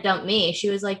she tried to dump me. She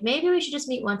was like, maybe we should just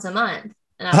meet once a month.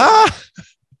 And I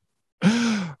was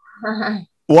like,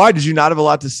 Why did you not have a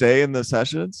lot to say in the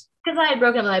sessions? because I had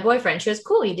broken up with my boyfriend. She was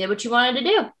cool. You did what you wanted to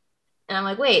do. And I'm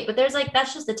like, wait, but there's like,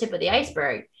 that's just the tip of the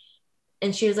iceberg.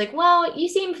 And she was like, well, you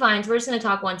seem fine. So we're just going to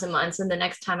talk once a month. And the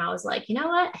next time I was like, you know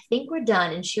what? I think we're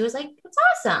done. And she was like, that's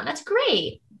awesome. That's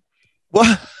great.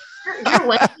 What? Your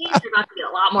Wednesdays are about to get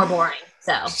a lot more boring.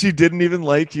 So She didn't even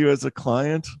like you as a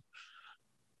client.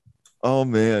 Oh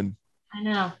man. I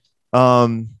know.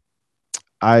 Um,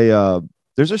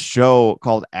 there's a show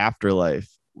called Afterlife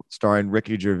starring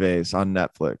Ricky Gervais on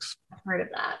Netflix. I've heard of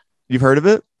that. You've heard of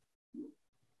it?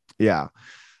 Yeah.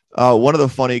 One of the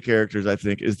funny characters, I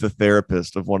think, is the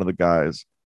therapist of one of the guys.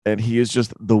 And he is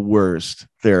just the worst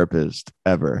therapist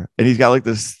ever. And he's got like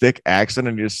this thick accent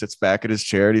and he just sits back in his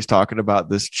chair and he's talking about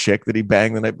this chick that he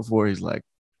banged the night before. He's like,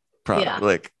 Yeah.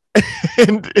 like,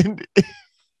 and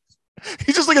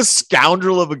he's just like a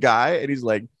scoundrel of a guy. And he's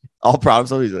like, all problem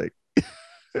solving. He's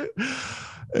like,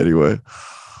 anyway,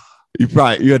 you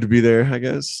had to be there, I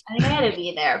guess. I think I had to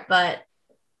be there, but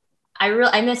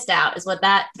I missed out is what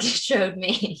that showed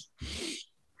me.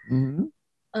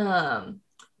 Mm-hmm.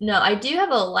 No, I do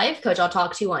have a life coach I'll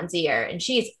talk to once a year, and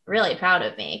she's really proud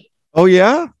of me. Oh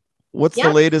yeah. What's the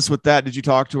Yeah. latest with that? Did you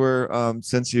talk to her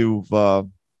since you've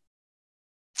moved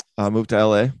to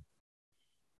LA?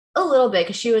 A little bit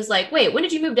because she was like, "Wait, when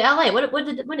did you move to LA?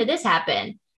 When did this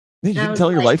happen?" You And I didn't was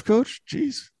tell your like, life coach?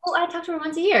 Jeez. "Well, I talked to her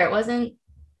once a year. It wasn't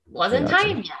Gotcha.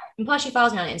 time yet." And plus, she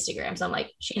follows me on Instagram, so I'm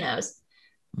like, she knows.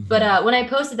 Mhm. But when I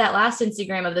posted that last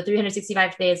Instagram of the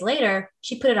 365 days later,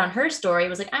 she put it on her story. It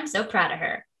was like, "I'm so proud of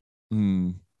her."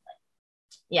 Mm,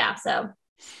 Yeah, so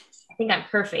I think I'm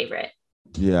her favorite.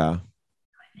 yeah.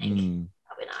 I think Mm.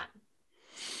 probably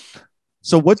not.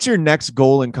 So what's your next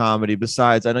goal in comedy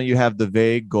besides I know you have the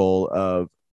vague goal of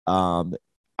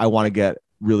I want to get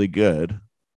really good.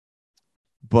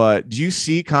 But do you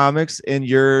see comics in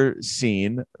your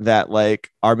scene that like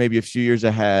are maybe a few years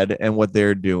ahead and what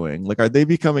they're doing? Like, are they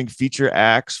becoming feature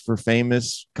acts for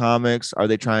famous comics? Are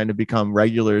they trying to become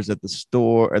regulars at the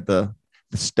store, at the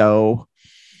stow?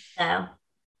 So,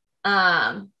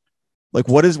 um, Like,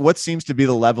 what seems to be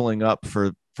the leveling up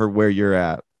for where you're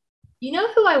at? you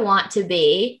know who I want to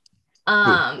be? Who?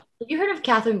 Have you heard of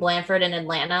Catherine Blanford in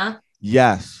Atlanta?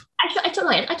 Yes.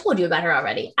 I told you about her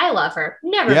already. I love her.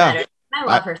 Never Yeah. met her. I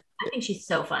love her. I think she's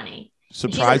so funny.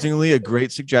 Surprisingly, a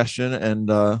great suggestion. And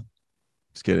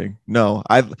just kidding. No,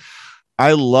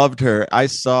 I loved her. I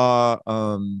saw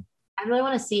I really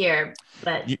want to see her,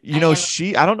 but you know,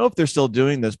 I don't know if they're still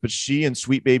doing this, but she and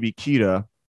Sweet Baby Kita,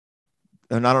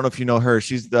 and I don't know if you know her,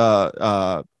 she's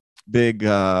the big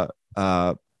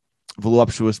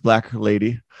voluptuous black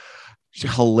lady.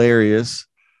 She's hilarious.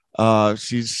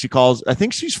 She calls, I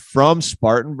think she's from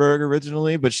Spartanburg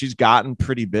originally, but she's gotten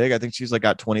pretty big. I think she's like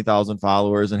got 20,000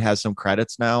 followers and has some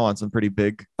credits now on some pretty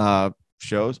big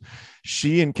shows.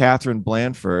 She and Catherine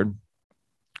Blanford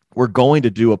were going to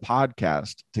do a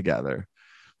podcast together.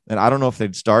 And I don't know if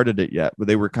they'd started it yet, but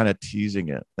they were kind of teasing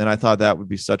it. And I thought that would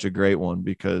be such a great one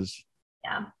because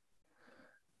yeah,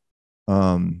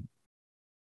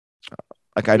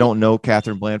 like I don't know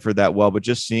Catherine Blanford that well, but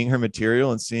just seeing her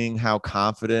material and seeing how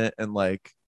confident and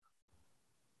like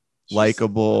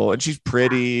likable, and she's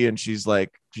pretty and she's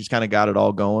kind of got it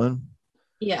all going.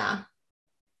 yeah.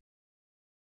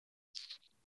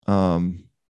 Who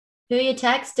you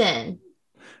texting?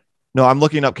 No, I'm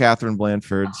looking up Catherine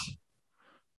Blanford's.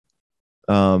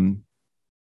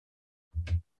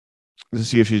 To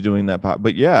see if she's doing that pop.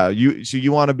 But yeah,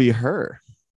 you want to be her.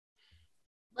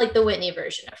 Like the Whitney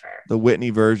version of her. The Whitney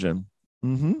version.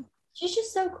 Mm-hmm. She's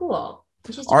just so cool.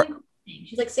 She's doing cool things.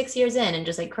 She's like 6 years in and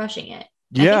just like crushing it.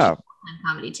 Yeah.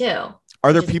 Comedy too.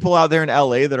 Are there people out there in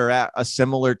LA that are at a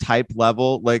similar type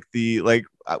level? Like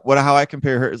how I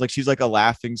compare her is like she's like a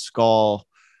Laughing Skull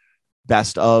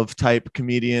best of type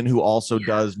comedian who also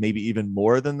does maybe even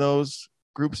more than those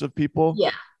groups of people.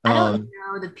 Yeah. I don't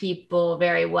know the people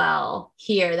very well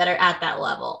here that are at that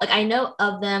level. Like I know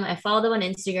of them. I follow them on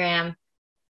Instagram.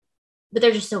 but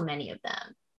there's just so many of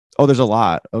them. Oh, there's a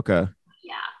lot. Okay.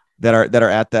 Yeah. That are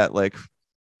at that like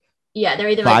Yeah. They're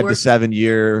either 5 to 7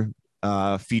 year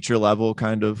feature level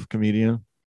kind of comedian.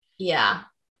 yeah.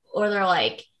 Or they're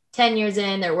like 10 years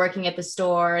in, they're working at the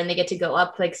store and they get to go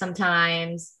up like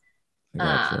sometimes. I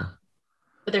gotcha.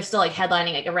 But they're still like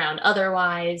headlining like around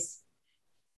otherwise.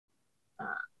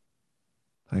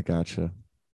 I gotcha.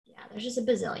 Yeah, there's just a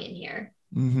bazillion here.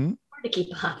 Mm-hmm. Hard to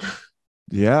keep up.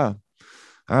 Yeah.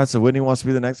 All right. So Whitney wants to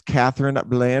be the next Catherine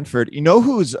Blanford. You know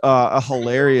who's a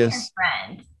hilarious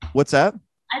friend? What's that?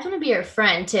 I just want to be your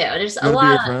friend too. There's You a want to be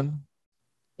lot. your friend?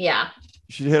 Yeah.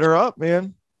 You should hit her up,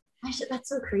 man. That's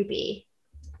so creepy.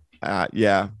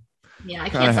 Yeah. Yeah, I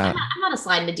can't. I'm not a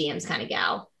slide into DMs kind of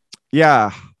gal.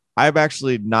 Yeah, I'm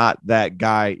actually not that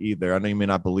guy either. I know you may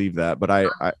not believe that, but I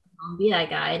I'll be that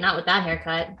guy. Not with that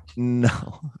haircut.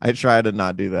 No, I try to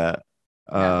not do that.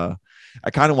 Yeah. I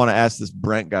kind of want to ask this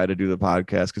Brent guy to do the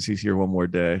podcast because he's here one more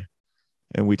day,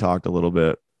 and we talked a little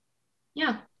bit.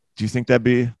 Yeah. Do you think that'd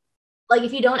be like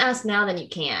if you don't ask now, then you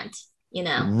can't? You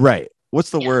know. Right.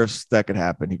 What's the worst that could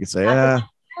happen? He could say, "Yeah."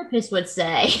 Therapist would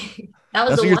say.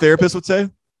 That's what your therapist would say?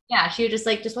 Yeah, she would just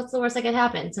what's the worst that could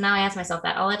happen? So now I ask myself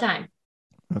that all the time.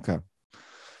 Okay.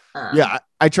 Yeah,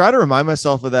 I try to remind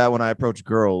myself of that when I approach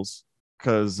girls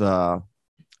because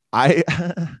I've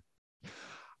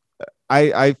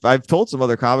told some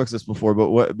other comics this before,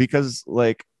 but because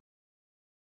like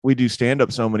we do stand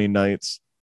up so many nights,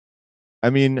 I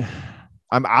mean,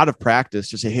 I'm out of practice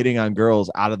just hitting on girls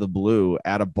out of the blue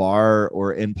at a bar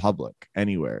or in public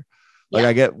anywhere. Like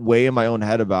I get way in my own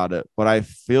head about it, but I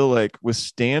feel like with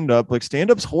stand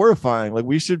up's horrifying. Like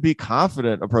we should be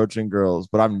confident approaching girls,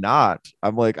 but I'm not.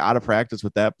 I'm like out of practice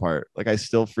with that part. Like I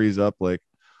still freeze up. Like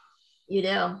you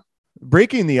do.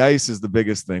 Breaking the ice is the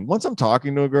biggest thing. Once I'm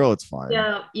talking to a girl, it's fine.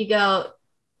 Yeah, you go.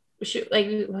 Like,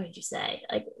 what did you say?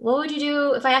 Like, what would you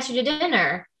do if I asked you to dinner?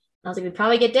 And I was like, we'd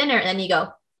probably get dinner. And then you go.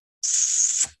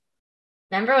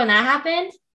 Remember when that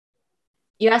happened?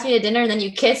 You asked me to dinner and then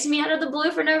you kissed me out of the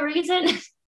blue for no reason.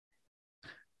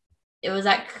 It was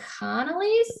at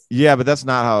Connolly's. Yeah, but that's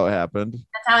not how it happened.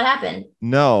 That's how it happened.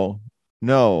 No.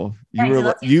 You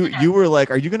were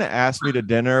like, are you gonna ask me to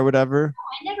dinner or whatever?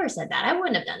 No, I never said that. I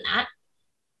wouldn't have done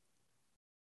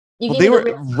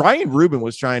that. Ryan Rubin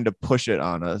was trying to push it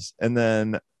on us, and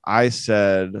then I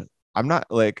said, I'm not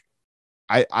like.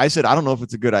 I said, I don't know if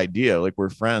it's a good idea. Like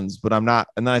we're friends, but I'm not.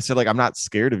 And then I said, like, I'm not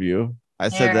scared of you. I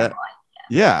said that.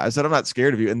 Yeah, I said I'm not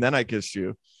scared of you, and then I kissed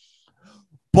you.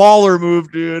 Baller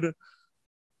move, dude.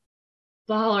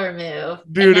 Baller move,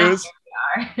 dude. It was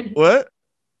what?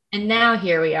 And now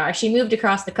here we are. She moved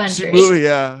across the country. She moved,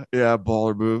 yeah,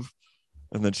 baller move,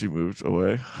 and then she moved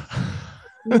away.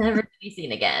 Never to be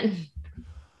seen again.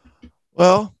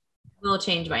 Well, we'll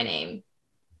change my name.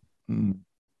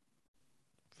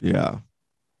 Yeah.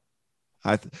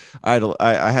 I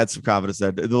had some confidence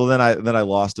that then I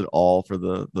lost it all for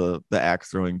the axe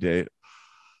throwing date.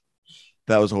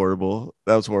 That was horrible.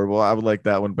 I would like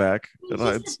that one back. Just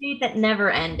the date that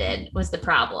never ended was the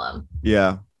problem.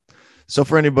 Yeah. So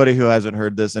for anybody who hasn't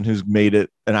heard this and who's made it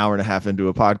an hour and a half into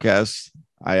a podcast,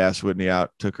 I asked Whitney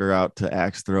out, took her out to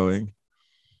axe throwing.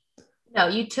 No,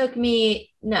 you took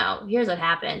me. No, here's what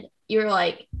happened. You were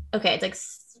like, okay, it's like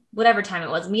whatever time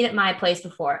it was. Meet at my place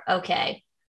before. Okay.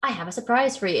 I have a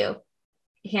surprise for you.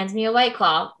 He hands me a White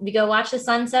Claw. We go watch the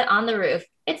sunset on the roof.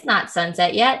 It's not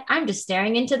sunset yet. I'm just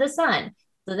staring into the sun.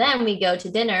 So then we go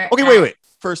to dinner. Okay, wait.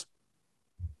 First,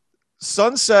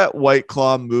 sunset White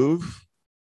Claw move,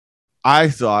 I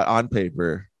thought on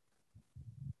paper,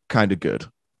 kind of good.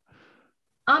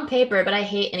 On paper, but I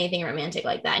hate anything romantic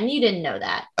like that. And you didn't know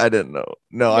that. I didn't know.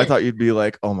 No, I thought you'd be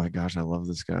like, oh my gosh, I love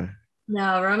this guy.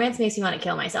 No, romance makes me want to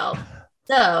kill myself.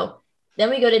 So then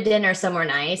we go to dinner somewhere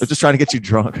nice. I'm just trying to get you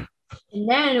drunk. And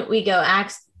then we go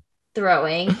axe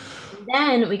throwing. And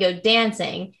then we go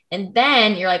dancing. And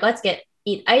then you're like, let's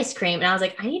eat ice cream. And I was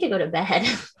like, I need to go to bed.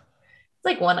 It's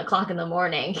like 1:00 in the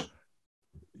morning.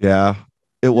 Yeah,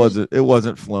 it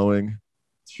wasn't flowing.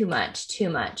 Too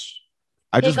much.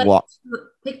 I just walked.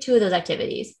 Pick two of those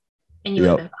activities and you would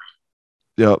have been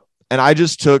fine. Yep. And I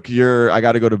just took I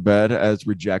got to go to bed as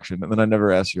rejection. And then I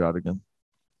never asked you out again.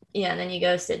 Yeah. And then you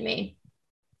ghosted me.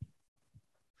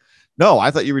 No,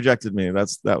 I thought you rejected me.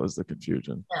 That was the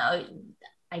confusion. No,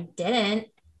 I didn't.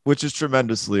 Which is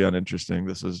tremendously uninteresting.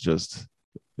 This is just,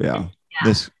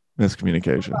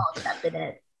 miscommunication. We've all accepted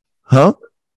it. Huh?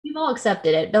 We've all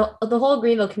accepted it. The whole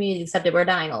Greenville community accepted we're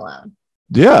dying alone.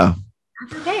 Yeah.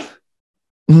 That's okay.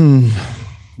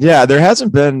 Yeah, there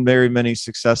hasn't been very many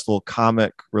successful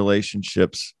comic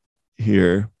relationships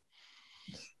here.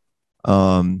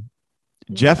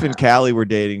 Jeff Yeah, and Callie were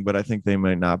dating, but I think they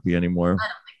might not be anymore.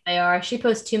 they are. She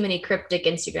posts too many cryptic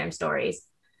Instagram stories.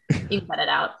 You can cut it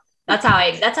out. That's how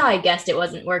I guessed it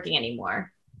wasn't working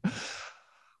anymore.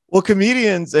 Well,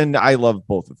 comedians, and I love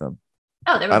both of them.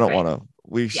 Oh, they're I both don't great. want to,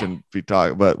 we Yeah. shouldn't be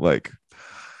talking, but like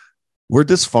we're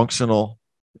dysfunctional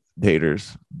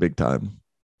daters big time,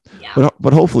 Yeah.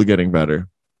 but hopefully getting better.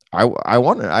 I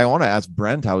want to ask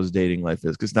Brent how his dating life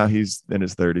is because now he's in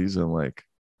his 30s and like,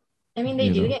 I mean, they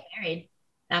you do know, get married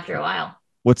after a while.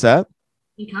 what's that?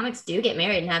 Comics do get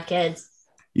married and have kids.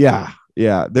 Yeah.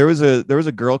 Yeah. There was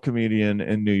a girl comedian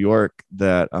in New York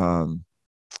that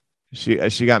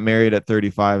she got married at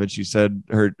 35 and she said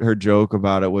her joke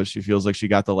about it was she feels like she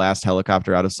got the last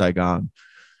helicopter out of Saigon.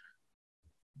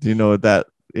 Do you know what that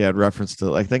yeah reference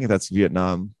to? I think that's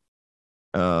Vietnam.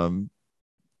 Um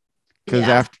because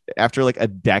Yeah. after like a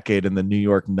decade in the New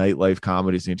York nightlife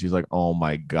comedy scene, she's like, "Oh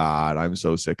my god, I'm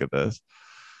so sick of this."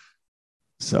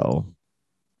 So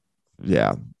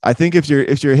yeah, I think if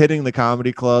you're hitting the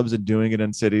comedy clubs and doing it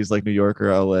in cities like New York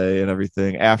or LA and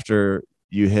everything, after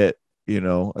you hit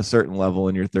a certain level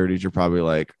in your 30s, you're probably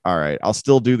like, all right, I'll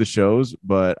still do the shows,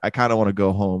 but I kind of want to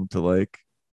go home to like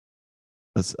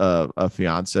a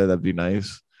fiance. That'd be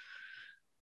nice.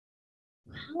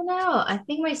 I don't know. I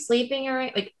think my sleeping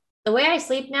like the way I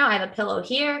sleep now, I have a pillow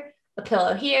here,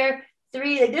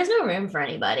 three. Like there's no room for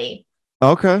anybody.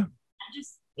 Okay, I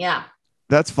just yeah.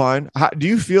 that's fine. Do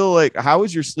you feel like how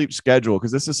is your sleep schedule?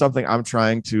 Because this is something I'm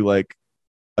trying to like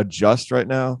adjust right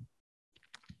now.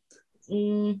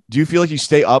 Mm, Do you feel like you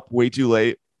stay up way too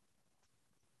late?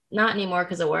 not anymore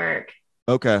because of work.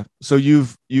 Okay. So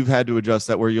you've had to adjust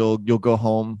that where you'll go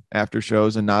home after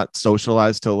shows and not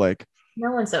socialize till like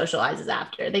No one socializes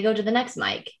after. They go to the next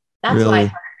mic. That's why it's really? harder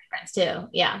to make friends too.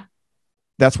 Yeah.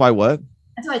 That's why what?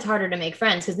 That's why it's harder to make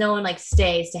friends because no one like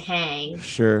stays to hang.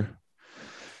 Sure. But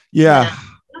Yeah.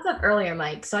 I also have earlier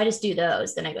mics, so I just do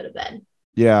those, then I go to bed.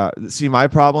 Yeah. See, my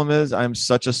problem is I'm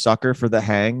such a sucker for the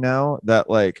hang now that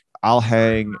like I'll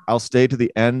stay to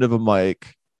the end of a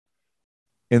mic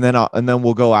and then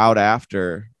we'll go out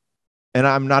after. And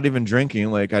I'm not even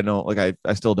drinking. Like I don't like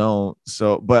I still don't.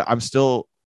 So but I'm still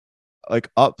like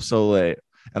up so late.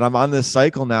 And I'm on this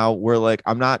cycle now where like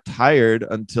I'm not tired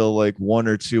until like 1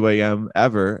 or 2 a.m.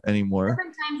 ever There anymore. have been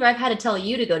times where I've had to tell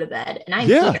you to go to bed, and I'm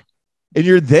Yeah. here. And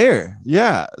you're there.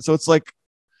 Yeah. So it's like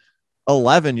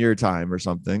 11 your time or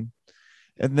something.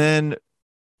 And then,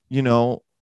 you know,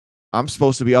 I'm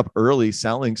supposed to be up early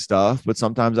selling stuff, but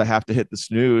sometimes I have to hit the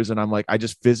snooze and I'm like, I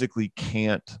just physically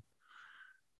can't.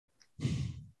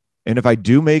 And if I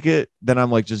do make it, then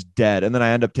I'm like just dead. And then I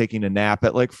end up taking a nap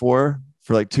at like 4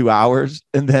 for like 2 hours.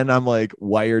 And then I'm like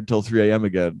wired till 3 a.m.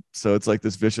 again. So it's like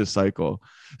this vicious cycle.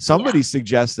 Yeah, Somebody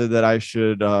suggested that I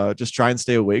should just try and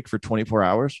stay awake for 24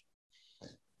 hours.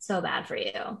 so bad for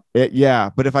you. Yeah.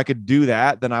 But if I could do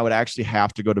that, then I would actually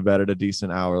have to go to bed at a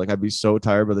decent hour. Like I'd be so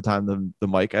tired by the time the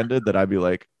mic ended that I'd be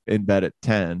like in bed at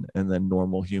 10 and then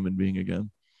normal human being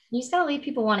again. You just gotta leave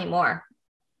people wanting more.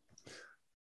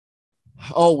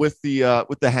 Oh, with the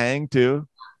hang too.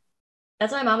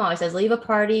 That's why my mom always says, leave a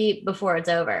party before it's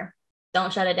over.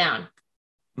 Don't shut it down.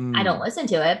 I don't Mm. listen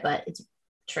to it, but it's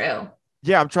true.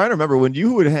 Yeah, I'm trying to remember when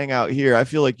you would hang out here. I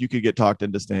feel like you could get talked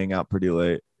into staying out pretty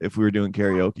late if we were doing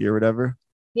karaoke or whatever.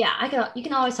 Yeah, I can. You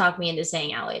can always talk me into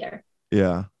staying out later.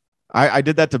 Yeah, I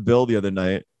did that to Bill the other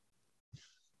night.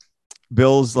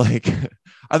 Bill's like,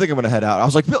 I think I'm gonna head out. I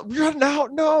was like, Bill, you're heading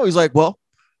out? No. He's like, well,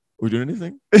 are we doing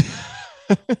anything?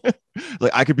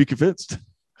 Like I could be convinced.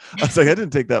 I was like, I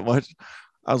didn't take that much.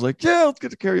 I was like, yeah, let's get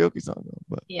the karaoke song.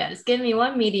 But Yeah, just give me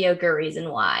one mediocre reason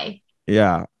why.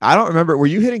 yeah, I don't remember. Were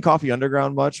you hitting Coffee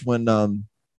Underground much when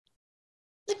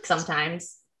Like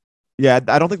sometimes. yeah,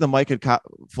 I don't think the mic had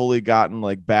fully gotten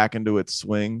like back into its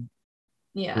swing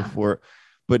Yeah. before,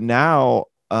 but now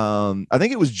I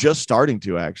think it was just starting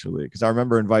to actually because I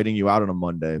remember inviting you out on a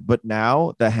Monday. But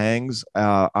now the hangs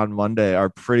on Monday are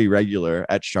pretty regular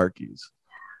at Sharky's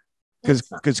That's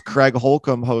fun. because Craig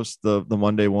Holcomb hosts the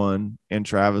Monday one and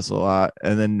Travis a lot,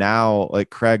 and then now like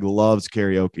Craig loves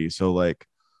karaoke, so like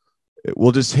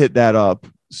we'll just hit that up.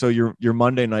 So your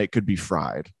Monday night could be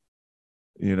fried,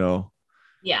 you know.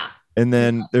 Yeah. And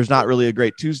then there's not really a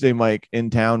great Tuesday mic in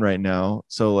town right now.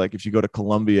 So like if you go to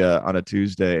Columbia on a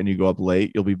Tuesday and you go up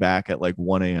late, you'll be back at like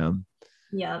 1 a.m.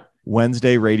 Yep.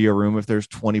 Wednesday radio room. If there's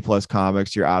 20 plus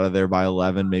comics, you're out of there by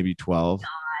 11, maybe 12. And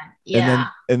Yeah.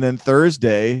 then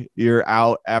Thursday, you're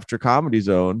out after Comedy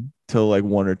Zone till like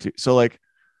 1 or 2. So like,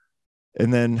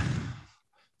 and then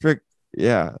frick,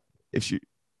 yeah. If you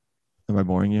am I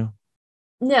boring you?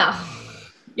 No.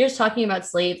 You're just talking about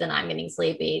sleep, and I'm getting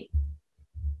sleepy.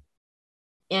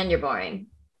 And you're boring.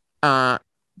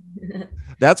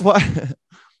 That's why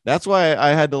that's why I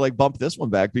had to like bump this one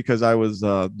back because I was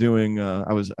I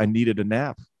needed a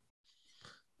nap.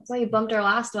 That's why you bumped our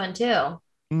last one too.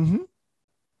 Mm-hmm.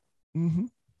 Mm-hmm.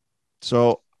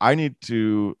 So I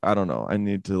don't know. I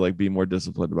need to like be more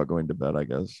disciplined about going to bed, I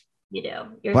guess. You do.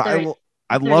 You're But 30.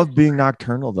 I love being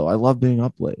nocturnal though. I love being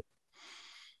up late.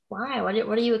 Why? What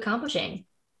are you accomplishing?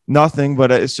 Nothing,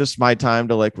 but it's just my time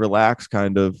to like relax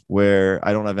kind of where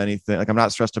I don't have anything. Like I'm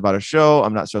not stressed about a show.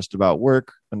 I'm not stressed about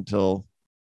work until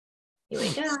You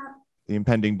wake up. the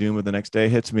impending doom of the next day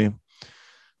hits me.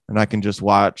 And I can just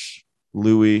watch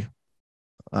Louis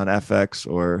on FX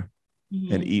or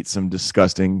and eat some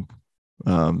disgusting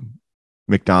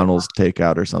McDonald's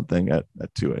takeout or something at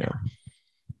 2 a.m.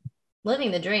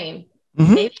 Living the dream.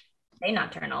 Mm-hmm. Maybe stay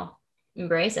nocturnal.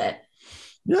 Embrace it.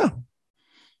 Yeah.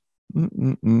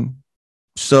 Mm-mm-mm.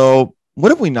 So what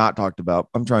have we not talked about?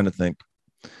 I'm trying to think.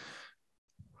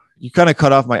 You kind of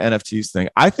cut off my NFTs thing.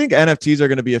 I think NFTs are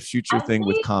going to be a future thing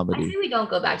with comedy. I say we don't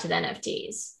go back to the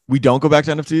NFTs. We don't go back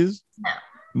to NFTs? No.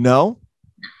 No?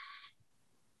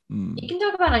 You can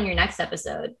talk about it on your next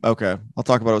episode. Okay. I'll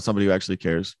talk about it with somebody who actually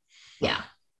cares. Yeah.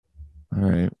 All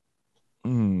right.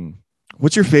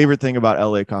 What's your favorite thing about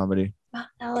LA comedy? About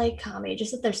LA comedy,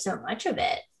 just that there's so much of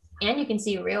it. And you can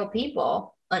see real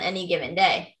people on any given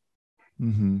day.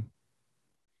 Mm-hmm.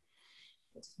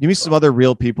 Give me some other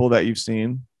real people that you've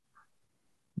seen.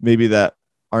 Maybe that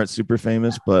aren't super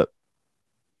famous, but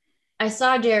I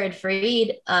saw Jared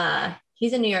Freed.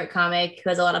 He's a New York comic who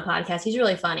has a lot of podcasts. He's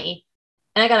really funny.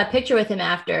 And I got a picture with him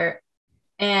after.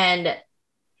 And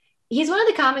he's one of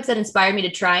the comics that inspired me to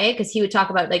try it because he would talk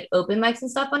about like open mics and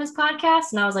stuff on his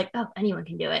podcast. And I was like, oh, anyone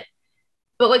can do it.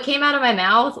 But what came out of my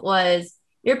mouth was,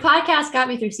 your podcast got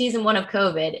me through season 1 of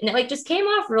COVID. And it like just came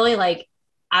off really like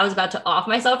I was about to off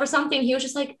myself or something. He was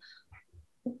just like,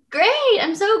 great,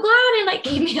 I'm so glad. And like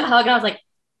gave me a hug. And I was like,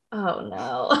 oh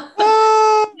no.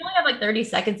 You only have like 30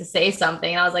 seconds to say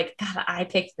something. And I was like, God, I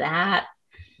picked that.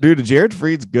 Dude, Jared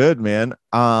Freed's good, man.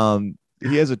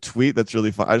 He has a tweet that's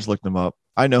really fun. I just looked him up.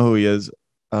 I know who he is.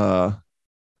 Yeah,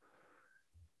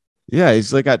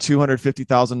 he's like got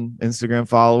 250,000 Instagram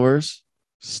followers.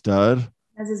 Stud.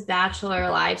 As his Bachelor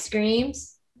live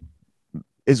streams.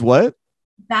 Is what?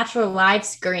 Bachelor live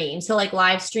stream. So like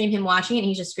live stream him watching it and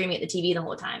he's just screaming at the TV the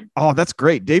whole time. Oh, that's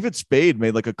great. David Spade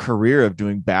made like a career of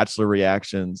doing Bachelor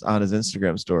reactions on his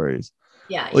Instagram stories.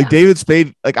 Yeah. Like David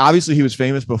Spade, like obviously he was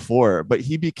famous before, but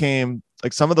he became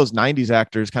like some of those 90s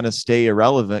actors kind of stay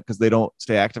irrelevant because they don't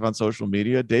stay active on social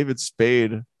media. David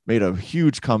Spade made a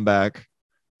huge comeback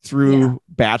through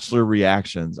Bachelor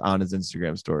reactions on his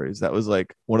Instagram stories. That was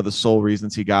like one of the sole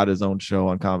reasons he got his own show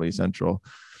on Comedy Central.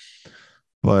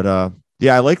 But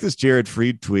yeah, I like this Jared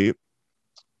Freed tweet.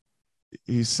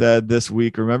 He said this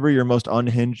week, remember your most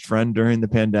unhinged friend during the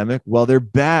pandemic? Well, they're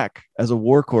back as a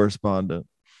war correspondent.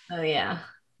 Oh yeah.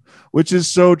 Which is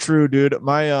so true, dude.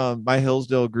 My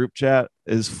Hillsdale group chat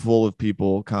is full of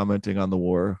people commenting on the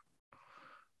war.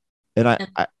 And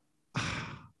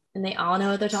and they all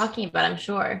know what they're talking about, I'm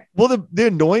sure. Well, the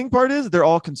annoying part is they're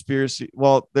all conspiracy.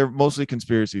 Well, they're mostly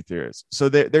conspiracy theorists. So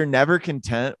they're never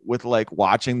content with like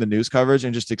watching the news coverage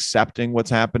and just accepting what's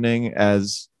happening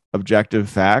as objective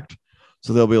fact.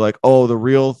 So they'll be like, oh, the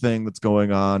real thing that's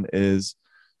going on is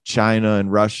China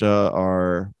and Russia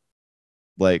are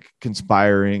like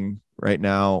conspiring right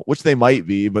now, which they might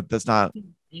be, but that's not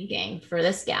thinking for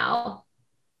this gal.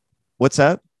 What's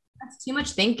that? That's too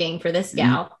much thinking for this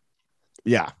gal.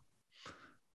 Yeah.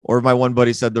 Or my one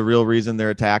buddy said the real reason they're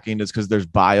attacking is because there's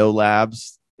bio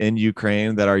labs in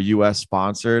Ukraine that are US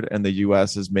sponsored and the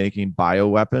US is making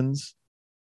bioweapons,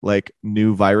 like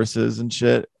new viruses and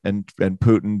shit. And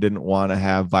Putin didn't want to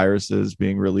have viruses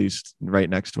being released right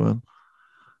next to him.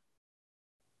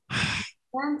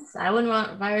 I wouldn't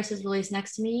want viruses released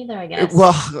next to me either, I guess.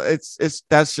 Well, it's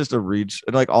that's just a reach.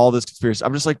 And like all this conspiracy,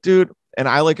 I'm just like, dude, and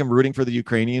I like am rooting for the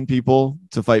Ukrainian people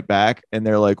to fight back. And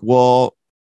they're like, well,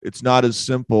 it's not as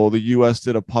simple. The US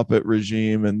did a puppet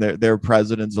regime and their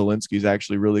president Zelensky is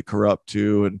actually really corrupt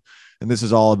too. And this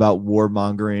is all about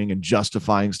warmongering and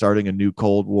justifying starting a new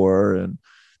Cold War. And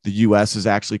the US is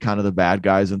actually kind of the bad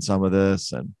guys in some of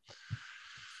this. And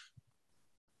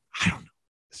I don't know.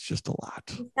 It's just a lot.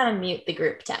 You gotta mute the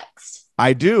group text.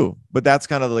 I do, but that's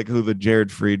kind of like who the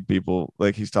Jared Freed people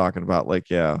like he's talking about. Like,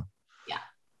 yeah.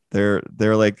 They're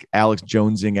like Alex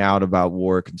Jonesing out about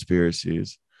war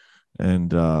conspiracies.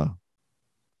 And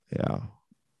yeah.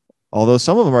 Although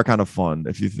some of them are kind of fun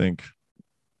if you think,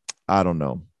 I don't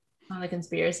know. On the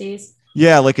conspiracies?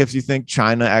 Yeah, like if you think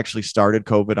China actually started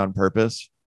COVID on purpose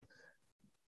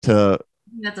to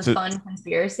That's a to fun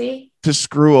conspiracy. to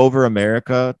screw over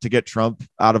America to get Trump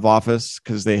out of office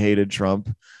because they hated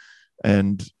Trump,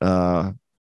 and they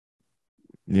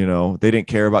didn't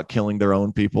care about killing their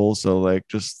own people. So like,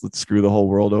 just let's screw the whole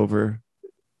world over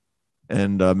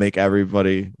and make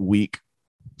everybody weak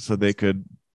so they could,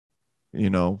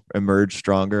 emerge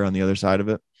stronger on the other side of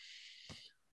it.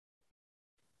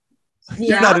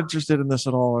 You're Yeah. not interested in this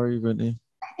at all, are you, Brittany?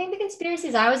 I think the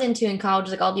conspiracies I was into in college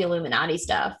was like all the Illuminati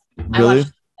stuff. I Really?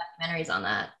 watched documentaries on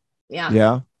that. Yeah.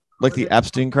 Yeah. Like the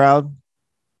Epstein crowd?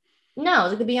 No, it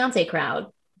was like the Beyonce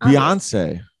crowd. Obviously.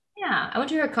 Beyonce. Yeah. I went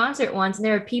to her concert once and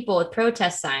there were people with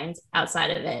protest signs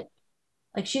outside of it.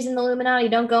 Like, she's in the Illuminati,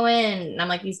 don't go in. And I'm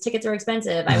like, these tickets are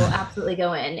expensive. I will absolutely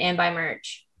go in and buy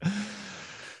merch.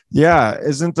 Yeah.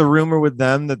 Isn't the rumor with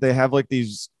them that they have like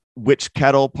these witch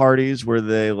kettle parties where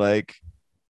they like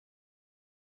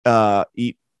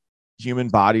eat human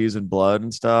bodies and blood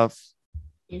and stuff?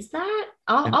 Is that?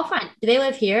 I'll find. Do they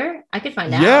live here? I could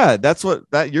find out. Yeah, that's what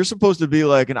that you're supposed to be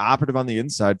like an operative on the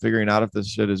inside, figuring out if this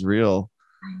shit is real.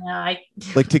 I know.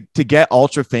 Like to get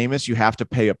ultra famous, you have to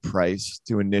pay a price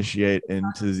to initiate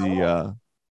into the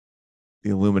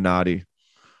Illuminati.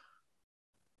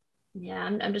 Yeah,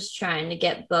 I'm just trying to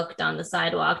get booked on the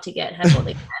sidewalk to get heckled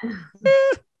again.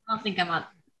 I don't think I'm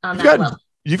on that level.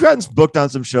 You've gotten booked on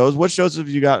some shows. What shows have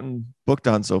you gotten booked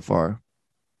on so far?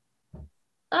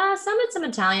 Some at some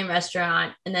Italian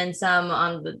restaurant and then some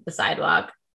on the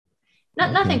sidewalk.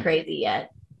 Nothing crazy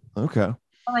yet. Okay.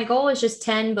 My goal is just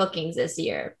 10 bookings this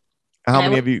year. How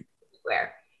many have you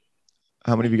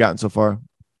gotten so far?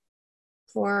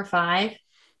 4 or 5.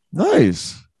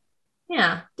 Nice.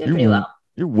 Yeah, did pretty well.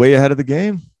 You're way ahead of the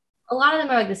game. A lot of them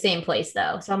are like the same place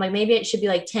though. So I'm like, maybe it should be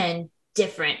like 10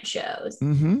 different shows.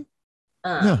 Mm-hmm.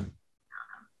 Yeah.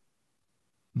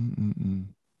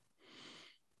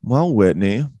 Well,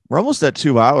 Whitney, we're almost at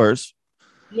 2 hours.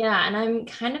 Yeah, and I'm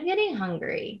kind of getting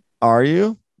hungry. Are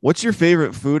you? What's your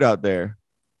favorite food out there?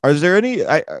 Is there any?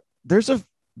 There's a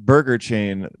burger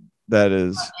chain that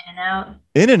is In-N-Out.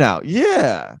 In-N-Out.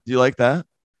 Yeah. Do you like that?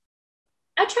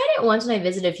 I tried it once when I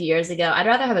visited a few years ago. I'd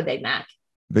rather have a Big Mac.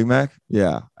 Big Mac?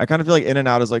 Yeah. I kind of feel like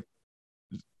In-N-Out is like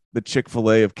the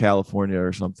Chick-fil-A of California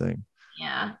or something.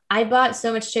 Yeah. I bought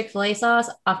so much Chick-fil-A sauce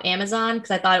off Amazon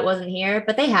because I thought it wasn't here,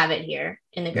 but they have it here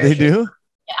in the grocery. They do?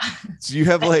 Yeah. So you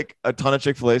have like a ton of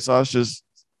Chick-fil-A sauce just...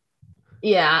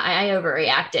 Yeah, I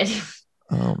overreacted.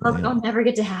 Oh, I was like, I'll never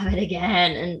get to have it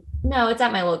again. And no, it's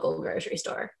at my local grocery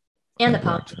store and the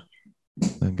pump.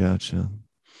 I gotcha.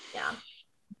 Yeah.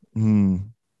 No,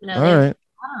 all right.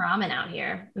 A lot of ramen out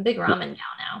here. I'm a big ramen gal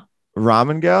now.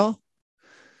 Ramen gal?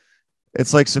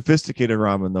 It's like sophisticated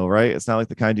ramen though, right? It's not like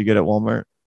the kind you get at Walmart.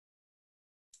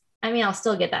 I mean, I'll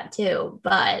still get that too,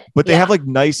 but they have like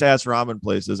nice ass ramen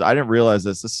places. I didn't realize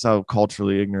this. This is how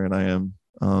culturally ignorant I am.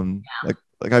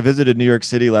 Like I visited New York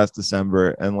City last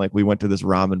December and like we went to this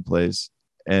ramen place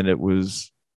and it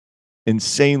was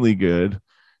insanely good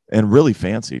and really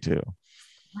fancy too.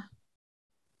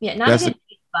 Yeah, not a good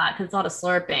spot because it's a lot of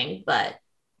slurping, but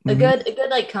a good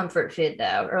like comfort food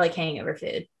though, or like hangover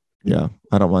food. Yeah,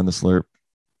 I don't mind the slurp.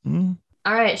 All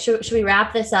right, should we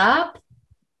wrap this up?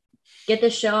 Get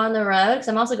this show on the road because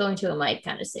I'm also going to a mic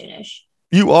kind of soonish.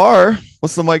 You are?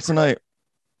 What's the mic tonight?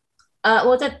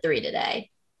 Well, it's at 3 today.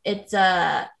 It's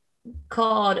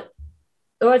called,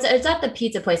 or it's at the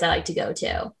pizza place I like to go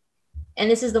to, and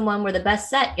this is the one where the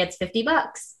best set gets $50.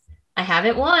 I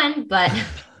haven't won, but I'm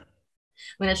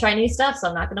gonna try new stuff, so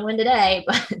I'm not gonna win today,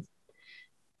 but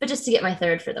just to get my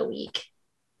third for the week.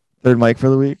 Third mic for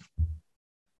the week?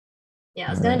 Yeah,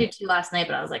 I was gonna do 2 last night,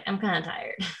 but I was like, I'm kind of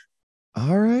tired.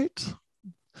 All right.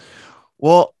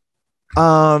 Well,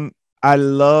 I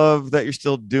love that you're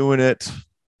still doing it.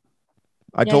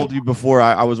 I told you before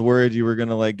I was worried you were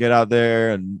gonna like get out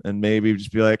there and maybe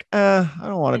just be like, I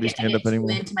don't want to do stand up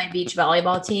anymore. Into my beach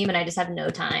volleyball team, and I just have no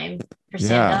time for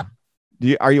stand up.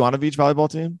 Are you on a beach volleyball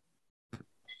team?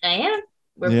 I am.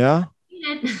 We're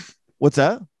undefeated. What's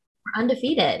that? We're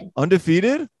undefeated.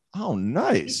 Undefeated? Oh,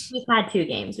 nice. We've had 2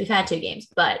 games.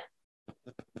 But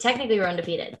technically we're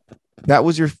undefeated.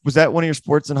 Was that one of your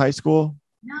sports in high school?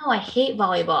 No, I hate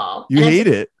volleyball. You hate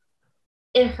it?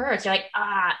 It hurts. You're like,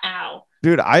 ow.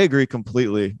 Dude, I agree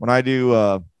completely. When I do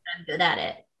I'm good at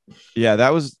it. Yeah,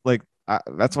 that was like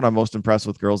that's what I'm most impressed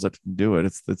with girls that can do it.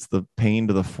 It's the pain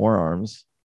to the forearms.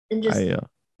 And just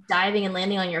diving and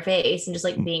landing on your face and just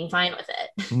like being fine with it.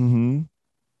 Mm-hmm.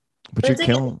 But you're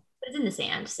killing. But it's in the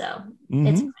sand, so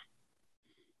it's fine.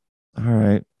 All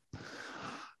right.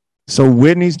 So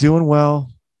Whitney's doing well,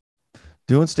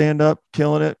 doing stand up,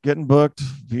 killing it, getting booked,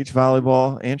 beach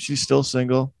volleyball, and she's still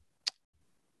single.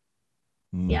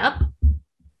 Yep.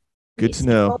 Good to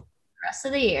know. The rest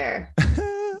of the year.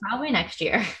 Probably next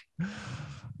year.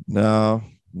 No,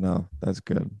 that's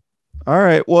good. All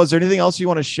right. Well, is there anything else you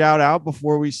want to shout out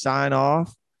before we sign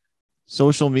off?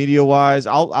 Social media wise,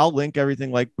 I'll link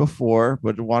everything like before,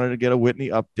 but wanted to get a Whitney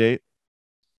update.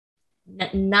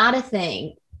 Not a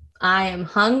thing. I am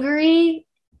hungry,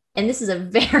 and this is a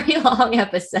very long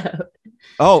episode.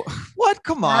 Oh, what?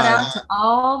 Come on. Shout out to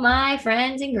all my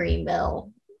friends in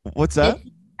Greenville. What's that?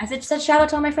 I said shout out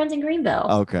to all my friends in Greenville.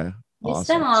 Okay. Miss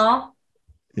Awesome. them all.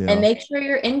 Yeah. And make sure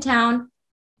you're in town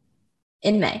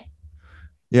in May.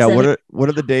 Yeah. So what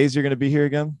are the days you're going to be here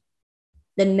again?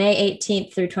 Then May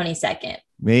 18th through 22nd.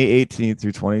 May 18th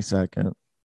through 22nd.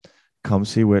 Come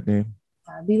see Whitney.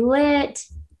 That'll be lit.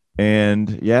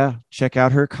 And yeah, check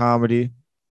out her comedy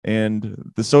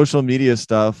and the social media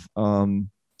stuff.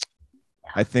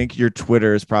 I think your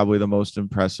Twitter is probably the most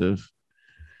impressive.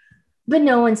 But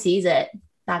no one sees it.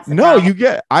 That's the No, problem. you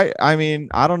get. I mean,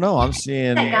 I don't know. I'm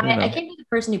seeing. That guy, you know. I can't be the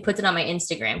person who puts it on my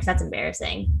Instagram because that's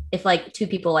embarrassing. If like 2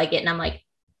 people like it and I'm like,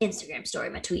 Instagram story,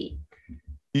 my tweet.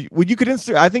 Well, you could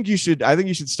I think you should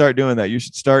start doing that. You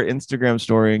should start Instagram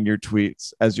storying your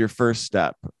tweets as your first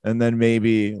step, and then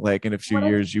maybe like in a few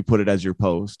years you put it as your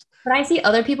post. But I see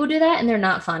other people do that and they're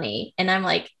not funny, and I'm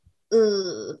like,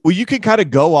 ugh. Well, you can kind of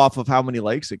go off of how many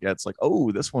likes it gets. Like,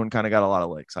 oh, this one kind of got a lot of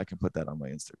likes. I can put that on my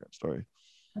Instagram story.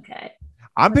 Okay.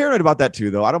 I'm paranoid about that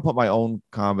too, though. I don't put my own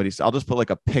comedy. I'll just put like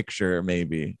a picture,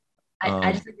 maybe.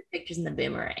 I just like the pictures and the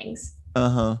boomerangs.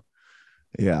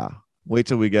 Yeah. Wait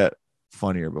till we get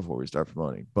funnier before we start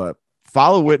promoting. But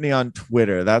follow Whitney on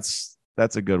Twitter. That's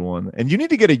a good one. And you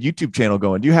need to get a YouTube channel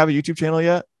going. Do you have a YouTube channel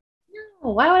yet?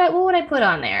 No. What would I put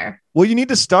on there? Well, you need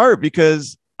to start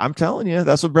because I'm telling you,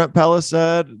 that's what Brent Pella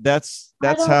said. That's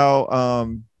how.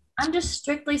 I'm just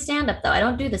strictly stand up though. I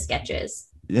don't do the sketches.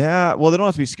 Yeah. Well, they don't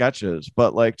have to be sketches,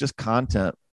 but like just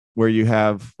content where you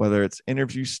have whether it's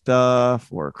interview stuff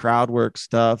or crowd work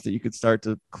stuff that you could start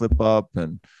to clip up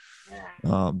and.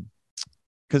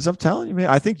 Because I'm telling you, man,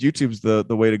 I think YouTube's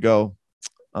the way to go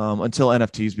until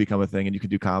NFTs become a thing and you can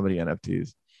do comedy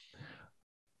NFTs.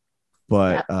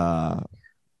 But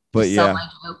Just yeah, sell my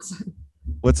jokes.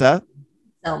 What's that?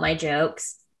 Sell my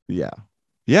jokes. Yeah,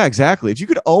 exactly. If you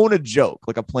could own a joke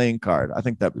like a playing card, I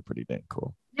think that'd be pretty dang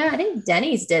cool. Yeah, I think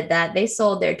Denny's did that. They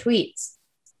sold their tweets.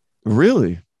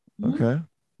 Really? Mm-hmm. Okay.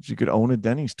 If you could own a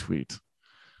Denny's tweet,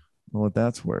 I don't know what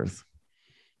that's worth.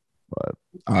 But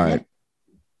all right.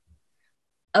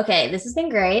 Okay, this has been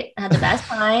great. I had the best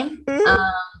time.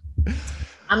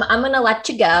 I'm gonna let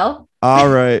you go. All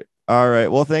right.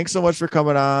 Well, thanks so much for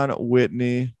coming on,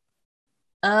 Whitney.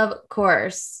 Of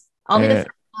course. I'll be the first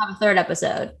to have a 3rd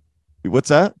episode. What's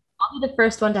that? I'll be the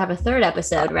first one to have a 3rd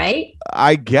episode, right?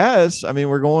 I guess. I mean,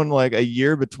 we're going like a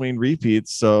year between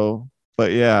repeats. So,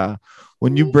 but yeah,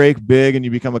 when you break big and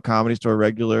you become a Comedy Store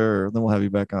regular, then we'll have you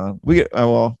back on.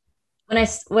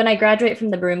 When I graduate from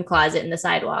the broom closet in the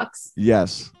sidewalks.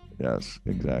 Yes,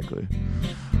 exactly.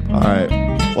 All right.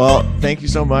 Well, thank you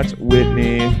so much,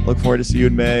 Whitney. Look forward to see you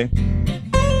in May.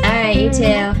 All right, you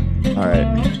too. All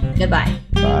right. Goodbye.